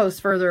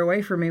goalpost further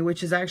away from me,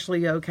 which is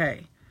actually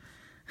okay.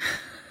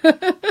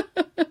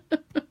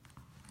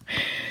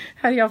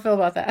 How do y'all feel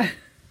about that?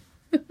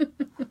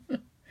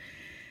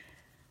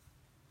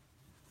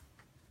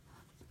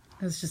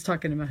 I was just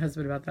talking to my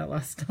husband about that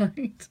last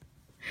night.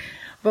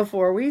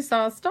 Before we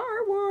saw Star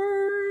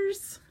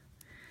Wars.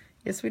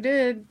 Yes, we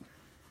did.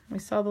 We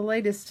saw the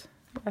latest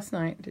last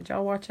night. Did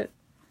y'all watch it?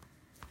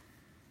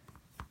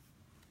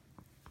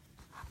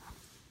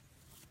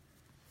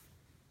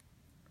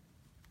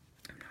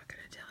 I'm not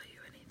going to tell you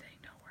anything.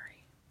 Don't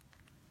worry.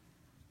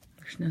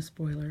 There's no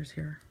spoilers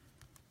here.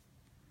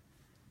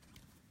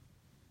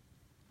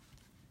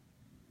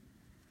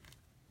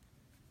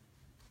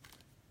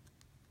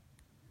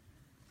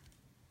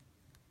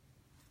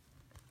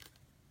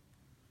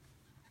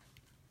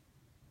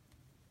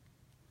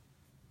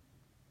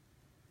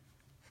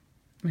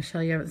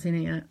 Michelle, you haven't seen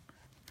it yet?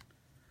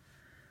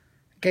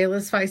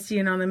 Gayla's feisty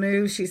and on the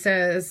move. She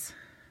says,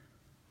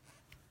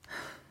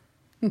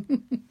 I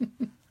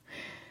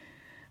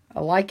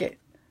like it.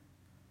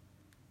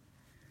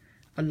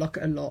 I like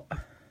it a lot.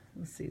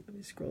 Let's see. Let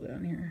me scroll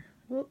down here.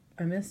 Whoop,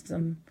 I missed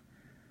a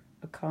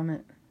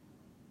comment.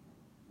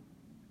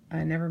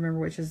 I never remember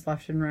which is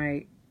left and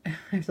right. I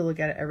have to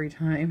look at it every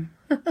time.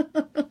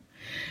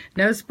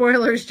 No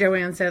spoilers,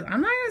 Joanne says.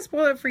 I'm not going to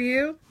spoil it for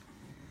you.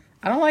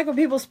 I don't like when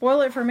people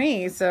spoil it for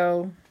me,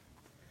 so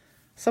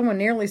someone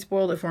nearly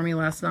spoiled it for me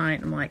last night.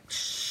 I'm like,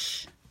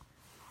 shh.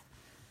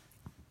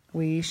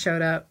 We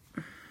showed up,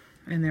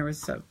 and there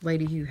was a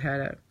lady who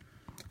had a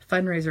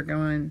fundraiser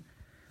going.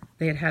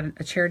 They had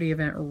a charity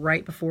event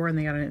right before, and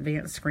they got an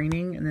advanced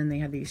screening, and then they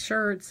had these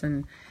shirts,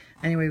 and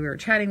anyway, we were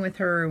chatting with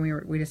her,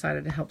 and we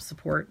decided to help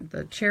support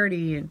the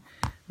charity, and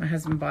my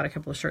husband bought a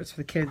couple of shirts for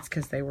the kids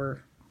because they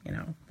were, you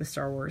know, the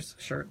Star Wars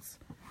shirts.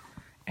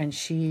 And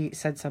she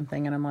said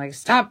something, and I'm like,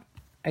 stop.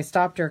 I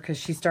stopped her because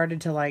she started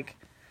to, like,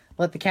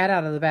 let the cat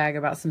out of the bag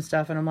about some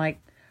stuff. And I'm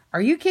like,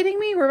 are you kidding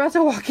me? We're about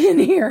to walk in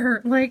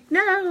here. Like,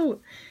 no.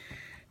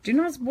 Do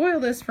not spoil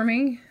this for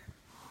me.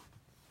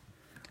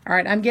 All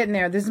right, I'm getting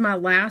there. This is my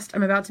last.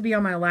 I'm about to be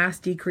on my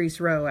last decrease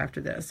row after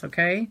this,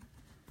 okay?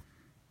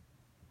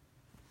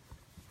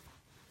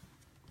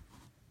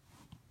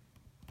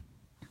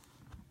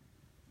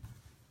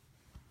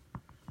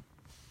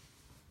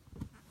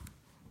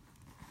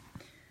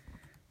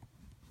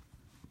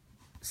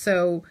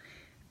 So,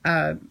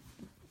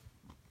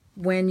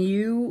 when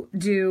you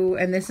do,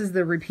 and this is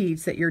the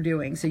repeats that you're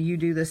doing, so you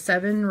do the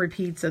 7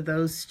 repeats of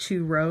those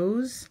 2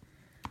 rows,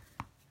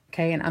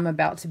 okay, and I'm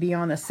about to be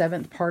on the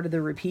 7th part of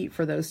the repeat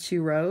for those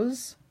 2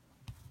 rows,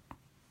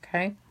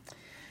 okay,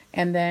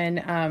 and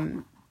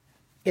then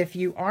if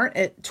you aren't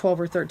at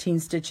 12 or 13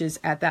 stitches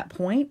at that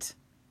point,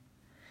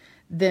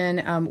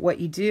 then what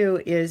you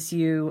do is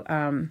you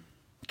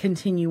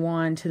continue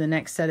on to the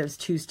next set of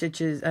 2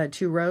 stitches,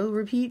 2 row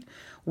repeat,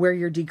 where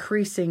you're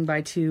decreasing by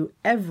 2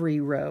 every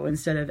row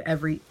instead of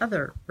every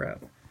other row.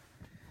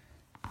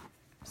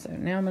 So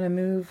now I'm going to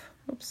move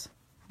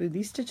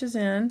these stitches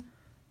in.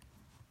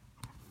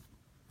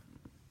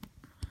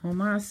 All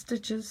my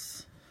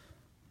stitches.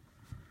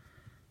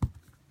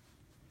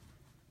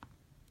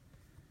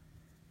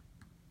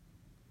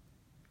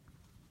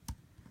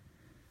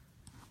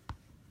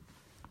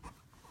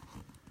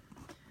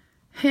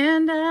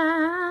 and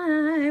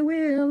I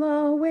will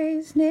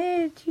always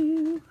knit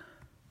you.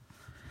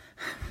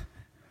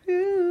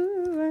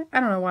 Ooh, I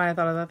don't know why I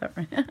thought of that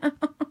right now.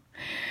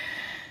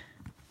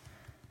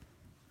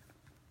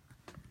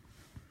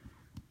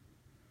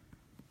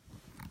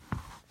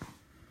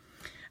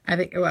 I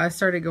think I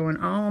started going,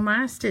 all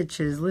my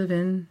stitches live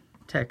in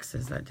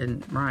Texas. That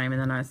didn't rhyme. And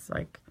then I was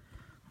like,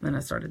 then I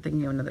started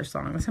thinking of another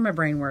song. That's how my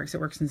brain works. It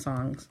works in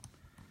songs.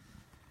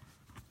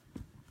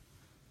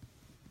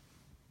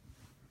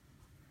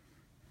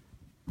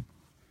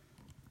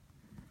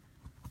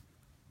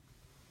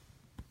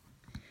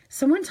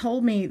 Someone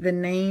told me the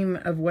name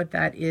of what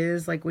that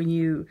is, like when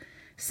you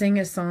sing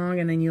a song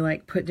and then you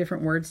like put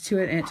different words to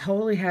it and it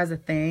totally has a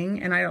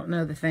thing, and I don't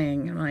know the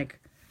thing. I'm like,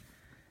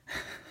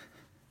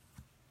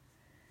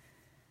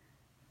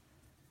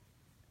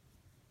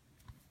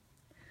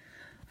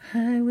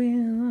 I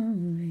will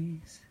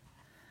always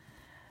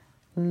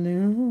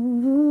loom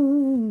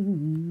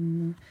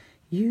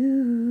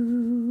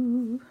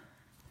you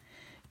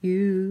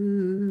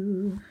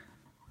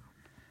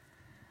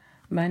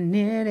by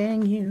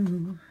knitting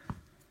you.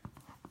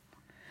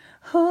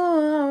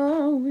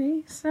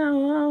 Always,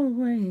 I'll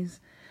always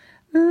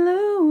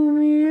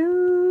loom you.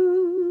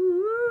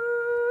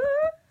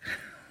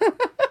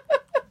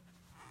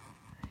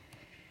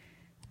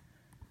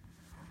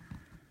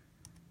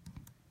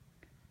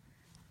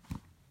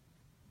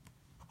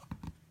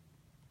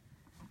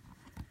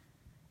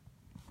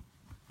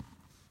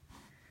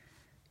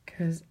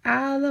 Cause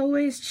I'll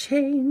always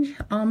change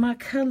all my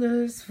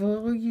colors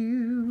for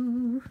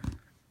you.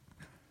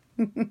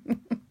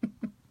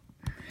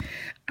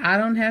 I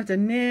don't have to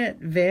knit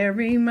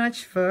very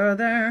much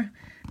further.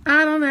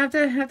 I don't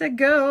have to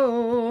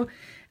go.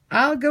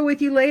 I'll go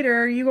with you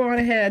later. You go on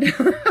ahead.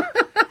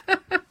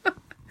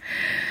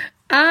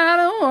 I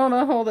don't want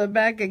to hold it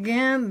back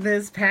again.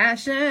 This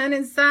passion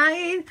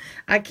inside.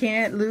 I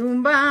can't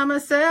loom by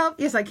myself.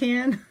 Yes, I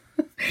can.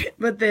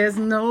 But there's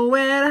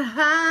nowhere to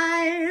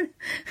hide.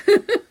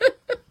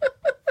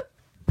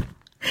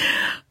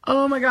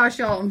 Oh my gosh,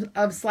 y'all.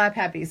 I'm slap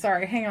happy.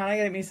 Sorry. Hang on. I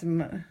gotta get me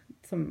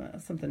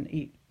something to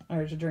eat.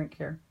 Or to drink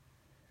here.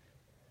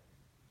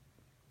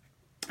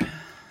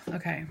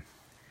 Okay.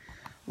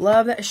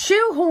 Love that.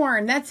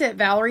 Shoehorn. That's it,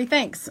 Valerie.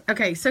 Thanks.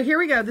 Okay, so here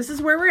we go. This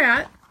is where we're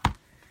at.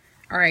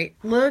 All right.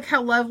 Look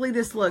how lovely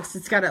this looks.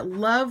 It's got a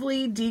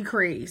lovely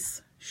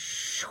decrease.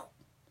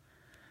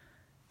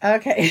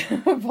 Okay.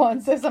 Vaughn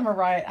says I'm a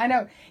riot. I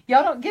know.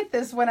 Y'all don't get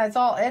this when it's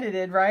all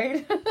edited,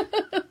 right?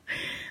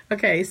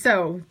 Okay,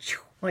 so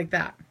like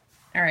that.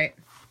 All right.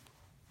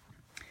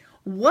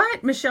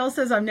 What? Michelle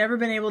says, I've never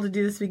been able to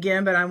do this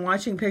again, but I'm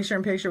watching picture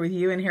in picture with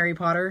you and Harry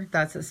Potter.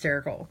 That's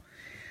hysterical.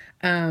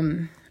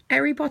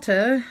 Harry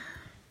Potter.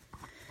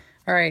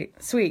 All right,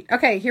 sweet.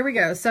 Okay, here we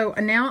go. So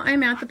now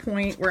I'm at the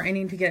point where I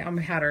need to get on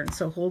my pattern.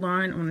 So hold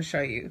on, I'm going to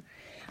show you.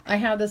 I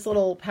have this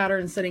little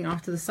pattern sitting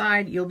off to the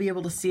side. You'll be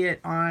able to see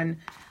it on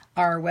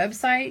our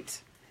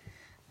website.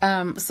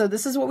 So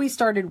this is what we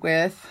started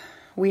with.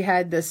 We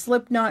had the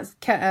slip knots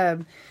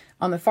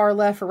on the far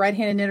left for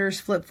right-handed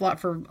knitters, flip-flop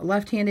for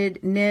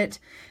left-handed knit.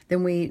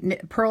 Then we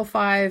knit, purl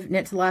 5,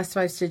 knit to the last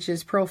 5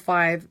 stitches, purl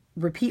 5,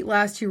 repeat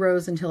last 2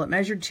 rows until it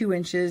measured 2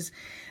 inches.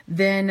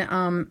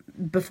 Then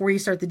before you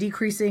start the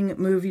decreasing,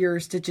 move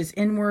your stitches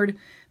inward,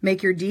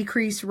 make your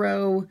decrease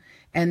row,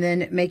 and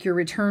then make your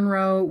return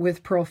row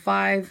with purl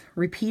 5.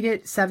 Repeat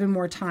it 7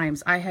 more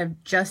times. I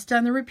have just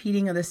done the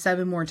repeating of the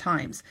 7 more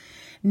times.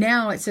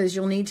 Now it says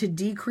you'll need to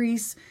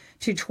decrease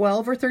to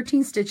 12 or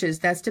 13 stitches.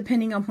 That's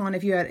depending upon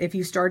if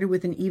you started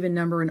with an even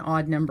number or an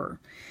odd number.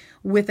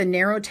 With a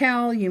narrow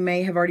towel, you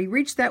may have already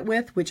reached that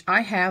width, which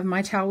I have.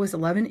 My towel was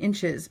 11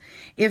 inches.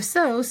 If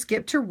so,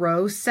 skip to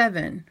row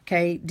 7,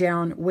 okay,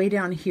 way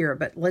down here,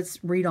 but let's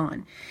read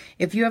on.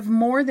 If you have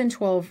more than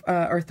 12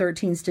 or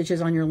 13 stitches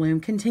on your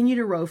loom, continue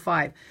to row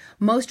 5.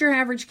 Most of your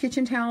average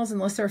kitchen towels,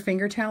 unless they're a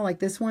finger towel like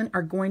this one,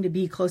 are going to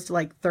be close to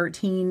like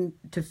 13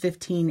 to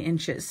 15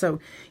 inches. So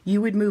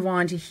you would move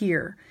on to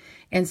here.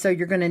 And so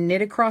you're going to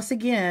knit across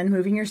again,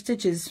 moving your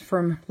stitches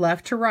from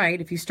left to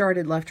right, if you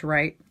started left to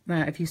right,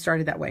 if you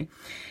started that way.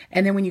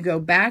 And then when you go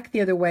back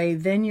the other way,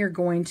 then you're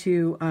going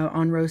to,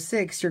 on row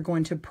 6, you're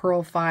going to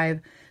purl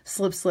 5,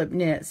 slip, slip,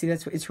 knit. See,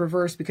 it's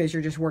reversed because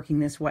you're just working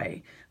this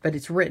way. But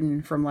it's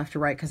written from left to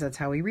right because that's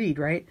how we read,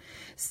 right?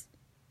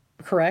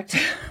 Correct?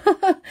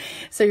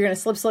 So you're going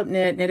to slip, slip,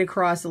 knit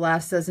across the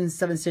last 7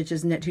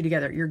 stitches, knit 2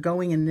 together. You're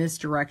going in this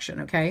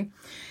direction, okay?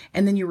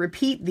 And then you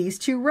repeat these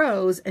 2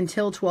 rows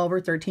until 12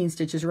 or 13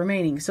 stitches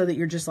remaining so that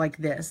you're just like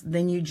this.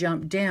 Then you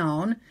jump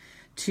down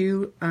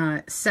to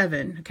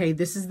 7. Okay,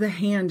 this is the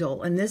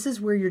handle, and this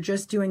is where you're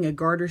just doing a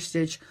garter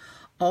stitch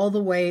all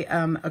the way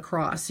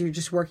across. So you're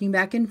just working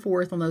back and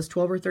forth on those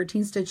 12 or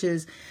 13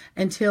 stitches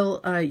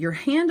until your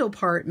handle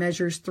part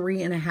measures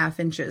 3.5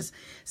 inches.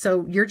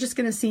 So you're just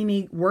going to see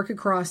me work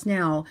across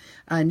now,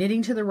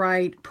 knitting to the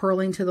right,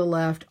 purling to the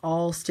left,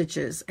 all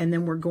stitches. And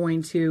then we're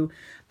going to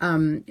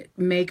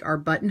make our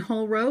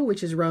buttonhole row,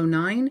 which is row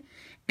 9.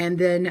 And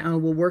then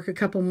we'll work a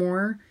couple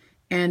more.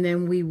 And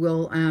then we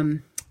will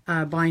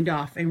bind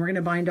off, and we're going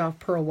to bind off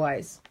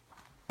purlwise.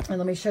 And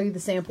let me show you the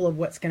sample of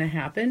what's going to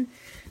happen.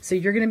 So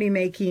you're going to be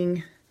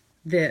making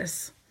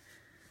this.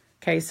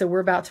 Okay, so we're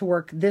about to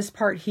work this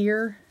part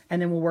here,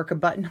 and then we'll work a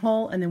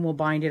buttonhole, and then we'll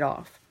bind it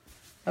off.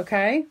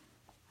 Okay?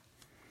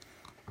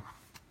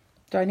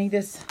 Do I need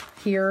this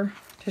here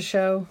to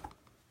show?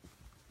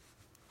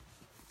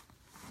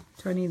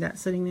 Do I need that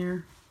sitting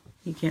there?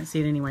 You can't see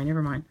it anyway,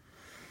 never mind.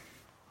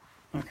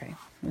 Okay,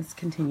 let's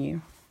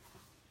continue.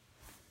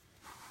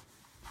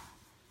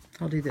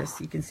 I'll do this,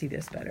 you can see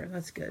this better,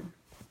 that's good.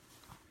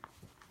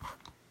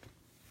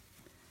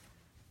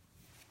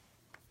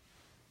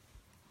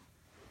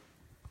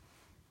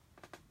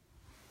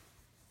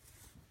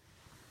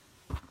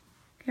 Okay,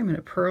 I'm going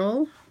to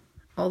purl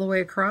all the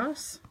way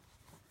across.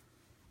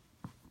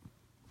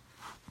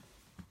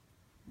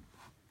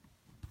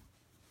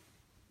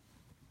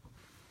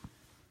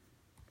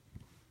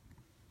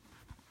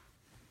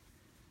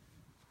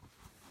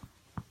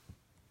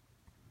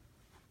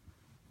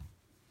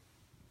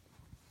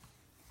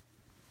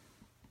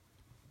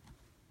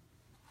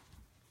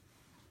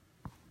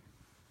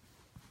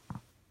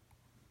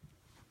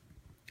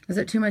 Is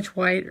it too much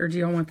white, or do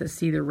you want to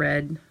see the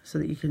red so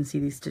that you can see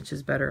these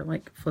stitches better?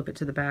 Like flip it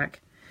to the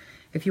back.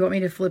 If you want me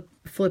to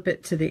flip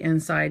it to the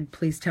inside,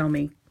 please tell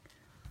me,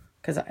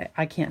 because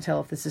I can't tell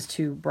if this is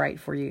too bright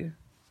for you.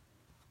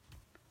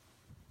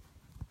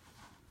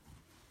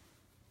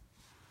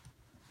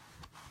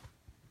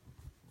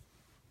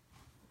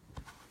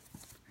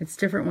 It's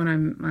different when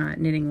I'm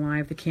knitting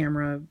live. The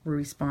camera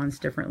responds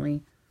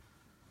differently.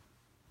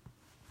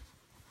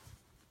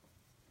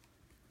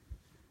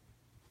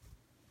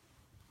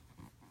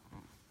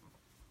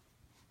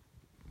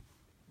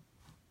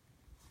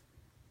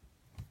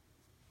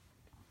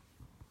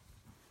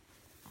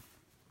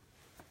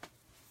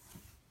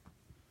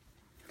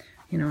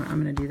 You know,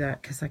 I'm going to do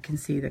that because I can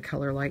see the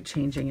color light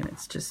changing, and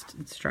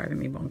it's driving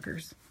me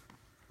bonkers.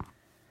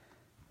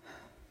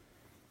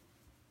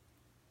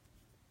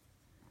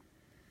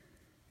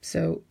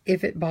 So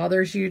if it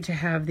bothers you to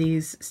have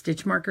these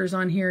stitch markers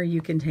on here,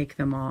 you can take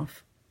them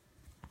off.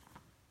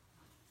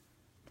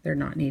 They're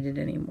not needed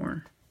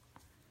anymore.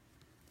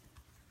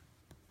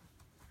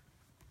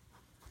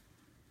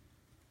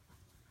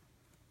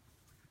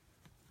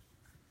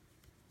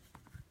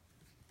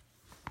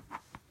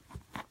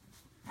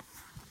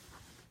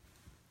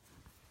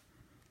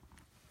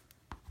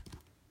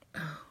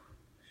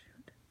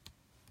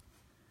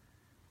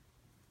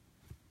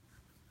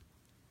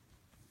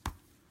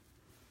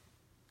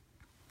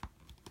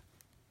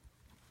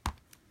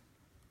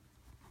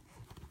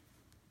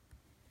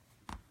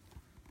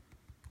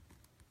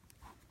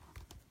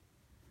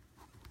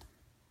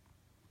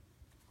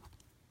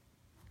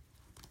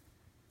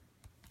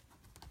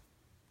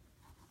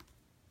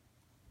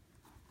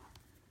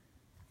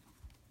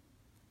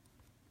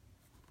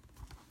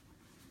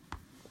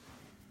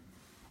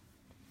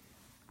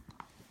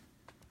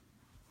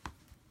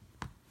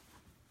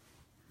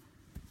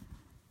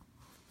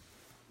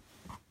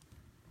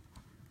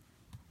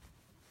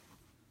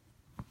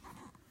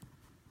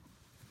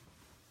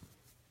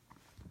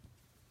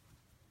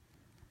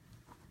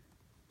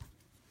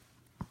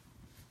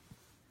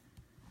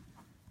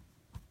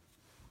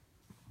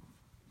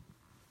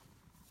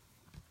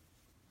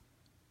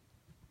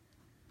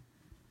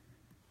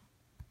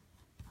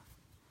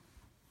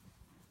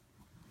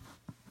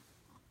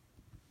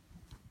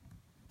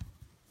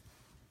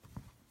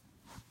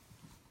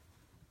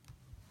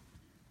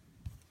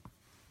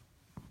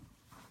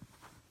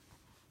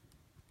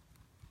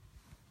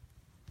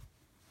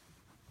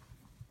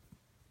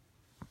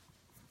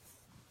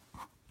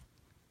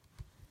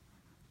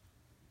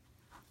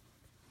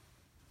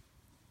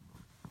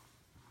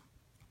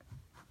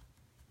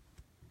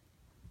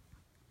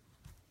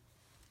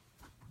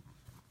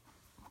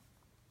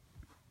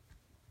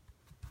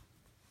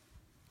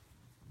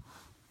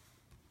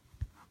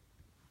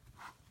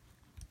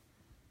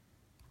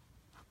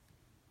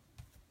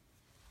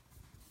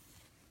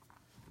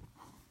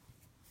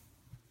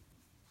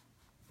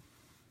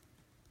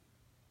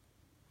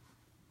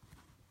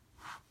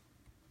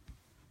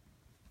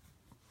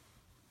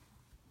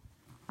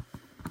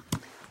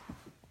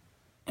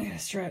 I gotta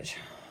stretch.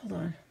 Hold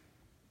on.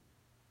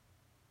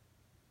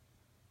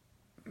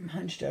 I'm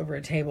hunched over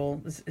a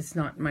table. It's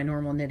not my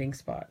normal knitting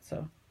spot,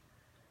 so.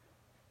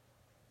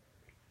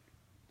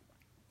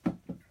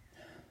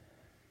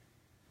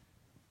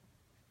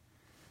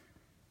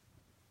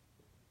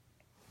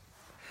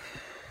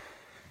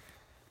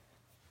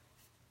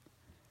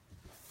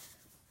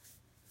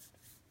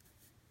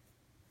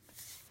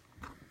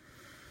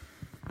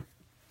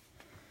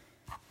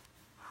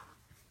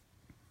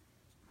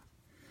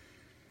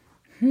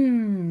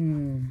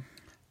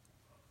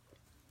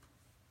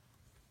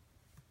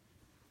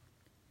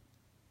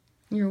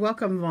 You're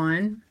welcome,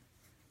 Vaughn.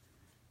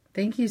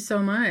 Thank you so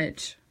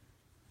much.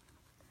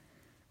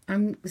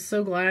 I'm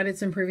so glad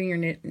it's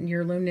improving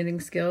your loom knitting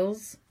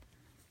skills.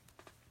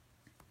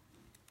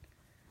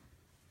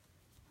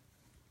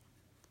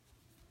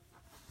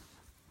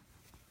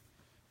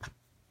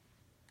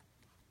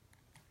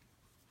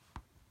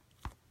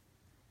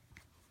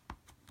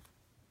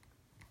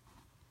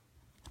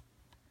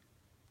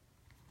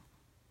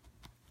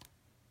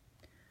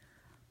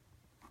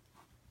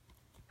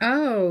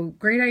 Oh,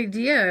 great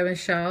idea,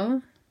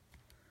 Michelle.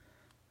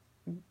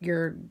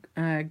 Your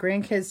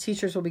grandkids'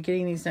 teachers will be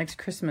getting these next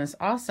Christmas.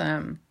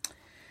 Awesome.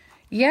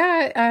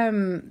 Yeah,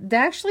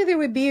 actually there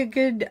would be a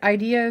good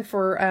idea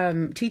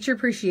for teacher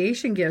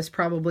appreciation gifts,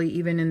 probably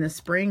even in the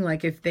spring.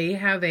 Like if they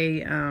have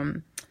a,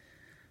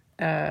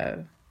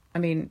 I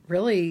mean,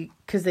 really,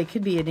 because they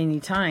could be at any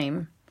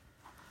time,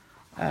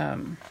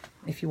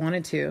 if you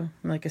wanted to,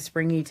 like a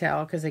springy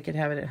towel, because they could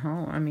have it at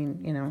home. I mean,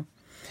 you know,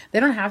 they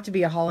don't have to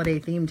be a holiday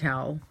themed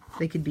towel.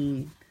 They could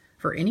be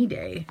for any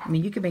day. I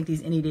mean, you could make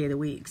these any day of the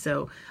week.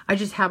 So I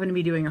just happen to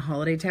be doing a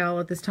holiday towel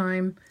at this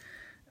time.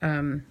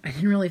 I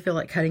didn't really feel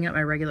like cutting up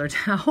my regular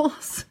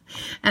towels,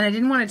 and I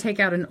didn't want to take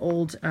out an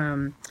old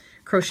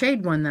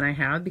crocheted one that I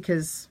have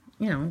because,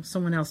 you know,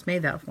 someone else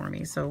made that for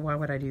me. So why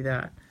would I do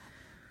that?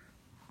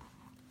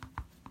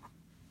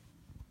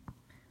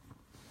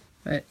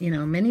 But, you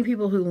know, many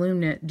people who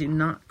loom knit do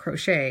not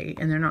crochet,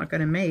 and they're not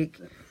going to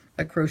make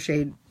a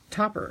crocheted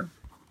topper.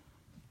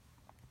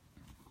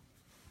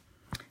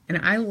 And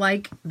I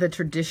like the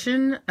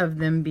tradition of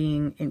them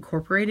being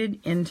incorporated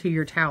into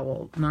your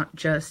towel, not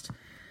just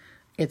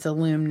it's a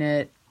loom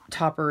knit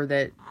topper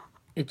that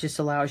it just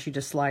allows you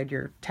to slide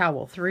your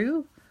towel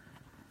through,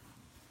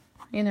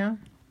 you know.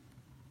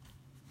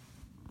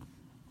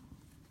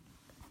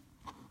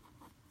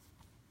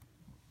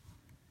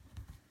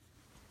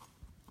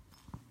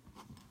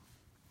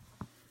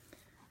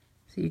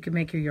 So you could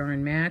make your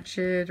yarn match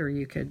it, or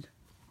you could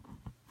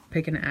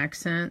pick an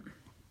accent.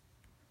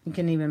 You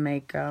can even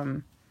make,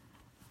 you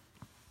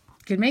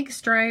could make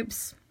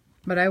stripes,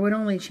 but I would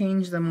only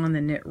change them on the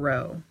knit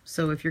row.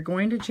 So if you're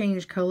going to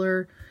change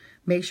color,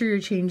 make sure you're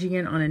changing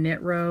it on a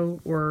knit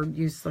row, or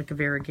use like a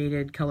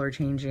variegated color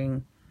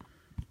changing.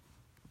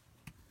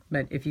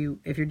 But if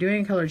you're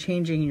doing color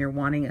changing and you're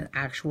wanting an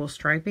actual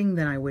striping,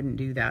 then I wouldn't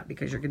do that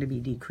because you're going to be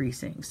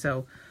decreasing.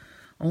 So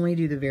only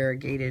do the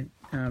variegated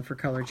for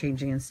color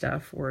changing and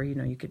stuff, or, you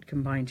know, you could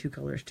combine two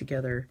colors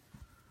together.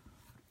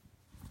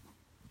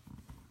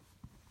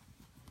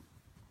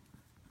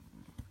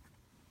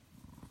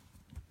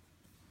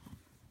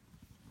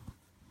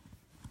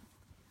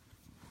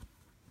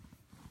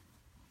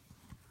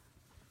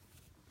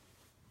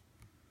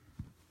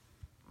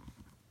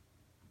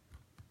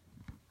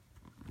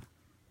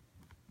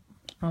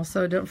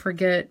 Also, don't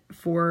forget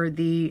for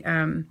the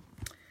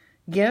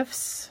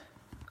gifts,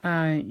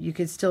 you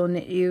could still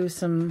knit you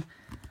some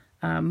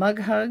mug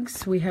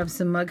hugs. We have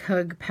some mug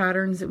hug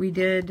patterns that we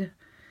did.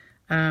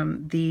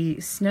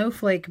 The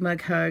snowflake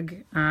mug hug,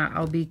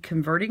 I'll be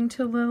converting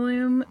to the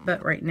loom,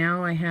 but right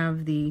now I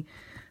have the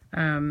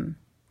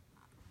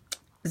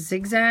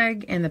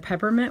zigzag and the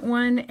peppermint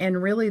one,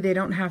 and really they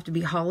don't have to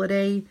be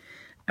holiday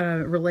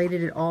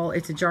related at all.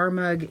 It's a jar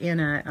mug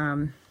and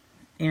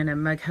a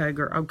mug hug,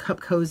 or a cup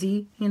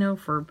cozy, you know,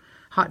 for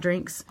hot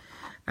drinks.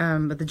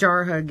 But the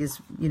jar hug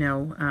is, you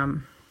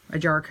know, a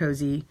jar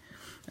cozy,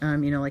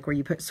 you know, like where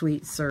you put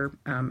sweets or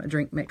a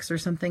drink mix or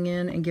something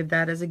in and give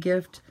that as a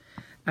gift.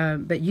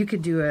 But you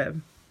could do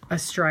a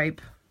stripe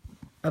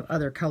of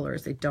other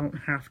colors. They don't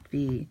have to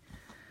be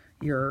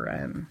your,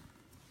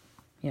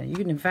 you know, you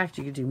can, in fact,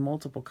 you could do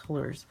multiple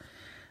colors,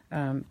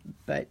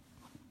 but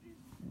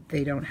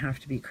they don't have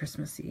to be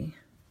Christmassy.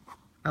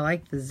 I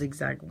like the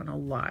zigzag one a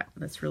lot.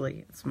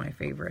 It's my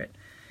favorite.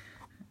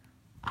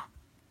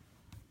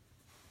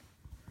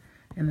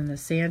 And then the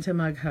Santa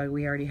mug hug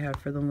we already have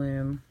for the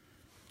loom.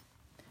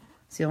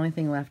 So the only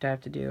thing left I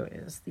have to do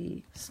is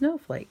the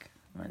snowflake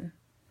one.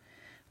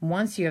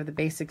 Once you have the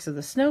basics of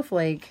the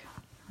snowflake,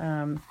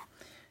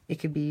 it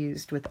could be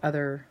used with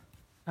other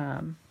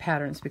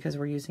patterns because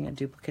we're using a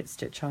duplicate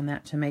stitch on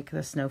that to make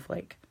the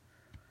snowflake.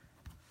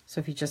 So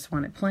if you just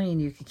want it plain,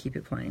 you could keep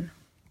it plain.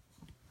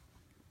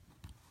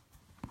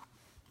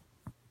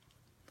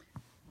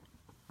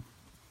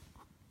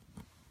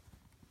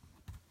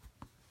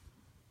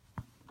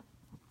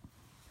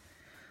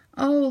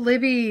 Oh,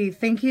 Libby,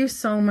 thank you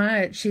so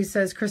much. She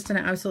says, Kristen,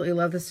 I absolutely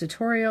love this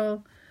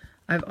tutorial.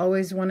 I've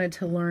always wanted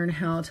to learn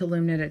how to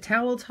loom knit a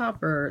towel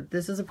topper.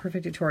 This is a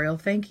perfect tutorial.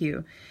 Thank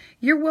you.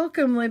 You're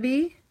welcome,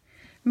 Libby.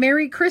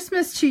 Merry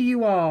Christmas to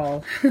you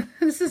all.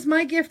 This is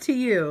my gift to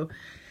you.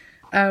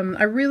 I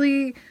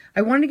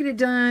wanted to get it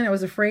done. I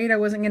was afraid I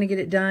wasn't going to get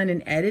it done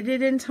and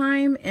edited in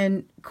time.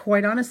 And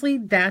quite honestly,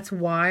 that's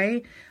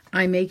why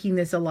I'm making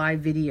this a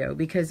live video,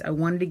 because I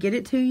wanted to get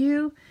it to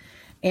you.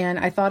 And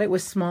I thought it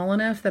was small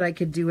enough that I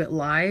could do it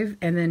live,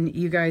 and then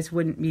you guys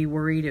wouldn't be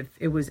worried if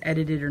it was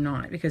edited or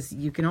not, because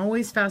you can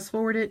always fast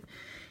forward it.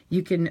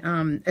 You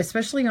can,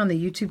 especially on the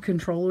YouTube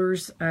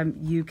controllers,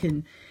 you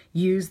can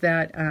use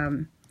that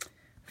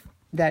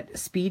that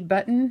speed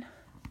button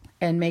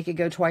and make it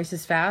go twice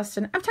as fast.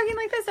 And I'm talking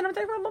like this, and I'm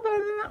talking blah, blah, blah,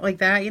 blah, like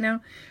that, you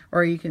know.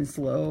 Or you can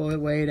slow it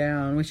way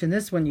down, which in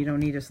this one you don't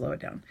need to slow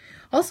it down.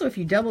 Also, if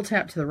you double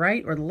tap to the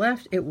right or the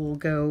left, it will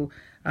go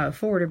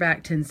forward or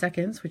back 10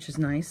 seconds, which is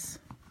nice.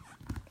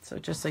 So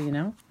just so you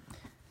know.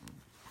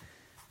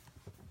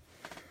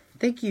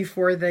 Thank you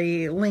for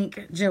the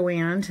link,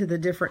 Joanne, to the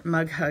different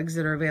mug hugs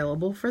that are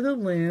available for the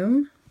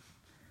loom.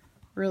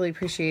 Really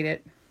appreciate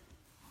it.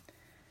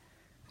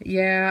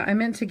 Yeah, I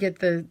meant to get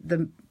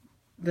the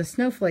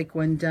snowflake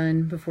one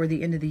done before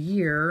the end of the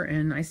year,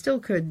 and I still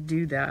could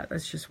do that.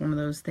 That's just one of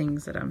those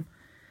things that I'm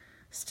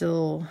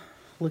still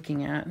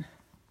looking at.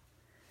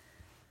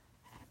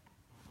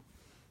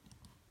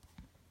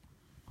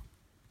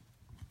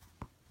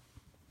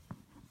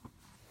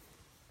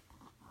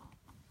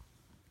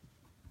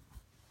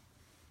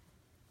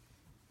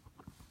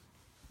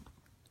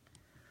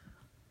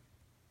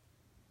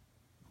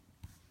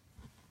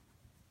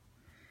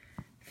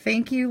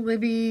 Thank you,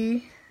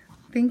 Libby.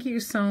 Thank you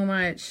so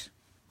much.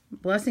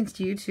 Blessings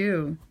to you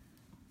too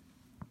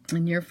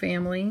and your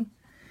family.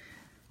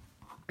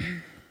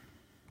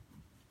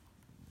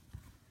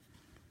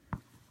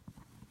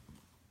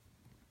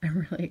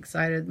 I'm really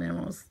excited.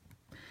 Mammal's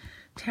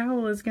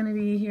towel is going to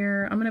be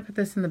here. I'm going to put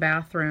this in the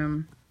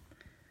bathroom.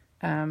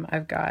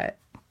 I've got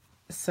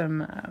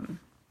some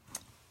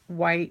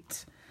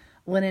white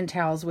linen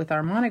towels with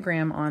our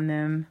monogram on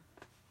them,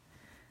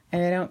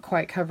 and they don't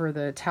quite cover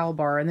the towel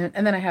bar. And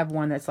then I have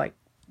one that's like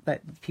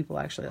that people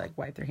actually like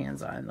wipe their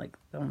hands on, like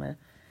on the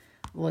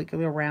like a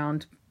little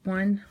round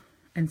one.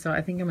 And so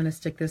I think I'm going to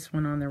stick this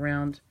one on the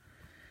round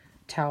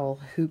towel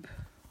hoop,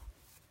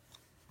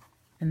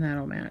 and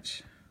that'll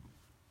match.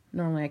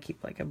 Normally I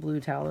keep like a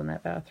blue towel in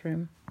that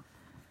bathroom.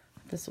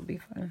 This will be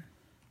fun.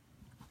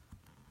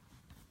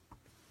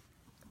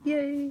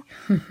 Yay!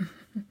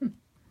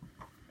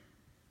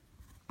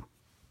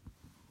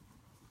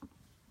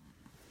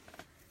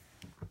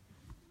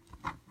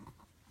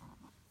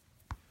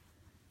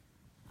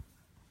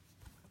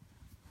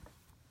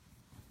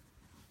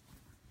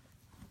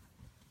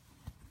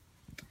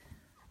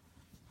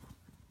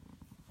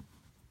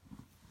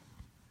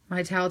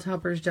 My towel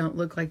toppers don't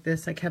look like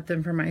this. I kept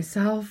them for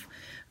myself,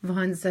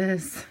 Vaughn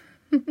says.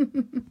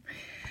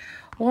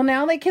 Well,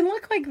 now they can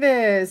look like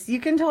this. You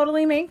can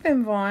totally make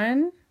them,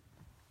 Vaughn.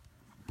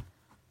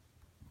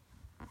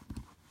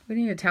 We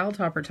need a towel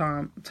topper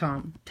towel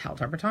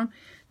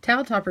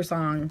topper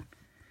song.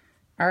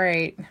 All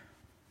right.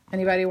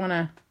 Anybody want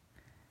to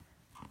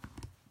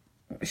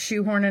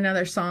shoehorn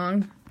another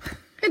song?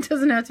 It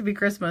doesn't have to be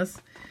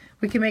Christmas.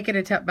 We can make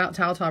it about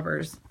towel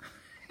toppers.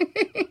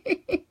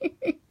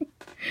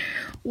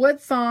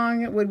 What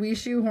song would we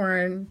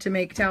shoehorn to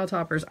make towel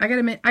toppers? I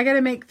gotta make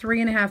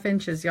 3.5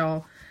 inches,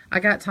 y'all. I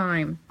got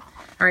time.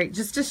 All right,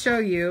 just to show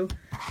you,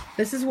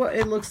 this is what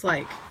it looks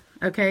like.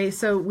 Okay,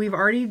 so we've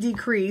already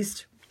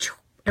decreased,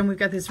 and we've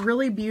got this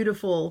really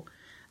beautiful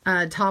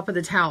top of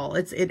the towel.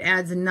 It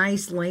adds a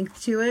nice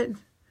length to it.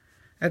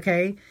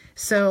 Okay,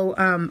 so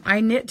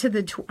I knit to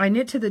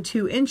the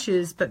 2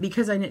 inches, but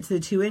because I knit to the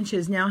 2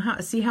 inches, now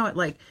see how it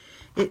like.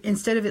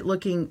 Instead of it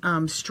looking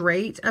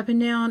straight up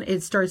and down,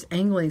 it starts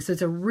angling. So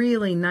it's a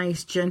really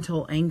nice,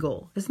 gentle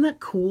angle. Isn't that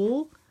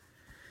cool?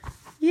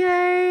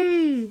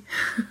 Yay!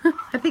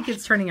 I think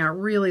it's turning out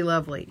really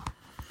lovely.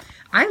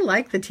 I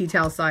like the tea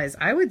towel size.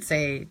 I would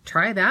say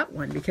try that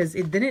one because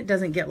then it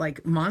doesn't get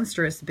like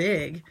monstrous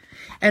big.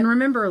 And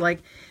remember,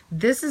 like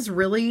this is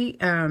really,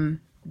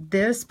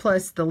 this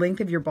plus the length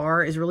of your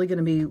bar is really going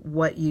to be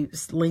what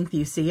length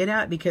you see it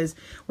at, because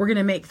we're going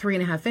to make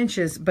 3.5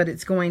 inches, but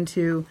it's going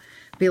to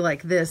be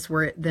like this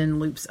where it then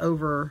loops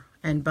over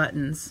and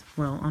buttons,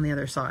 well, on the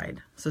other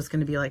side. So it's going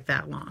to be like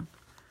that long.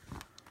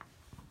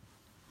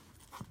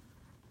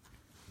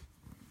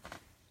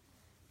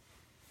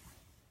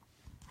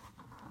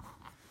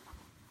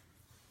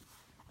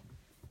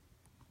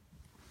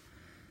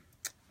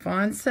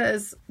 Vaughn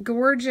says,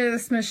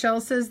 gorgeous. Michelle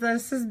says,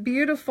 this is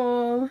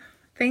beautiful.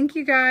 Thank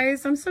you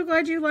guys. I'm so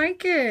glad you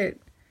like it.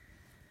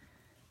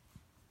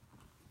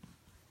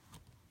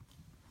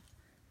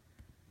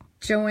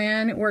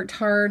 Joanne worked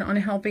hard on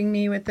helping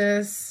me with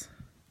this.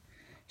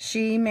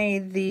 She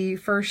made the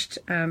first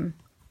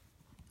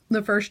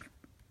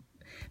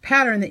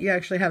pattern that you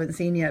actually haven't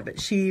seen yet,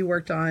 but she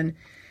worked on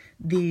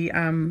the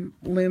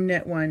Loom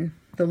knit one,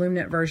 the Loom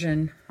knit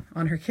version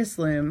on her Kiss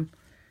Loom,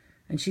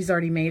 and she's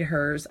already made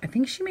hers. I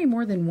think she made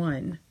more than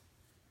one.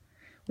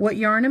 What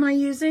yarn am I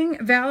using?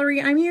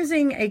 Valerie, I'm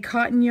using a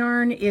cotton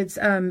yarn. It's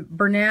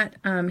Bernat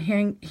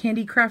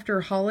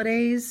Handicrafter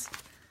Holidays.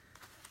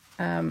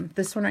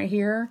 This one right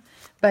here,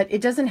 but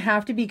it doesn't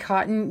have to be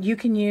cotton. You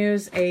can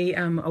use a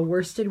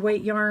worsted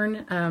weight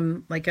yarn, I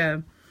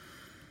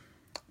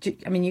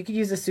mean, you could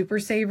use a Super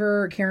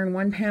Saver or Karen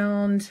 1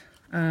 pound,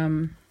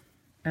 and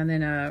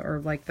then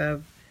or like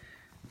the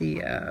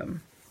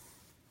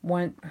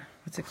one,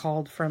 what's it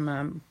called,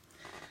 from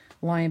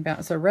Lion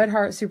Bound. So Red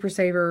Heart, Super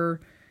Saver,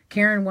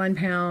 Karen 1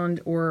 pound,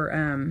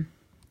 or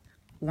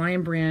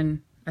Lion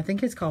Brand. I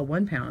think it's called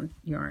 1 pound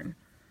yarn,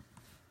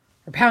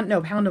 or Pound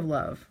of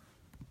Love.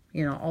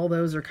 You know, all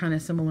those are kind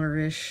of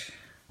similar-ish.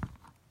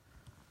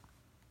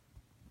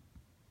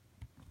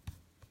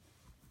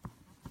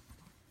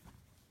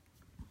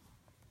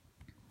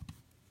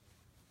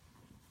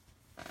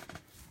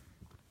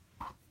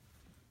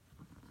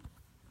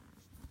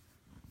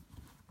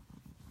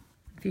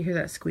 If you hear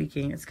that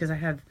squeaking, it's because I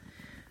have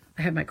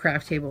my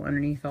craft table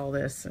underneath all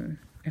this, and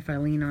if I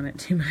lean on it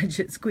too much,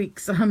 it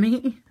squeaks on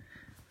me.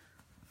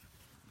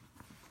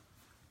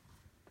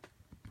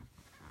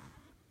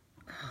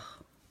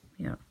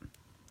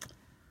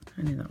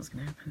 was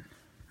going to happen.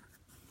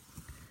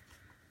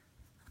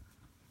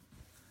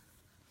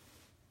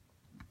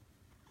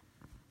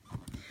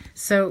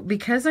 So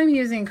because I'm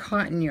using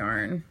cotton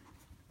yarn,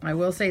 I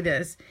will say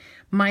this,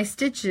 my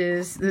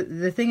stitches,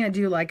 the thing I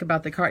do like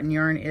about the cotton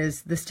yarn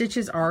is the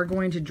stitches are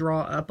going to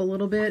draw up a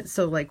little bit.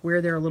 So like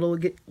where they're a little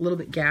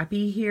bit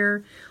gappy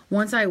here,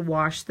 once I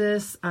wash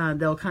this,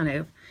 they'll kind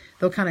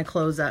of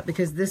close up,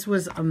 because this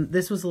was a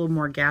little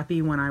more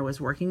gappy when I was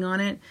working on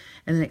it,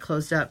 and then it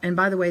closed up. And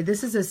by the way,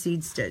 this is a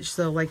seed stitch.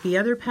 So like the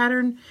other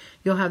pattern,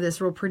 you'll have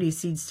this real pretty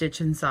seed stitch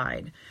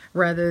inside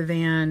rather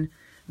than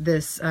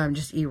this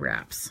just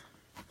E-wraps.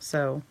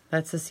 So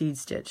that's a seed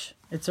stitch.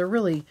 It's a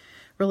really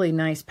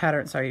nice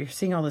pattern. Sorry, you're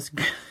seeing all this.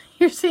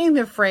 You're seeing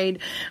the frayed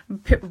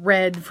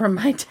red from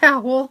my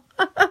towel,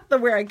 the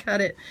where I cut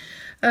it.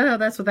 Oh,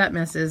 that's what that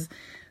mess is.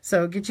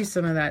 So get you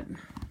some of that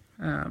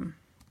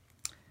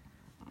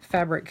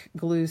fabric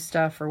glue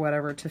stuff or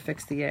whatever to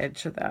fix the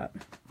edge of that.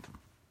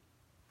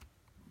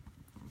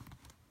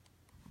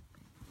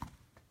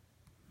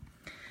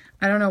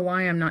 I don't know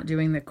why I'm not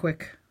doing the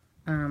quick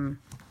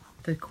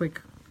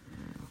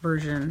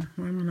version.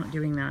 Why am I not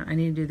doing that? I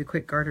need to do the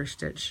quick garter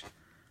stitch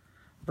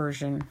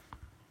version.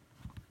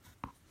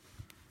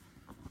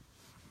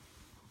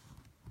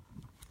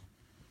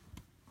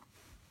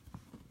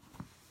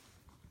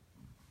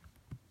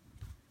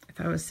 If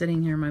I was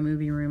sitting here in my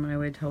movie room, I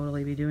would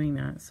totally be doing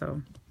that.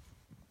 So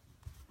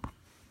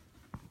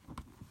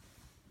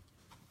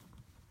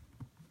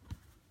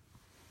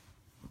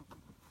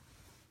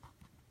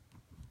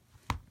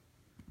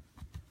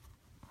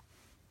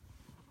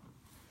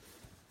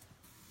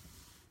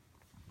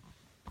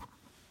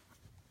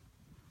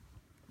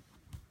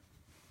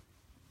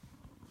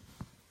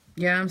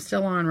yeah, I'm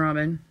still on,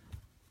 Robin.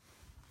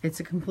 It's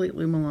a complete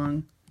Loom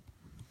Along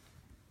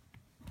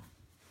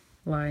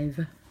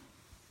live.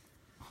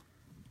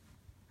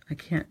 I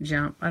can't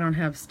jump. I don't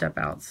have step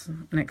outs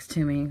next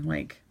to me,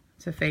 like,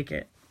 to fake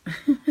it.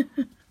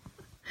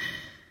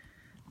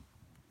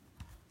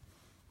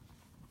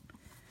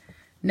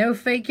 No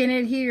faking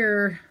it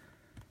here.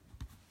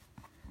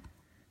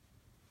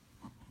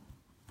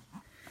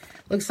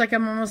 Looks like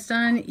I'm almost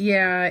done.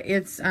 Yeah,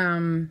 it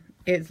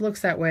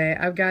looks that way.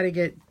 I've got to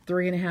get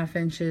 3.5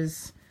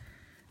 inches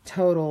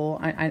total.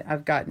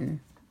 I've gotten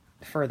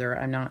further.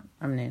 I'm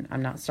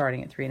not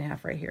starting at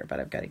 3.5 right here, but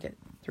I've got to get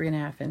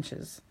 3.5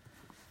 inches.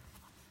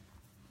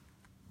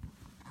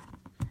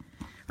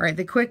 All right,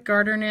 the quick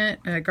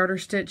garter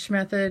stitch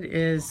method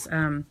is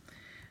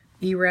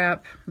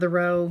E-wrap the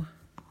row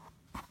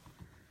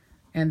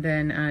and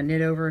then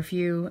knit over a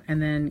few,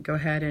 and then go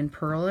ahead and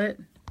purl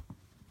it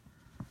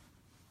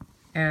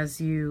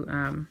as you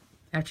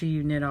after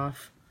you knit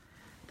off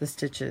the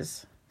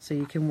stitches. So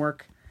you can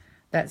work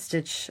that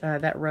stitch,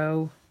 that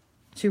row,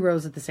 2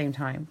 rows at the same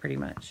time, pretty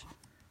much.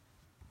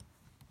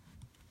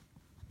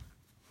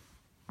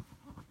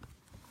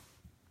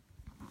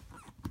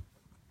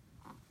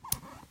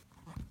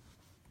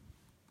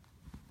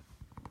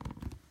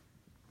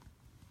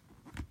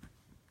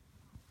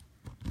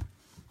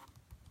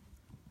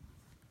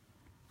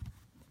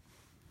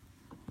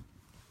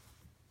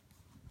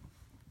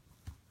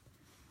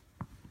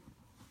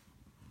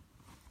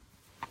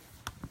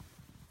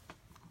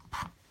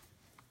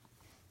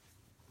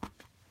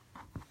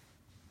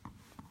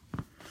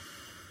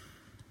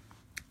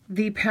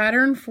 The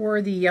pattern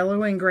for the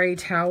yellow and gray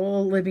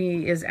towel,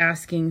 Libby is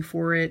asking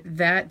for it.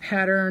 That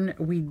pattern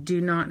we do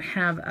not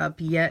have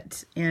up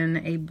yet in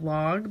a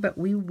blog, but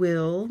we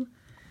will.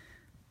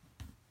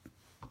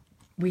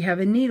 We have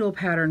a needle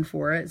pattern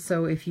for it.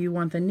 So if you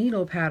want the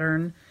needle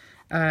pattern,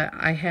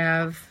 I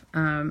have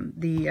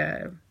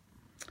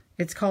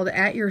it's called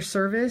At Your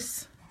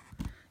Service.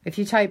 If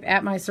you type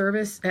at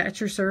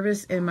your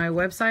service in my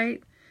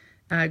website,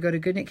 go to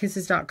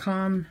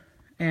GoodKnitKisses.com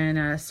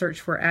and search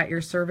for At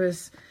Your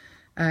Service.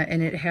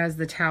 And it has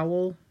the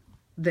towel,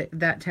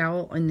 that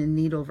towel in the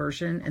needle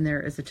version, and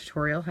there is a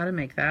tutorial how to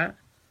make that.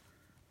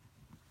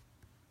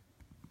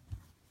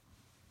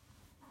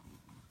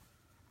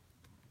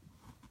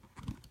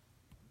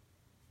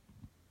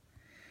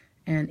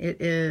 And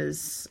it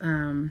is,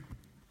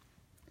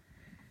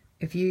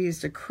 if you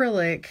used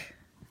acrylic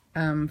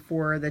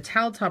for the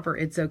towel topper,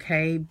 it's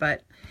okay,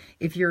 but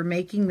if you're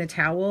making the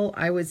towel,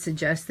 I would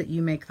suggest that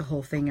you make the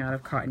whole thing out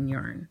of cotton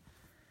yarn.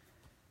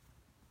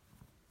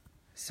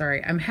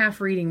 Sorry, I'm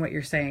half reading what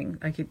you're saying.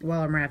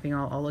 While I'm wrapping,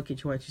 I'll look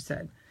at what you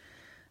said.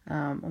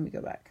 Let me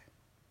go back.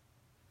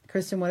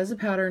 Kristen, what is the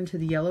pattern to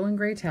the yellow and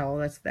gray towel?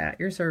 That's that,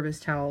 your service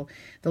towel.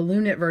 The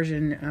Loom Knit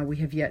version we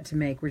have yet to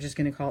make. We're just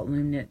going to call it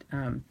Loom Knit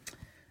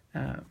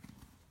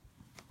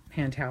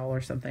hand towel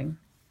or something.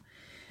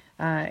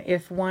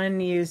 If one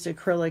used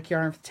acrylic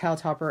yarn for the towel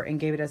topper and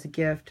gave it as a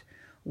gift,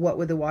 what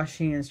would the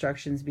washing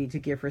instructions be to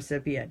gift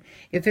recipient?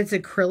 If it's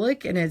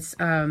acrylic and it's,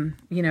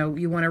 you know,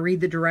 you want to read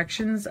the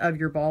directions of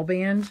your ball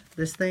band,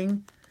 this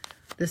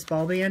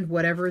ball band,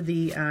 whatever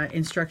the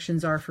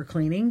instructions are for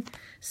cleaning.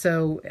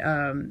 So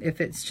if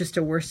it's just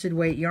a worsted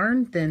weight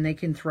yarn, then they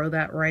can throw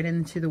that right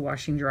into the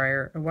washer and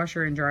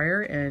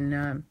dryer,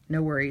 and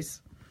no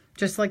worries.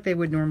 just like they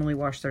would normally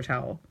wash their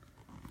towel.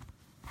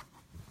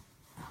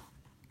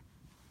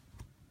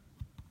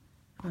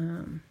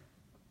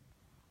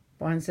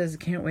 Vaughn says,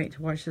 can't wait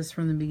to watch this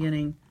from the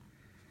beginning.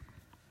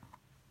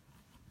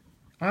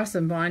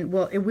 Awesome, Vaughn.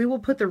 Well, we will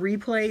put the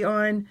replay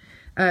on.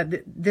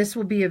 This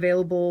will be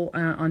available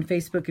on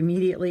Facebook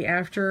immediately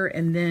after,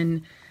 and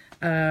then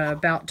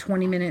about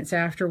 20 minutes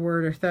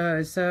afterward or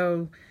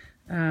so,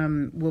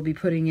 we'll be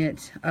putting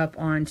it up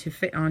onto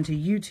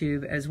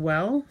YouTube as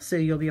well, so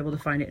you'll be able to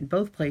find it in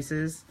both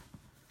places.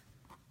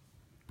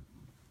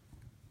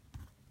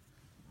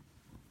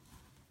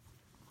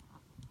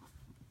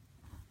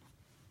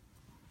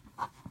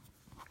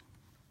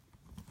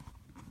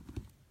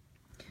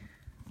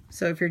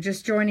 So if you're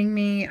just joining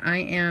me, I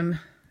am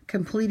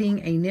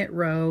completing a knit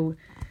row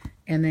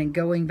and then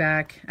going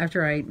back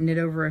after I knit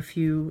over a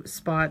few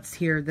spots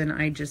here, then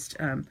I just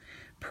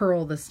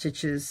purl the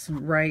stitches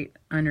right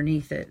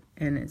underneath it,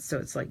 and so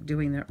it's like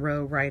doing that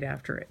row right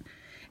after it.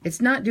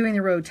 It's not doing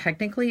the row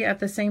technically at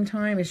the same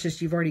time, it's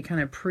just you've already kind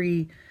of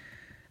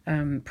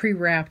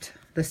pre-wrapped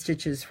the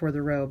stitches for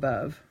the row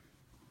above,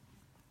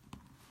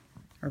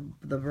 or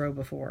the row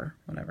before,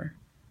 whatever.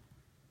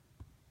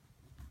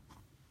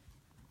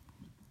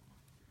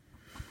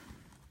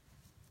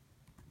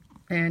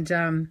 And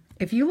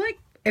if you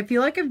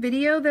like a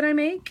video that I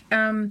make,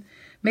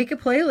 make a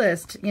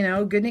playlist, you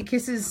know, Good Knit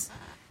Kisses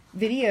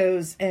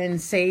videos,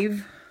 and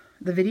save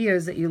the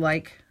videos that you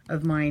like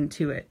of mine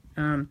to it.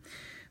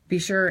 Be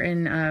sure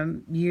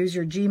and use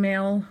your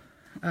Gmail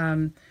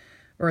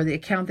or the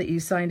account that you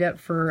signed up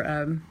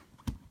for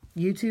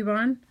YouTube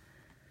on.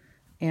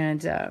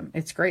 And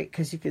it's great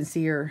because you can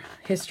see your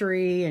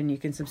history and you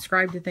can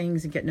subscribe to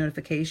things and get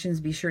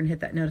notifications. Be sure and hit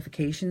that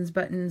notifications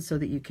button so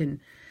that you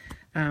can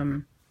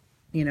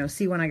you know,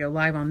 see when I go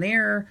live on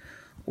there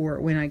or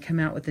when I come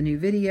out with a new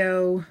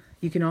video.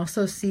 You can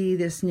also see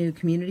this new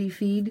community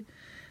feed,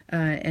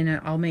 and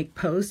I'll make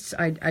posts.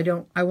 I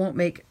won't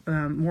make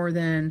more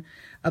than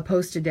a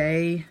post a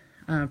day.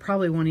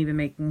 Probably won't even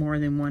make more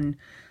than one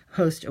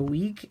post a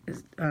week,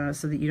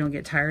 so that you don't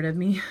get tired of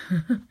me.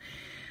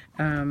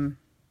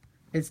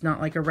 It's not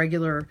like a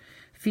regular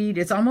feed.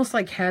 It's almost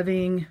like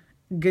having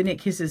Good Knit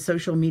Kisses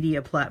social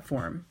media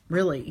platform.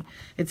 Really,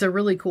 it's a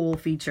really cool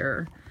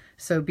feature.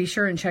 So be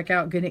sure and check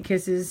out Good Knit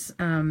Kisses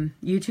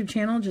YouTube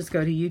channel. Just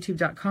go to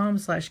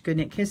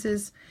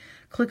youtube.com/GoodKnitKisses.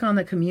 Click on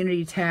the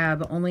community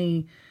tab.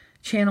 Only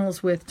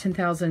channels with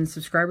 10,000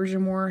 subscribers or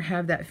more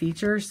have that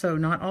feature. So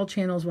not all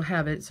channels will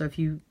have it. So if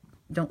you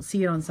don't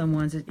see it on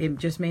someone's, it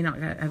just may not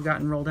have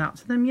gotten rolled out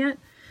to them yet.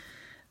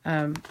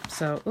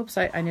 So, oops,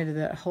 I knitted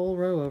that whole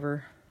row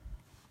over.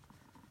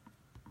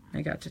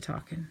 I got to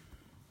talking.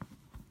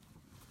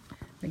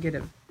 I get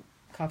a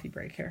coffee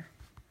break here.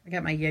 I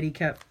got my Yeti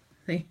cup.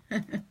 See?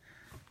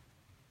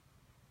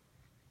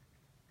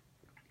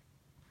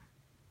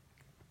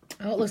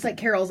 Oh, it looks like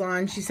Carol's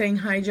on. She's saying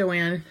hi,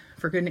 Joanne,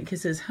 for Good Knit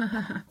Kisses.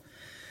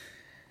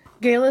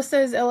 Gayla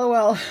says,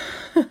 LOL.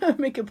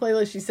 Make a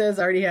playlist. She says,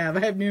 I already have.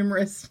 I have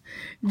numerous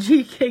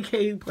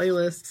GKK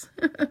playlists.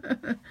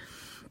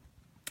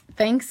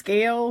 Thanks,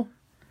 Gail.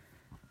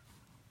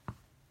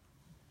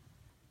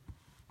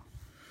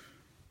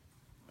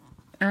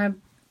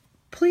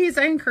 Please,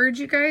 I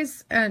encourage you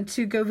guys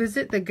to go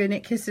visit the Good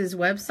Knit Kisses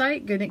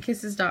website,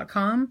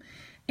 goodknitkisses.com.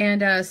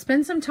 And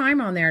spend some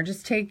time on there.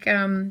 Just take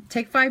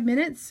 5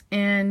 minutes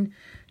and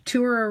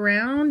tour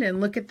around and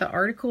look at the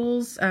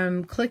articles.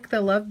 Click the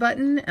love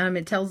button.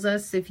 It tells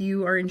us if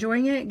you are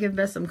enjoying it. Give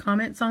us some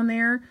comments on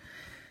there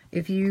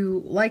if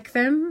you like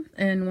them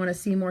and want to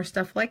see more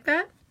stuff like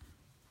that.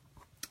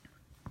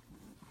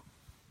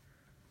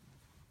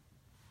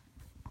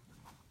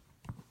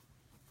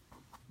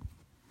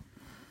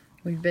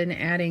 We've been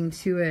adding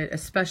to it,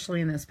 especially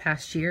in this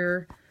past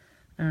year.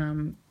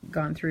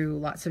 Gone through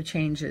lots of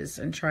changes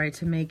and tried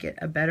to make it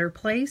a better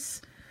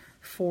place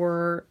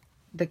for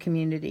the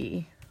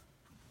community,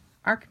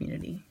 our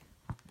community,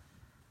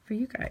 for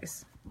you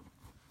guys,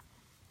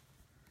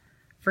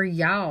 for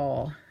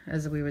y'all,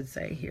 as we would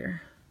say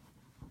here.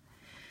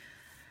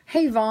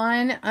 Hey,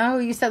 Vaughn. Oh,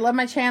 you said, love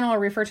my channel. I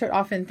refer to it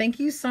often. Thank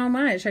you so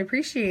much. I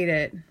appreciate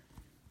it.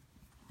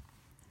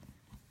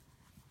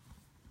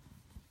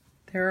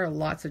 There are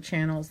lots of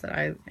channels that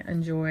I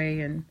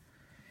enjoy, and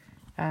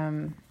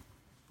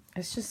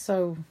it's just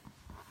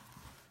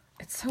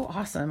it's so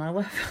awesome. I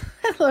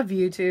love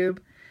YouTube.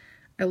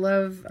 I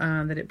love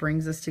that it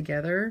brings us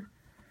together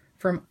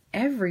from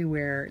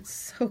everywhere. It's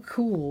so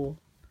cool.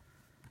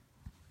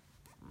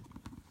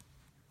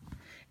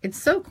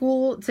 It's so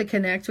cool to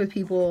connect with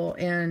people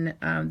in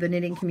the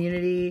knitting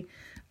community,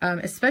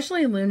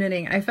 especially in loom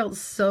knitting. I felt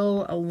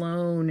so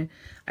alone.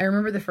 I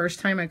remember the first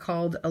time I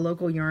called a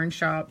local yarn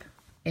shop,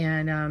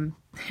 and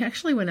they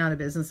actually went out of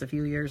business a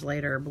few years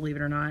later, believe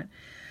it or not.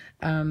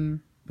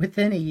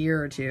 Within a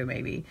year or two,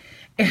 maybe.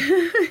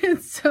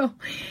 And so,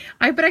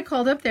 but I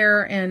called up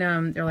there,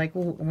 and they're like,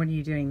 "Well, what are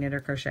you doing, knit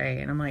or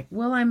crochet?" And I'm like,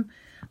 "Well, I'm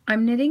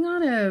knitting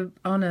on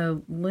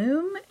a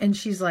loom." And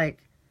she's like,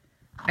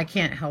 "I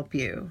can't help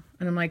you."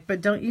 And I'm like,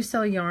 "But don't you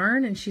sell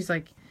yarn?" And she's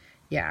like,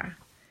 "Yeah."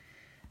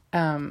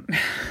 Um,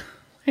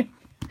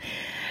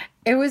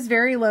 it was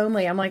very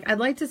lonely. I'm like, I'd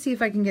like to see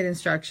if I can get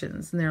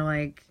instructions. And they're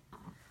like,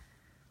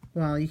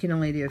 well, you can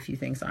only do a few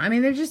things. I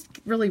mean, they're just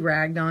really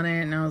ragged on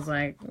it. And I was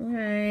like,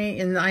 okay.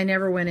 And I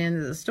never went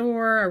into the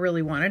store. I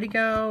really wanted to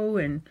go.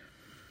 And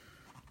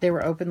they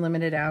were open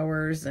limited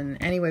hours.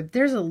 And anyway,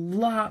 there's a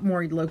lot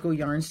more local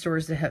yarn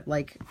stores that have,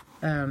 like,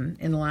 in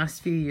the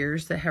last few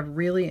years, that have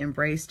really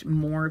embraced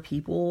more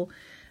people,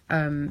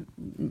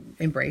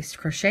 embraced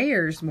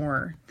crocheters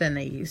more than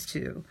they used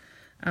to,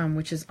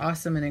 which is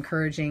awesome and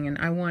encouraging. And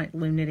I want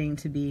loom knitting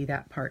to be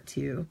that part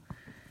too.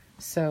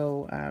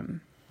 So,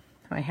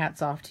 my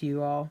hat's off to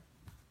you all.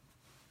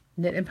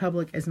 Knit in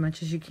public as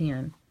much as you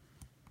can.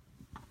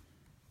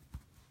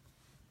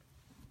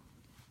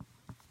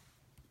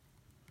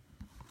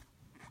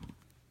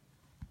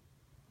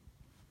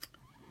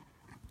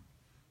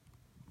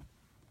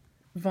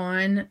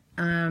 Vaughn,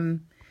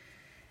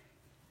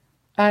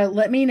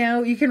 let me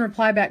know. You can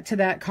reply back to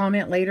that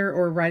comment later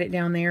or write it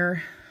down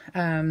there.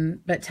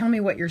 But tell me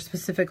what you're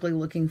specifically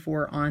looking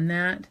for on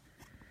that,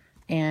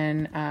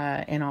 and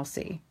I'll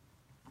see.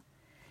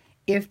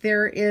 If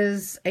there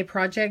is a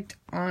project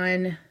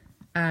on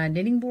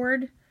knitting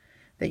board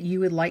that you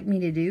would like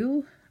me to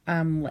do,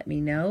 let me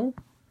know.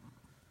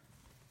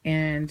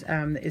 And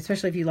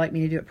especially if you'd like me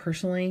to do it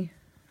personally,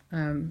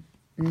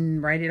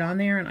 write it on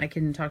there, and I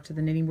can talk to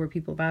the knitting board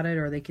people about it,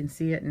 or they can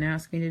see it and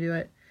ask me to do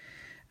it.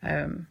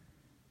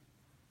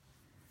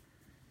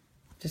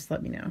 Just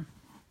let me know,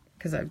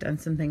 because I've done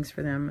some things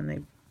for them and they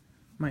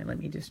might let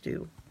me just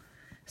do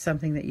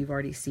something that you've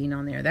already seen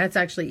on there. That's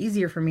actually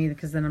easier for me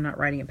because then I'm not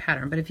writing a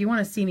pattern. But if you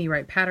want to see me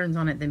write patterns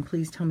on it, then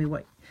please tell me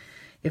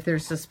if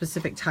there's a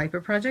specific type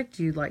of project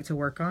you'd like to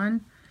work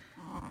on.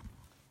 All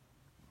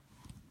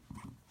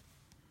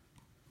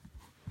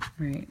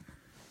right.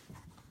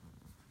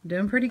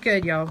 Doing pretty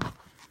good, y'all.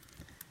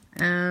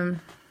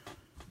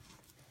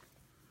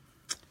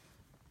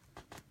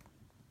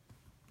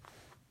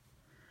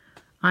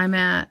 I'm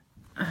at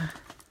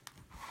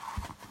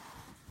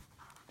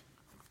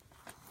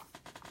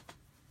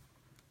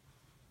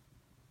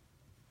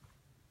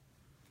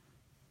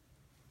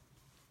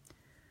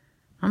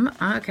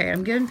okay,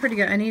 I'm getting pretty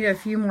good. I need a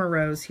few more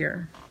rows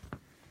here.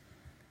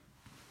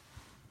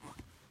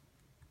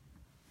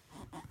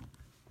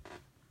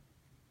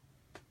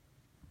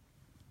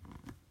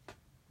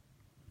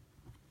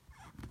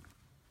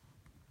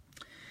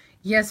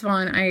 Yes,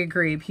 Vaughn, I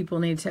agree. People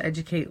need to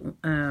educate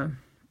loom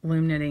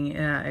knitting.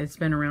 It's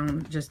been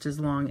around just as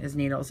long as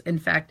needles. In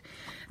fact,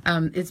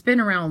 it's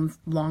been around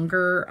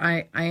longer.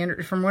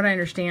 From what I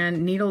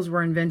understand, needles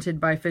were invented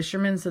by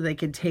fishermen so they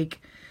could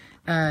take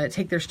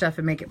their stuff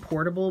and make it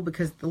portable,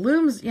 because the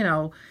looms, you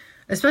know,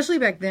 especially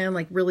back then,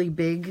 like really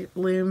big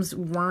looms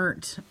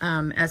weren't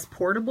as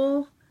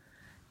portable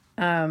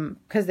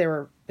because they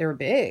were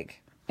big.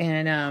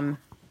 And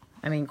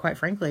I mean, quite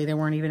frankly, they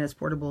weren't even as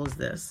portable as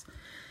this.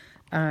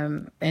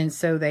 And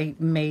so they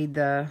made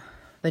the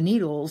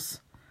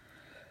needles.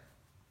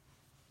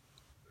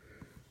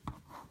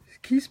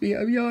 Excuse me,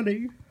 I'm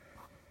yawning.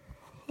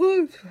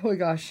 Oh my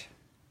gosh.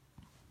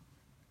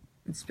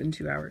 It's been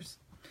 2 hours.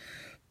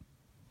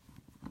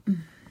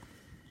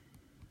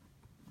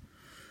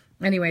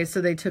 Anyway, so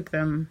they took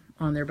them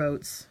on their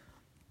boats,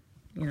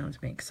 you know, to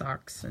make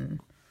socks and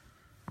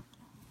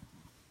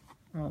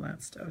all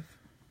that stuff.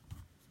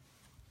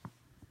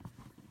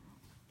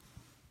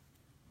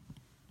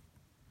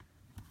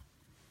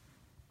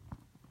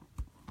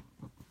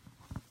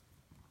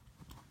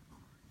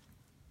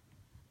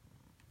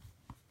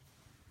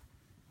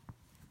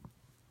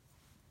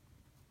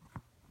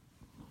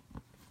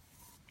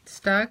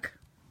 Stuck?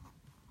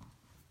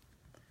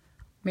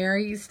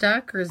 Mary, you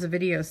stuck, or is the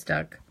video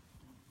stuck?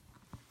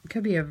 It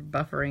could be a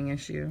buffering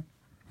issue.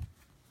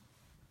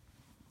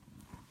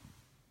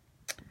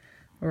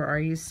 Or are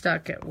you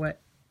stuck at what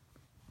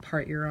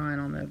part you're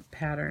on the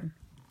pattern?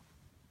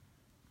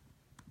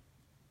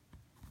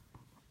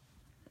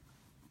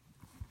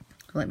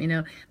 Let me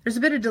know. There's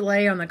a bit of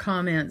delay on the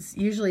comments.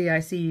 Usually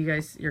I see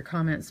your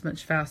comments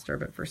much faster,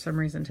 but for some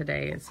reason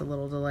today it's a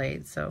little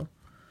delayed. So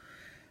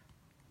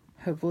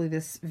hopefully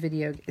this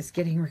video is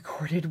getting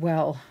recorded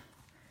well.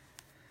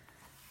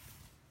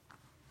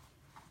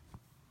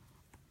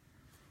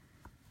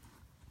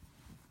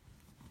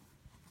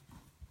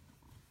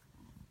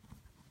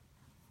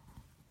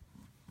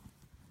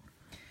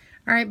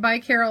 All right, bye,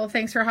 Carol.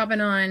 Thanks for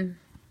hopping on.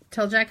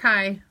 Tell Jack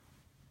hi.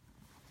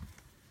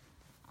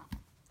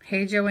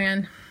 Hey,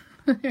 Joanne.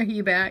 Are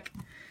you back?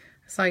 I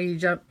saw you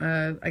jump.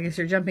 I guess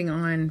you're jumping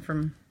on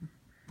from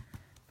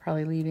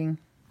probably leaving.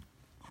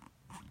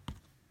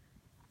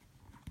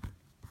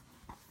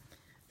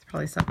 It's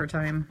probably supper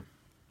time.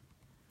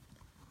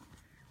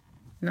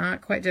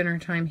 Not quite dinner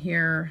time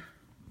here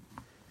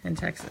in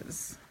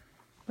Texas.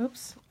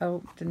 Oops.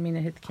 Oh, didn't mean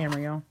to hit the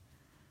camera, y'all.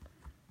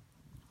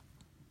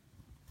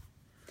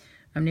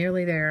 I'm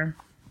nearly there.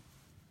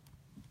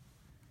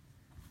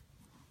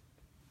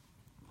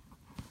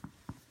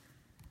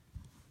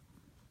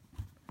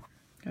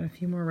 Got a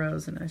few more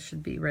rows and I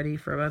should be ready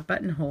for a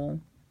buttonhole.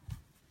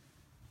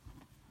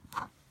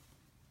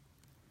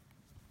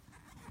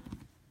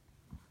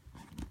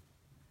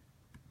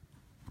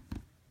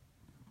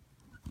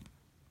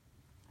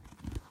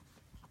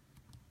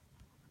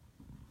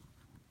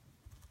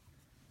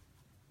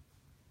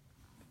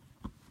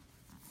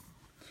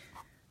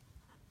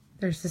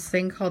 There's this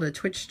thing called a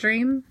Twitch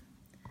stream,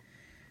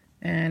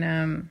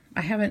 and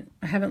I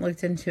haven't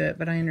looked into it,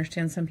 but I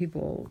understand some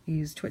people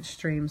use Twitch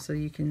streams so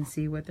you can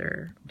see what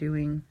they're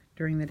doing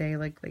during the day,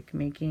 like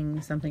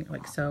making something,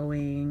 like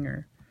sewing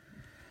or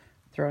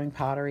throwing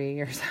pottery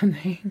or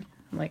something.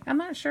 I'm like, I'm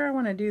not sure I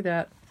want to do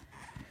that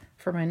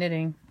for my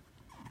knitting.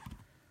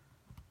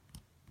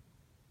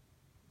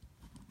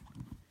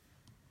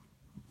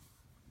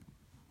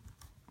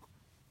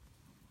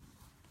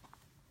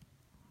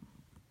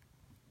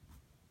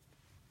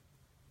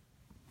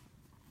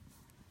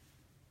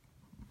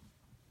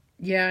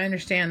 Yeah, I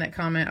understand that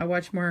comment. I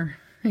watch more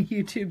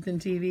YouTube than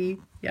TV.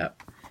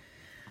 Yep.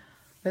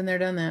 Been there,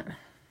 done that.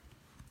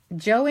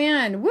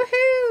 Joanne,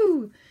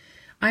 woohoo!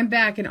 I'm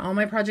back and all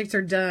my projects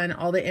are done.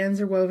 All the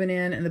ends are woven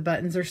in and the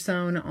buttons are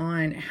sewn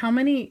on. How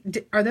many,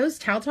 are those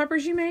towel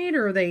toppers you made,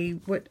 or are they,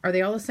 what, are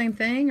they all the same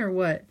thing or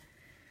what?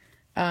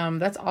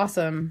 That's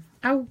awesome.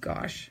 Oh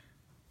gosh.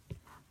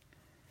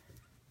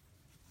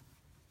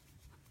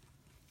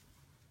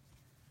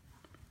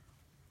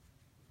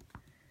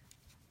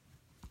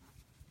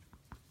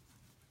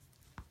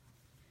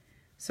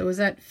 So was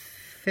that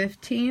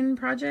 15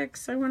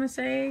 projects, I want to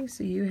say?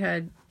 So you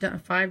had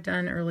 5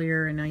 done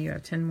earlier and now you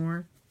have 10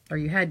 more. Or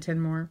you had 10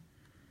 more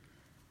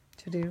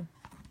to do.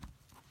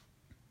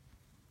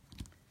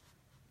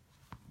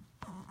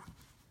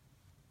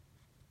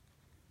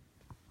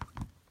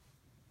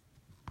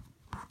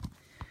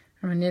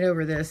 I'm going to knit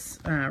over this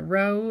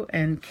row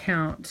and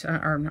count,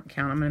 or not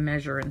count, I'm going to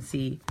measure and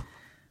see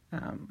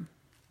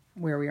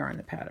where we are in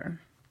the pattern.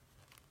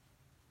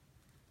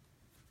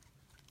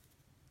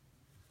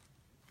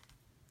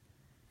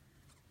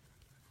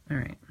 All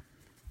right,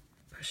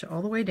 push it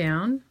all the way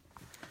down.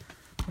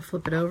 We'll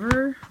flip it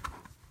over.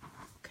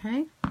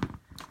 Okay.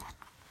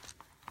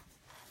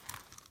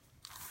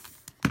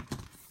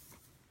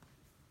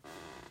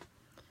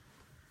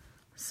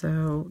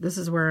 So this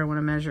is where I want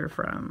to measure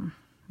from.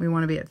 We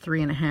want to be at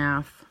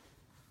 3.5.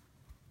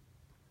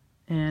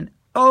 And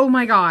oh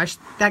my gosh,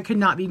 that could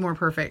not be more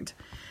perfect.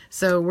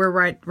 So we're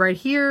right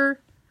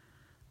here,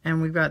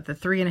 and we've got the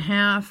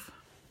 3.5,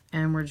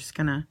 and we're just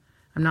gonna,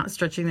 I'm not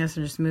stretching this,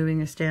 I'm just moving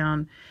this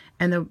down.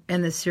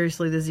 And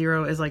seriously, the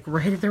 0 is like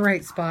right at the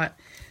right spot.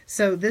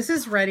 So this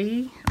is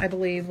ready, I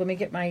believe. Let me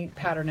get my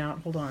pattern out.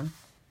 Hold on.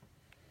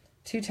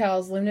 2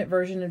 towels, Loom knit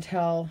version of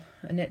towel,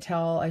 a knit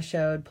towel I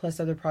showed,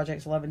 plus other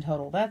projects, 11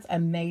 total. That's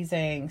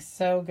amazing.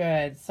 So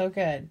good. So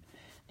good.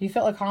 Do you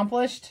feel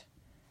accomplished?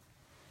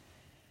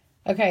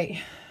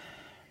 Okay.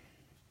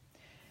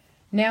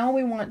 Now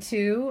we want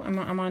to,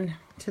 I'm on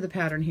to the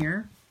pattern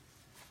here.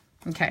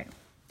 Okay.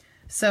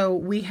 So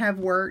we have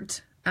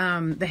worked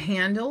the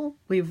handle.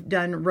 We've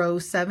done row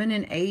 7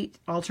 and 8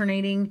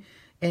 alternating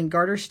in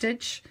garter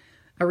stitch,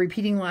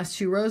 repeating the last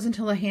 2 rows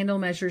until the handle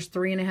measures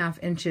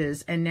 3.5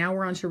 inches. And now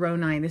we're on to row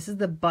 9. This is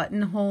the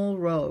buttonhole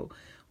row.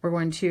 We're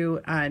going to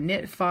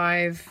knit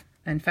 5.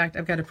 In fact,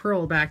 I've got to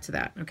purl back to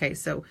that. Okay,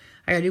 so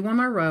I gotta do one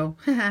more row,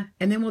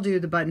 and then we'll do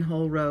the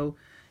buttonhole row,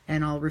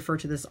 and I'll refer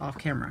to this off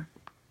camera.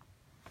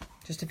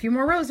 Just a few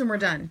more rows and we're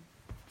done.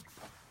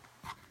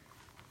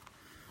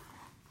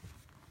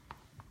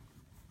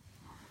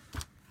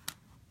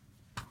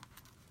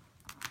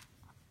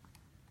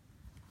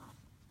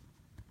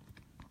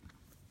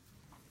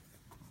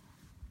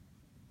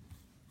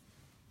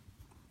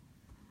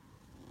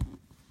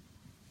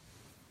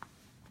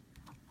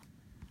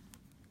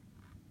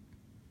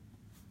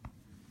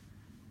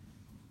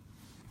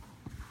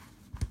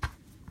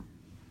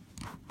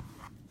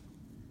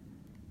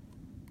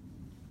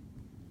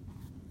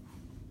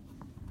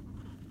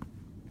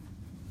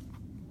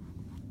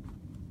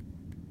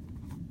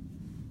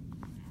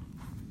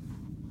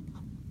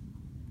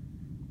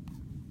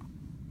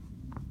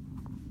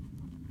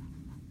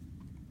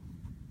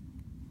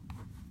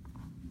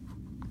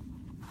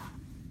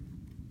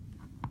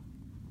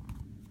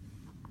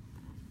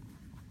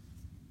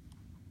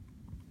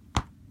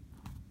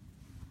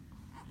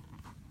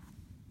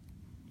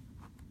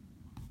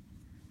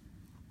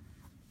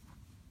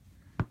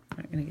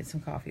 I'm gonna get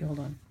some coffee. Hold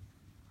on.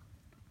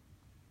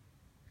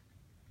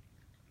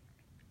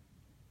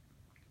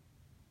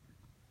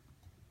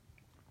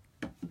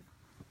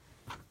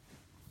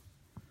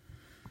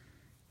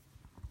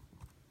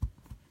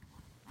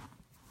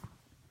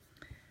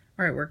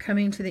 All right, we're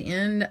coming to the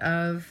end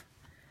of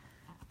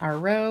our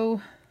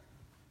row.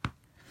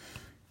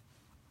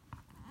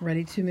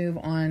 Ready to move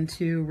on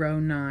to row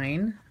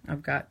 9.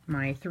 I've got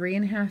my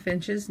 3.5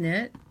 inches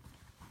knit.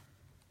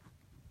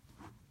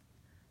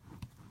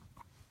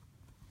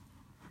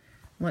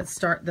 Let's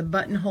start the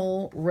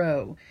buttonhole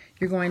row.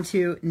 You're going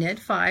to knit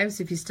 5.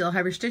 So if you still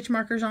have your stitch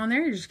markers on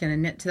there, you're just going to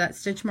knit to that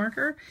stitch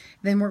marker.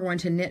 Then we're going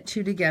to knit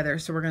 2 together.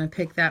 So we're going to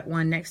pick that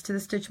one next to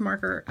the stitch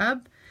marker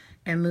up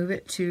and move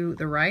it to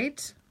the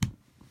right.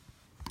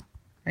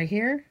 Right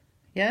here.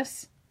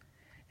 Yes.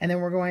 And then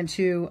we're going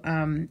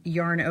to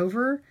yarn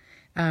over.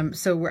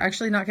 So we're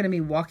actually not going to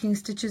be walking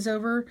stitches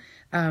over.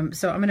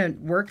 So I'm going to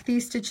work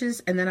these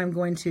stitches, and then I'm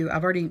going to,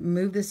 I've already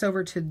moved this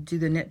over to do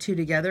the knit 2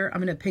 together.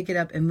 I'm going to pick it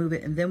up and move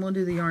it, and then we'll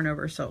do the yarn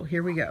over. So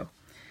here we go.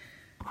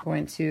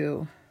 Going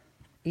to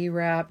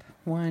E-wrap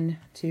 1,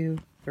 2,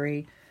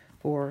 3,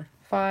 4,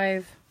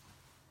 5,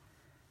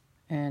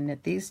 and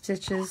knit these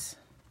stitches.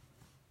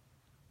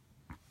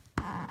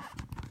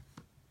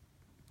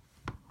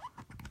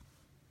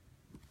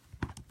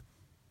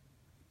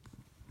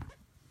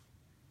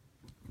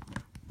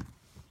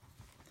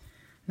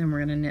 Then we're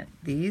going to knit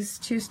these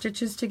 2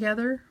 stitches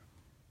together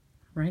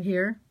right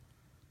here.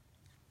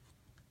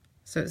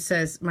 So it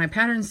says, my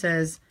pattern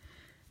says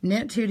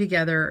knit 2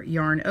 together,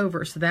 yarn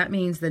over. So that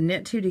means the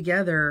knit 2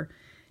 together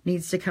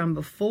needs to come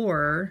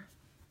before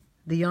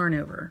the yarn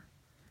over.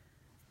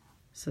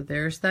 So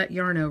there's that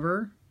yarn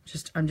over.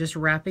 I'm just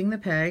wrapping the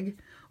peg,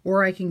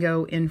 or I can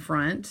go in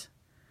front.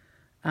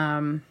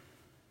 Joanne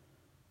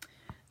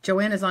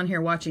is on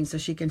here watching, so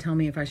she can tell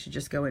me if I should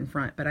just go in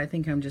front, but I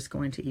think I'm just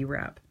going to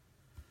E-wrap.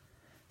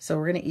 So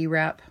we're going to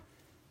E-wrap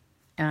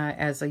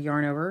as a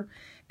yarn over.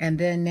 And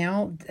then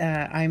now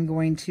I'm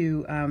going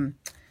to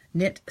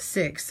knit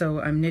 6. So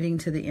I'm knitting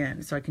to the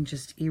end. So I can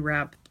just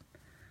E-wrap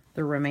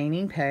the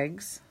remaining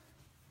pegs.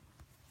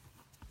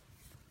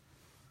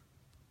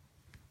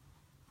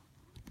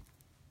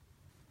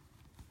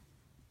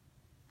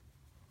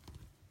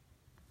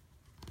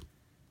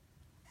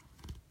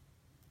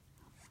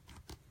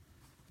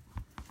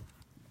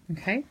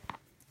 Okay,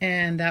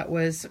 and that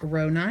was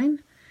row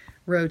 9.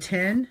 Row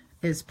 10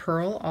 is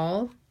purl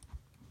all.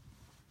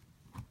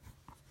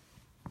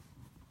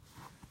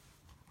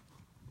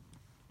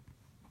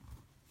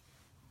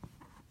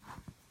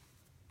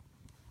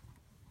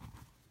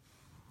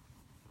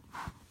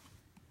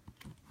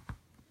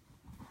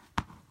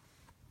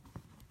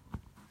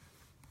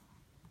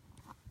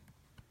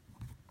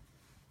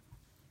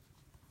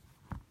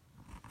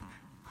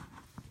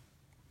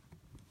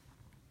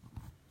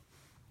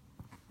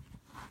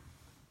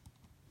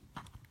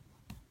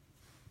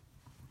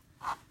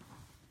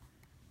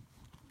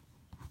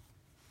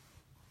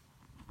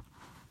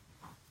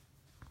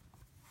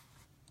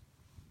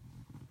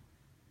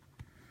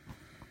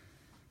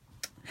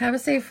 Have a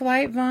safe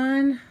flight,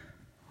 Vaughn.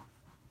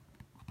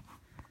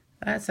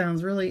 That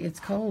sounds really, it's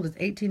cold. It's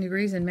 18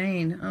 degrees in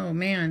Maine. Oh,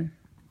 man.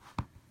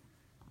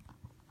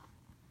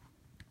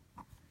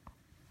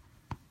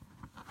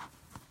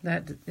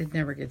 It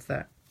never gets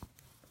that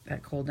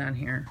cold down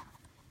here.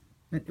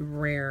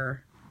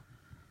 Rare.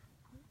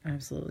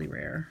 Absolutely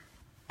rare.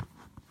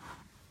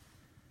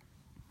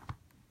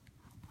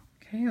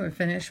 Okay, we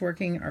finished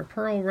working our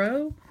purl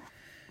row.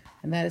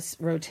 And that is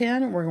row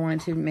 10. We're going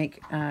to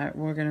make,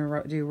 we're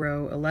going to do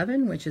row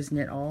 11, which is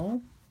knit all.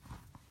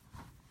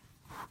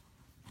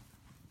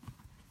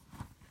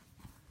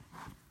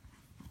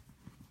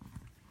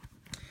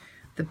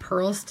 The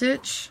purl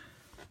stitch,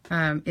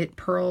 it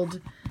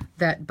purled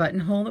that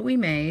buttonhole that we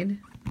made.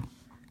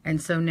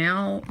 And so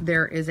now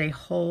there is a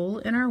hole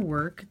in our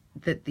work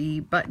that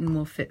the button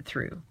will fit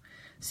through.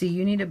 So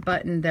you need a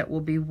button that will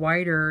be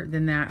wider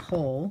than that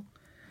hole,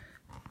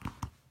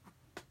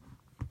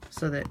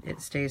 so that it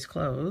stays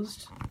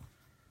closed.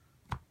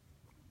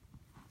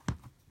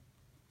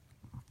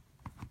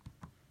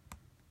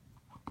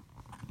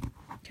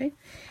 Okay,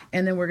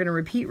 and then we're going to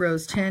repeat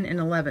rows 10 and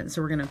 11.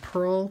 So we're going to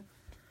purl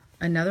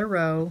another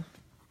row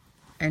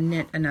and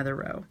knit another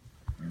row.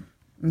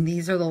 And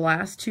these are the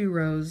last 2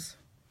 rows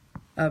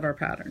of our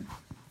pattern.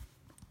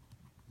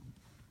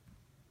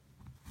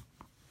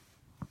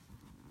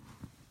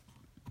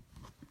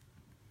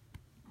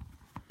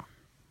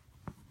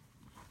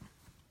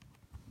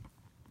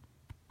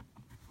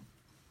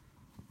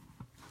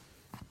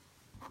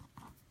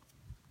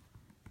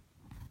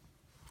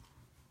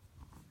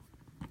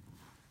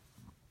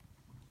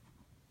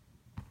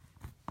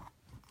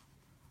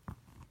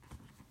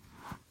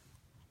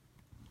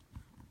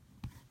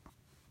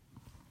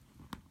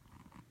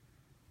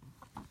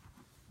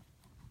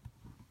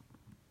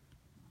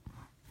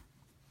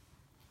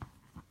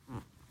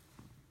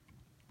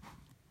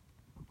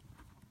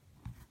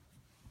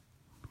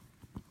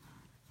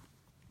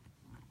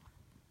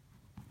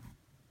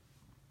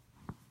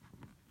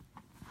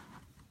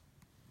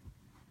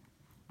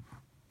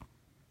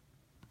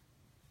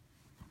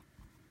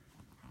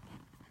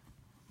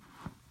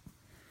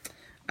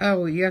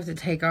 Oh, you have to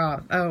take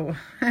off. Oh,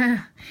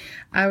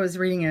 I was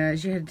reading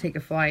it. You had to take a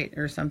flight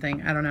or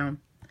something. I don't know.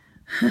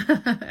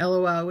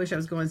 LOL, I wish I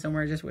was going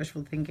somewhere. Just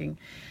wishful thinking.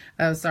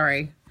 Oh,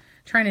 sorry.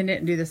 Trying to knit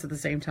and do this at the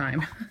same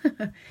time.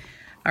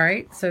 All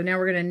right, so now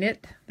we're going to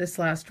knit this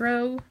last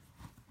row.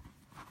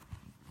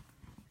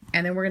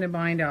 And then we're going to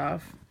bind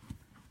off.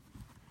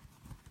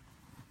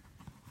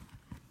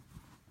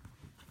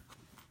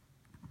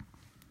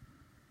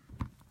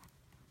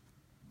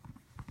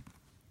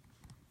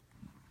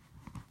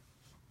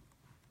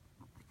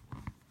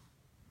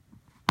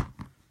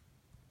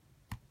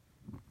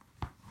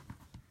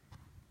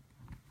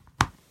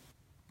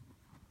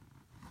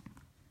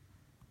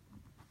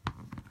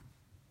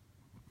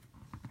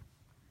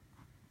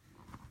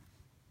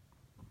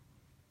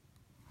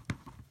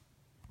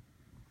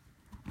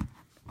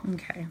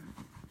 Okay.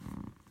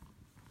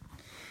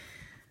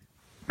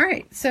 All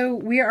right, so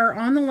we are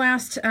on the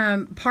last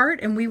part,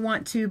 and we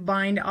want to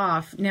bind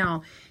off.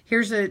 Now,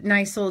 here's a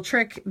nice little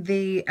trick.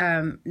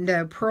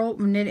 The purl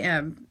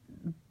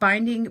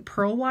binding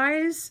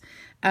purlwise,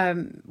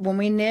 when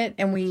we knit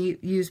and we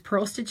use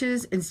purl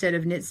stitches instead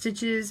of knit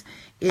stitches,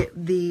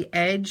 the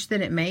edge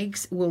that it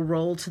makes will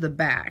roll to the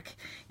back,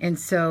 and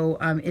so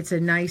it's a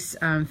nice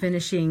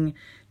finishing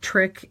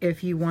trick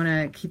if you want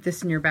to keep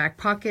this in your back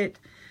pocket.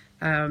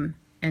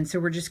 And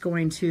so we're just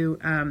going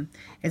to,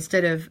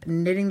 instead of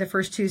knitting the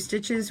first 2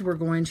 stitches, we're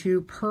going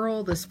to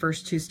purl this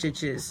first 2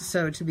 stitches.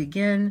 So to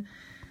begin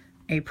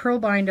a purl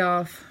bind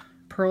off,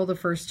 purl the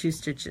first 2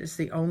 stitches.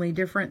 The only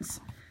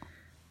difference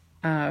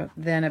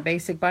than a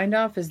basic bind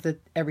off is that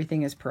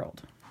everything is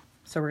purled.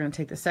 So we're going to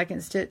take the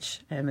second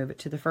stitch and move it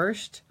to the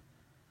first,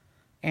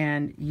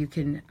 and you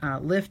can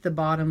lift the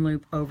bottom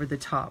loop over the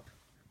top.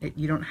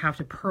 You don't have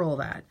to purl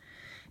that.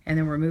 And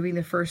then we're moving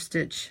the first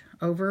stitch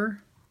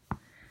over.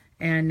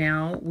 And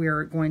now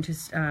we're going to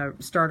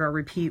start our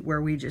repeat where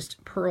we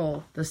just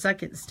purl the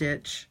second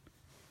stitch,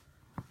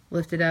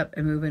 lift it up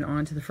and move it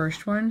on to the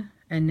first one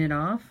and knit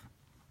off,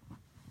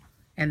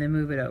 and then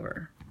move it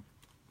over.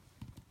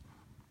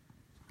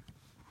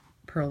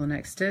 Purl the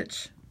next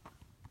stitch,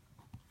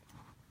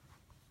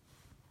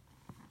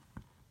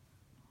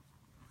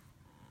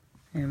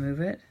 and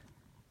move it,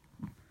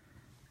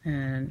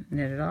 and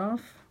knit it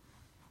off.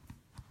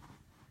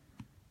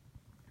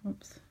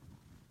 Oops.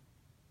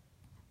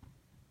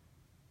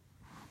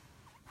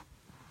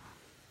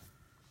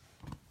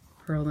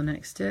 Purl the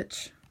next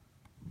stitch,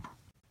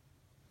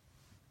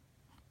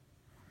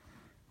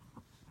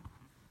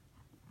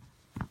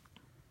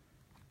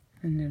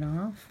 and knit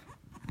off,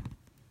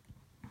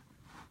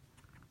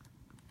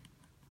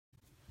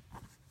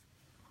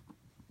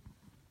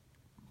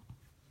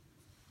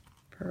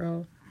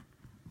 purl,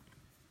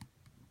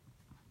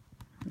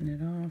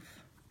 knit off,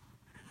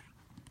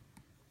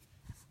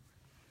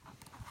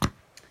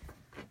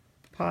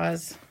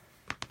 pause.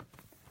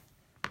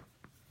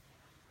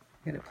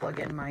 I'm going to plug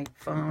in my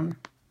phone.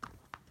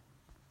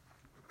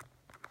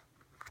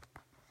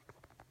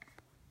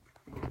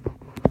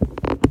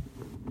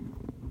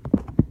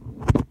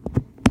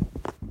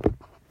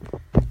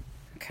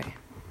 Okay,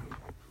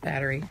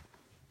 battery.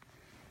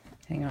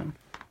 Hang on.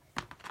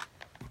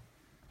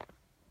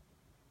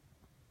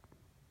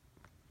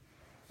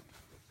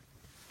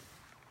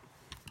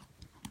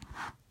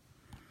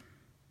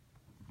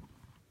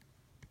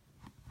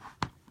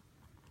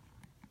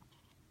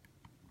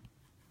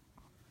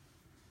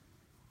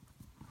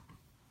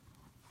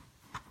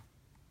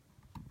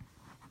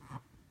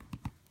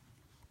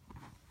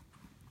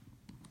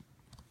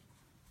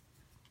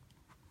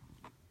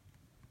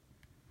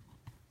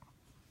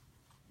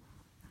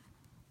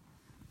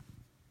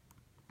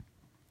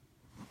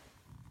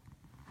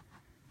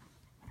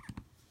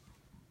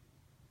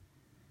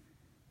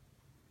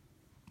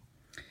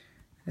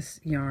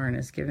 This yarn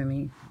is giving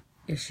me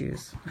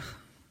issues.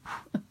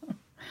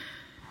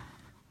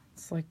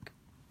 It's like,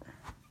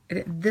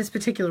 this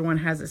particular one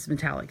has this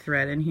metallic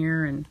thread in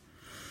here, and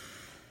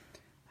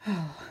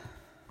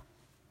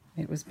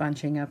it was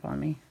bunching up on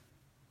me.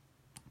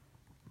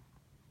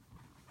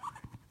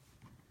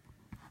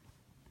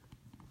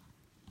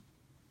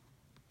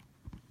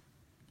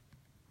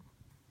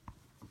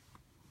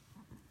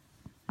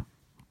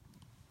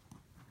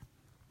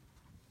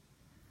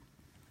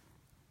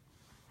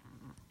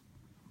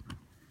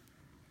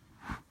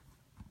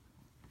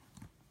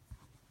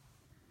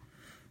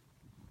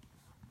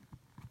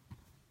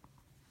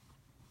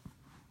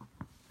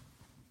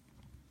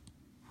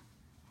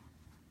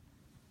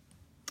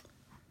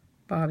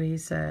 Bobby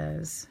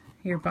says,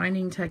 your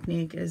binding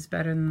technique is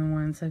better than the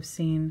ones I've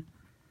seen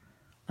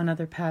on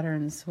other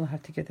patterns. We'll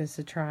have to give this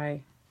a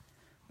try.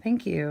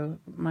 Thank you.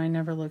 Mine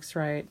never looks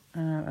right.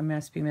 I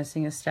must be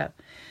missing a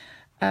step.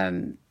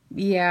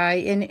 Yeah,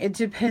 and it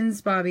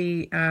depends,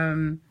 Bobby,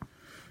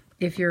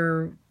 if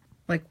you're,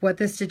 like, what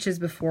the stitch is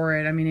before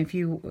it. I mean, if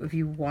you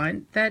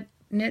want that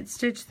knit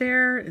stitch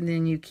there,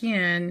 then you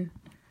can.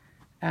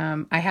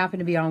 I happen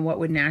to be on what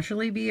would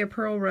naturally be a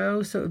purl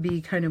row, so it would be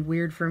kind of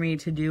weird for me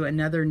to do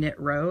another knit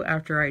row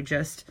after I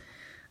just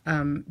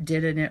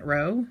did a knit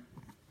row.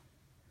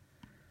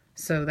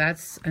 So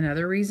that's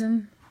another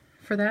reason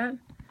for that.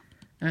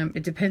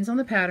 It depends on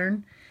the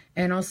pattern,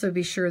 and also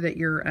be sure that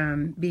you're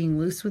being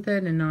loose with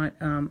it and not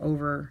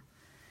over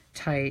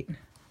tight.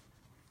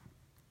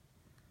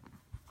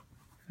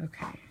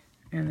 Okay,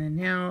 and then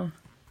now,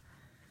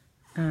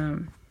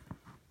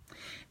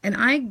 and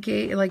I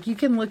gave, like, you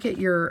can look at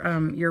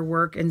your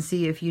work and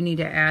see if you need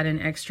to add an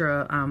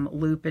extra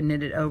loop and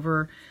knit it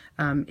over.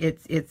 I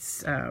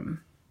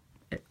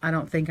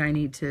don't think I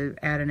need to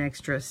add an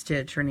extra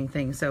stitch or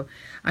anything. So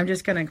I'm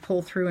just going to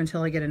pull through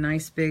until I get a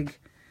nice big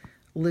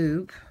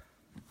loop,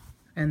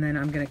 and then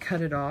I'm going to cut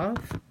it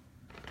off.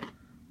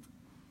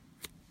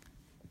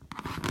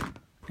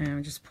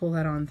 And just pull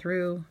that on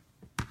through.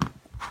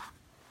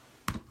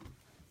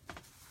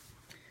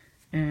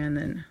 And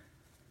then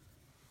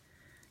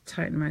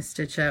tighten my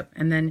stitch up.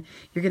 And then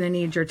you're going to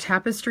need your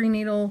tapestry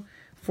needle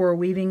for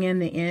weaving in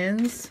the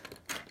ends.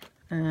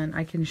 and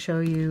I can show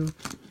you.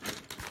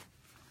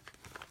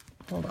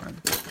 Hold on.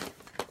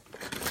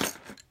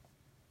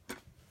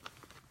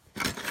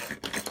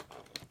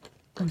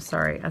 I'm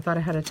sorry, I thought I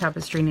had a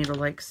tapestry needle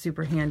like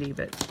super handy,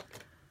 but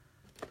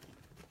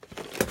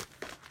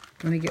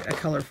let me get a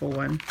colorful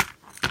one.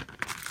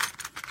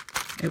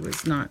 It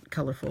was not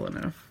colorful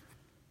enough.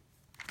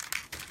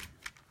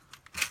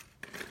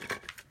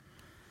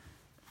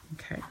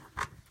 Okay,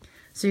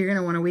 so you're going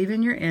to want to weave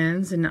in your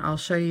ends, and I'll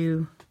show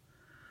you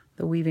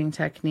the weaving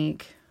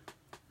technique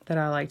that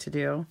I like to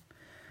do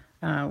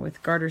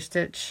with garter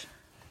stitch.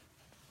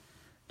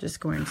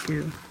 Just going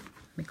to,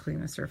 let me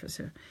clean the surface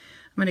here.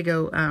 I'm going to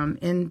go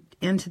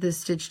into this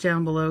stitch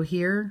down below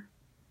here.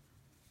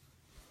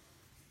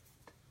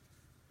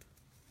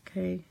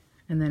 Okay,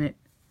 and then it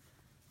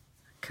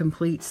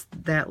completes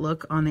that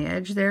look on the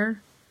edge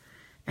there.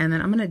 And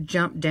then I'm going to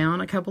jump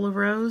down a couple of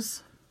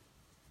rows.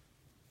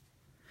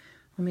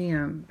 Let me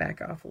back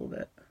off a little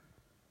bit.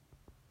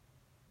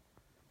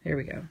 There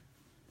we go.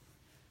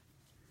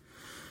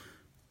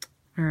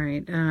 All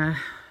right, I'm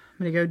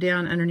going to go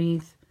down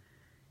underneath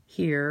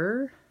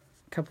here,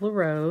 a couple of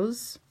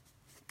rows.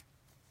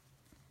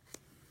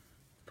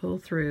 Pull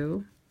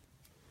through.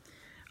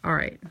 All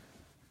right,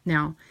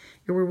 now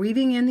we're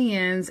weaving in the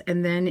ends,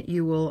 and then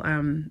you will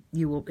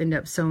end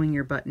up sewing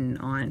your button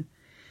on.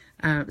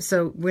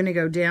 So we're gonna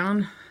go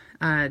down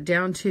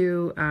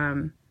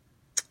to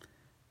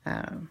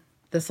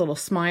this little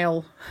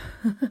smile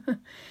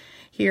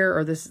here,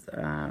 or this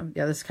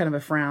yeah, this is kind of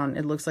a frown.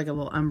 It looks like a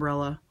little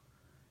umbrella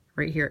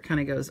right here. It kind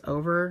of goes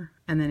over,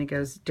 and then it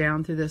goes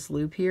down through this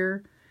loop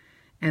here,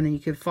 and then you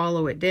could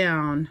follow it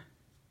down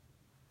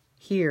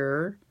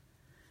here.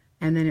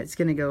 And then it's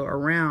going to go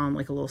around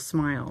like a little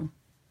smile.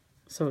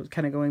 So it's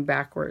kind of going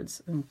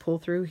backwards. And pull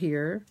through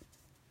here.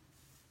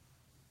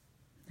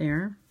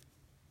 There.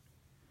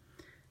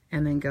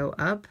 And then go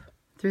up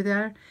through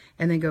that.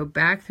 And then go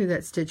back through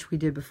that stitch we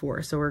did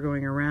before. So we're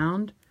going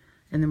around.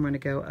 And then we're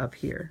going to go up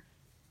here.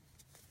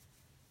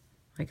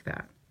 Like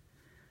that.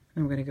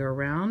 And we're going to go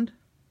around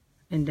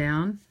and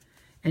down.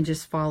 And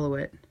just follow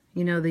it.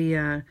 You know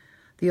the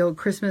old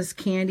Christmas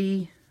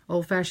candy,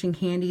 old-fashioned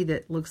candy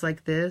that looks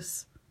like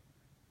this?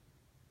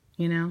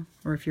 You know,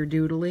 or if you're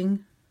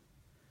doodling,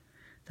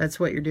 that's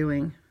what you're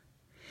doing.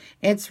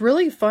 It's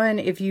really fun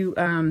if you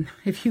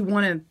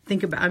want to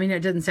think about, I mean, it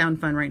doesn't sound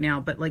fun right now,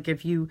 but like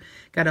if you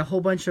got a whole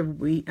bunch of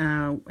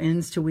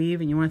ends to weave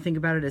and you want to think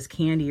about it as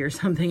candy or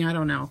something, I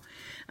don't know.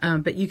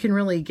 But you can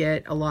really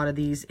get a lot of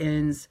these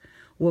ends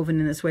woven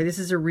in this way. This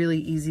is a really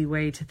easy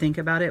way to think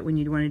about it when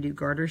you want to do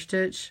garter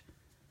stitch,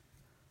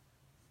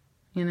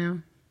 you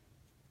know.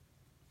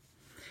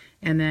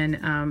 And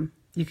then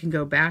you can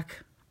go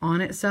back on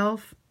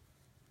itself.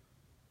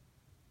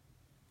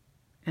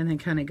 And then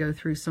kind of go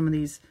through some of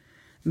these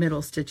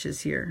middle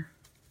stitches here.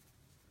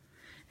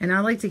 And I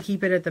like to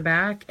keep it at the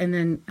back and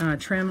then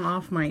trim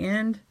off my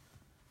end.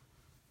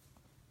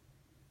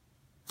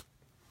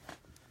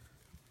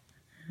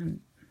 And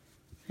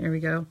there we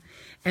go.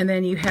 And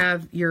then you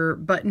have your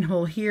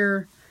buttonhole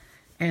here,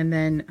 and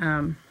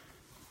then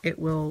it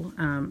will,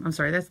 I'm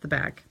sorry, that's the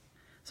back.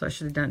 So I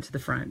should have done it to the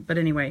front. But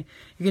anyway,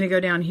 you're going to go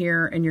down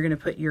here and you're going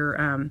to put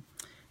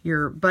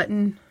your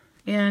button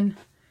in,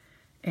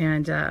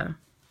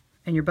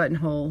 and your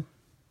buttonhole,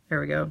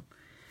 there we go,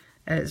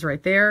 is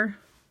right there,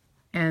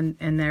 and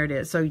there it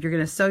is. So you're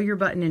going to sew your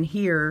button in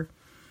here,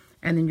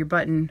 and then your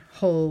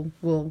buttonhole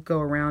will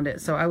go around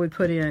it. So I would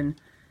put in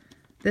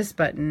this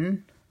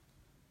button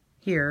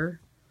here,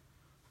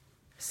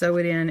 sew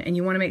it in, and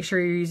you want to make sure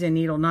you're using a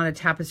needle, not a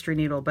tapestry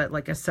needle, but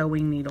like a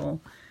sewing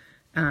needle.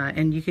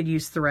 And you could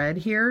use thread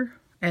here,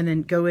 and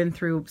then go in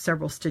through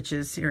several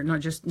stitches here, not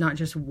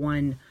just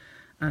one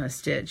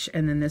stitch,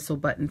 and then this will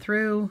button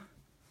through.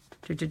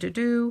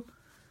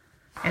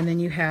 And then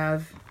you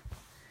have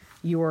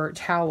your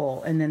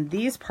towel, and then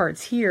these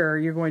parts here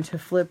you're going to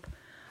flip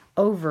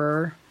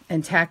over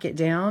and tack it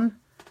down.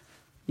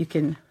 You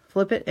can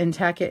flip it and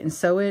tack it and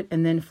sew it,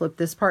 and then flip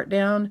this part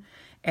down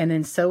and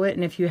then sew it.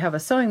 And if you have a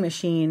sewing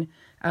machine,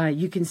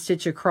 you can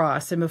stitch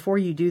across. And before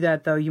you do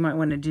that though, you might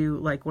want to do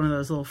like one of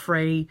those little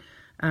fray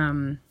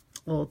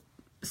little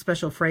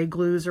special fray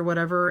glues or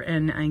whatever,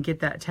 and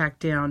get that tacked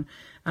down.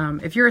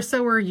 If you're a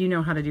sewer, you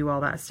know how to do all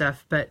that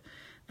stuff, but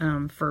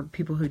for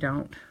people who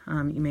don't,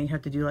 you may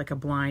have to do like a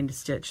blind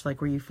stitch, like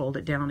where you fold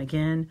it down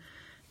again,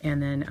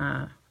 and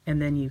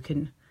then you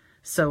can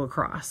sew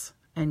across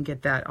and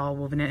get that all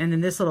woven in. And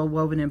then this little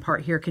woven in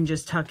part here can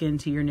just tuck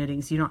into your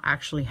knitting, so you don't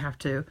actually have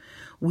to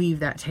weave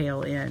that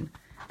tail in.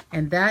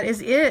 And that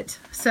is it.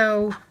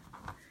 So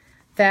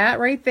that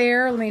right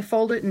there, let me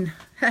fold it and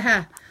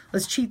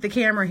let's cheat the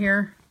camera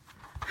here.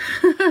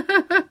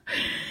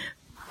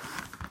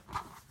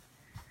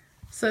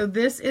 So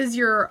this is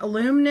your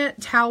Loom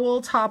Knit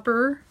towel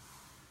topper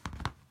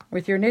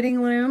with your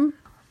knitting loom.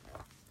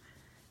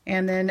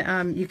 And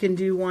then you can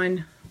do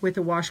one with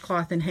a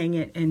washcloth and hang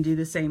it and do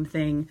the same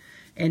thing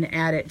and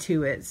add it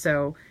to it.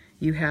 So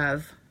you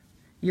have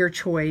your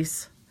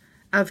choice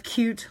of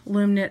cute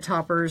Loom Knit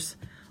toppers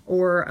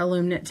or a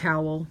Loom Knit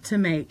towel to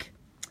make.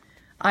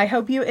 I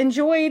hope you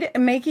enjoyed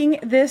making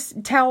this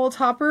towel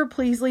topper.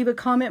 Please leave a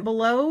comment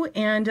below,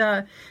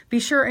 and be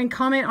sure and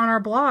comment on our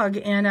blog,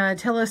 and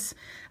tell us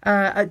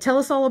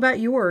all about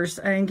yours,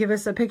 and give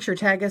us a picture.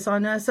 Tag us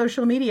on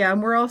social media,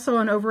 and we're also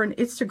over on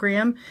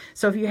Instagram.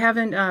 So if you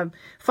haven't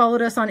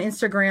followed us on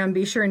Instagram,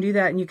 be sure and do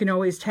that. And you can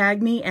always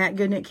tag me at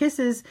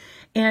GoodKnitKisses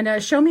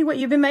and show me what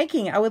you've been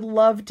making. I would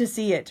love to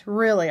see it.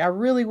 Really, I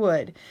really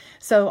would.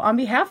 So on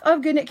behalf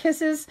of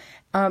GoodKnitKisses,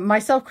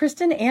 myself,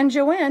 Kristen, and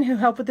Joanne, who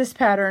helped with this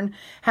pattern,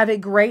 have a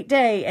great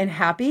day and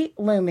happy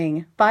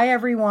looming. Bye,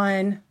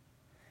 everyone.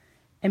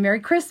 And Merry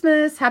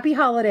Christmas. Happy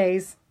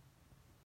holidays.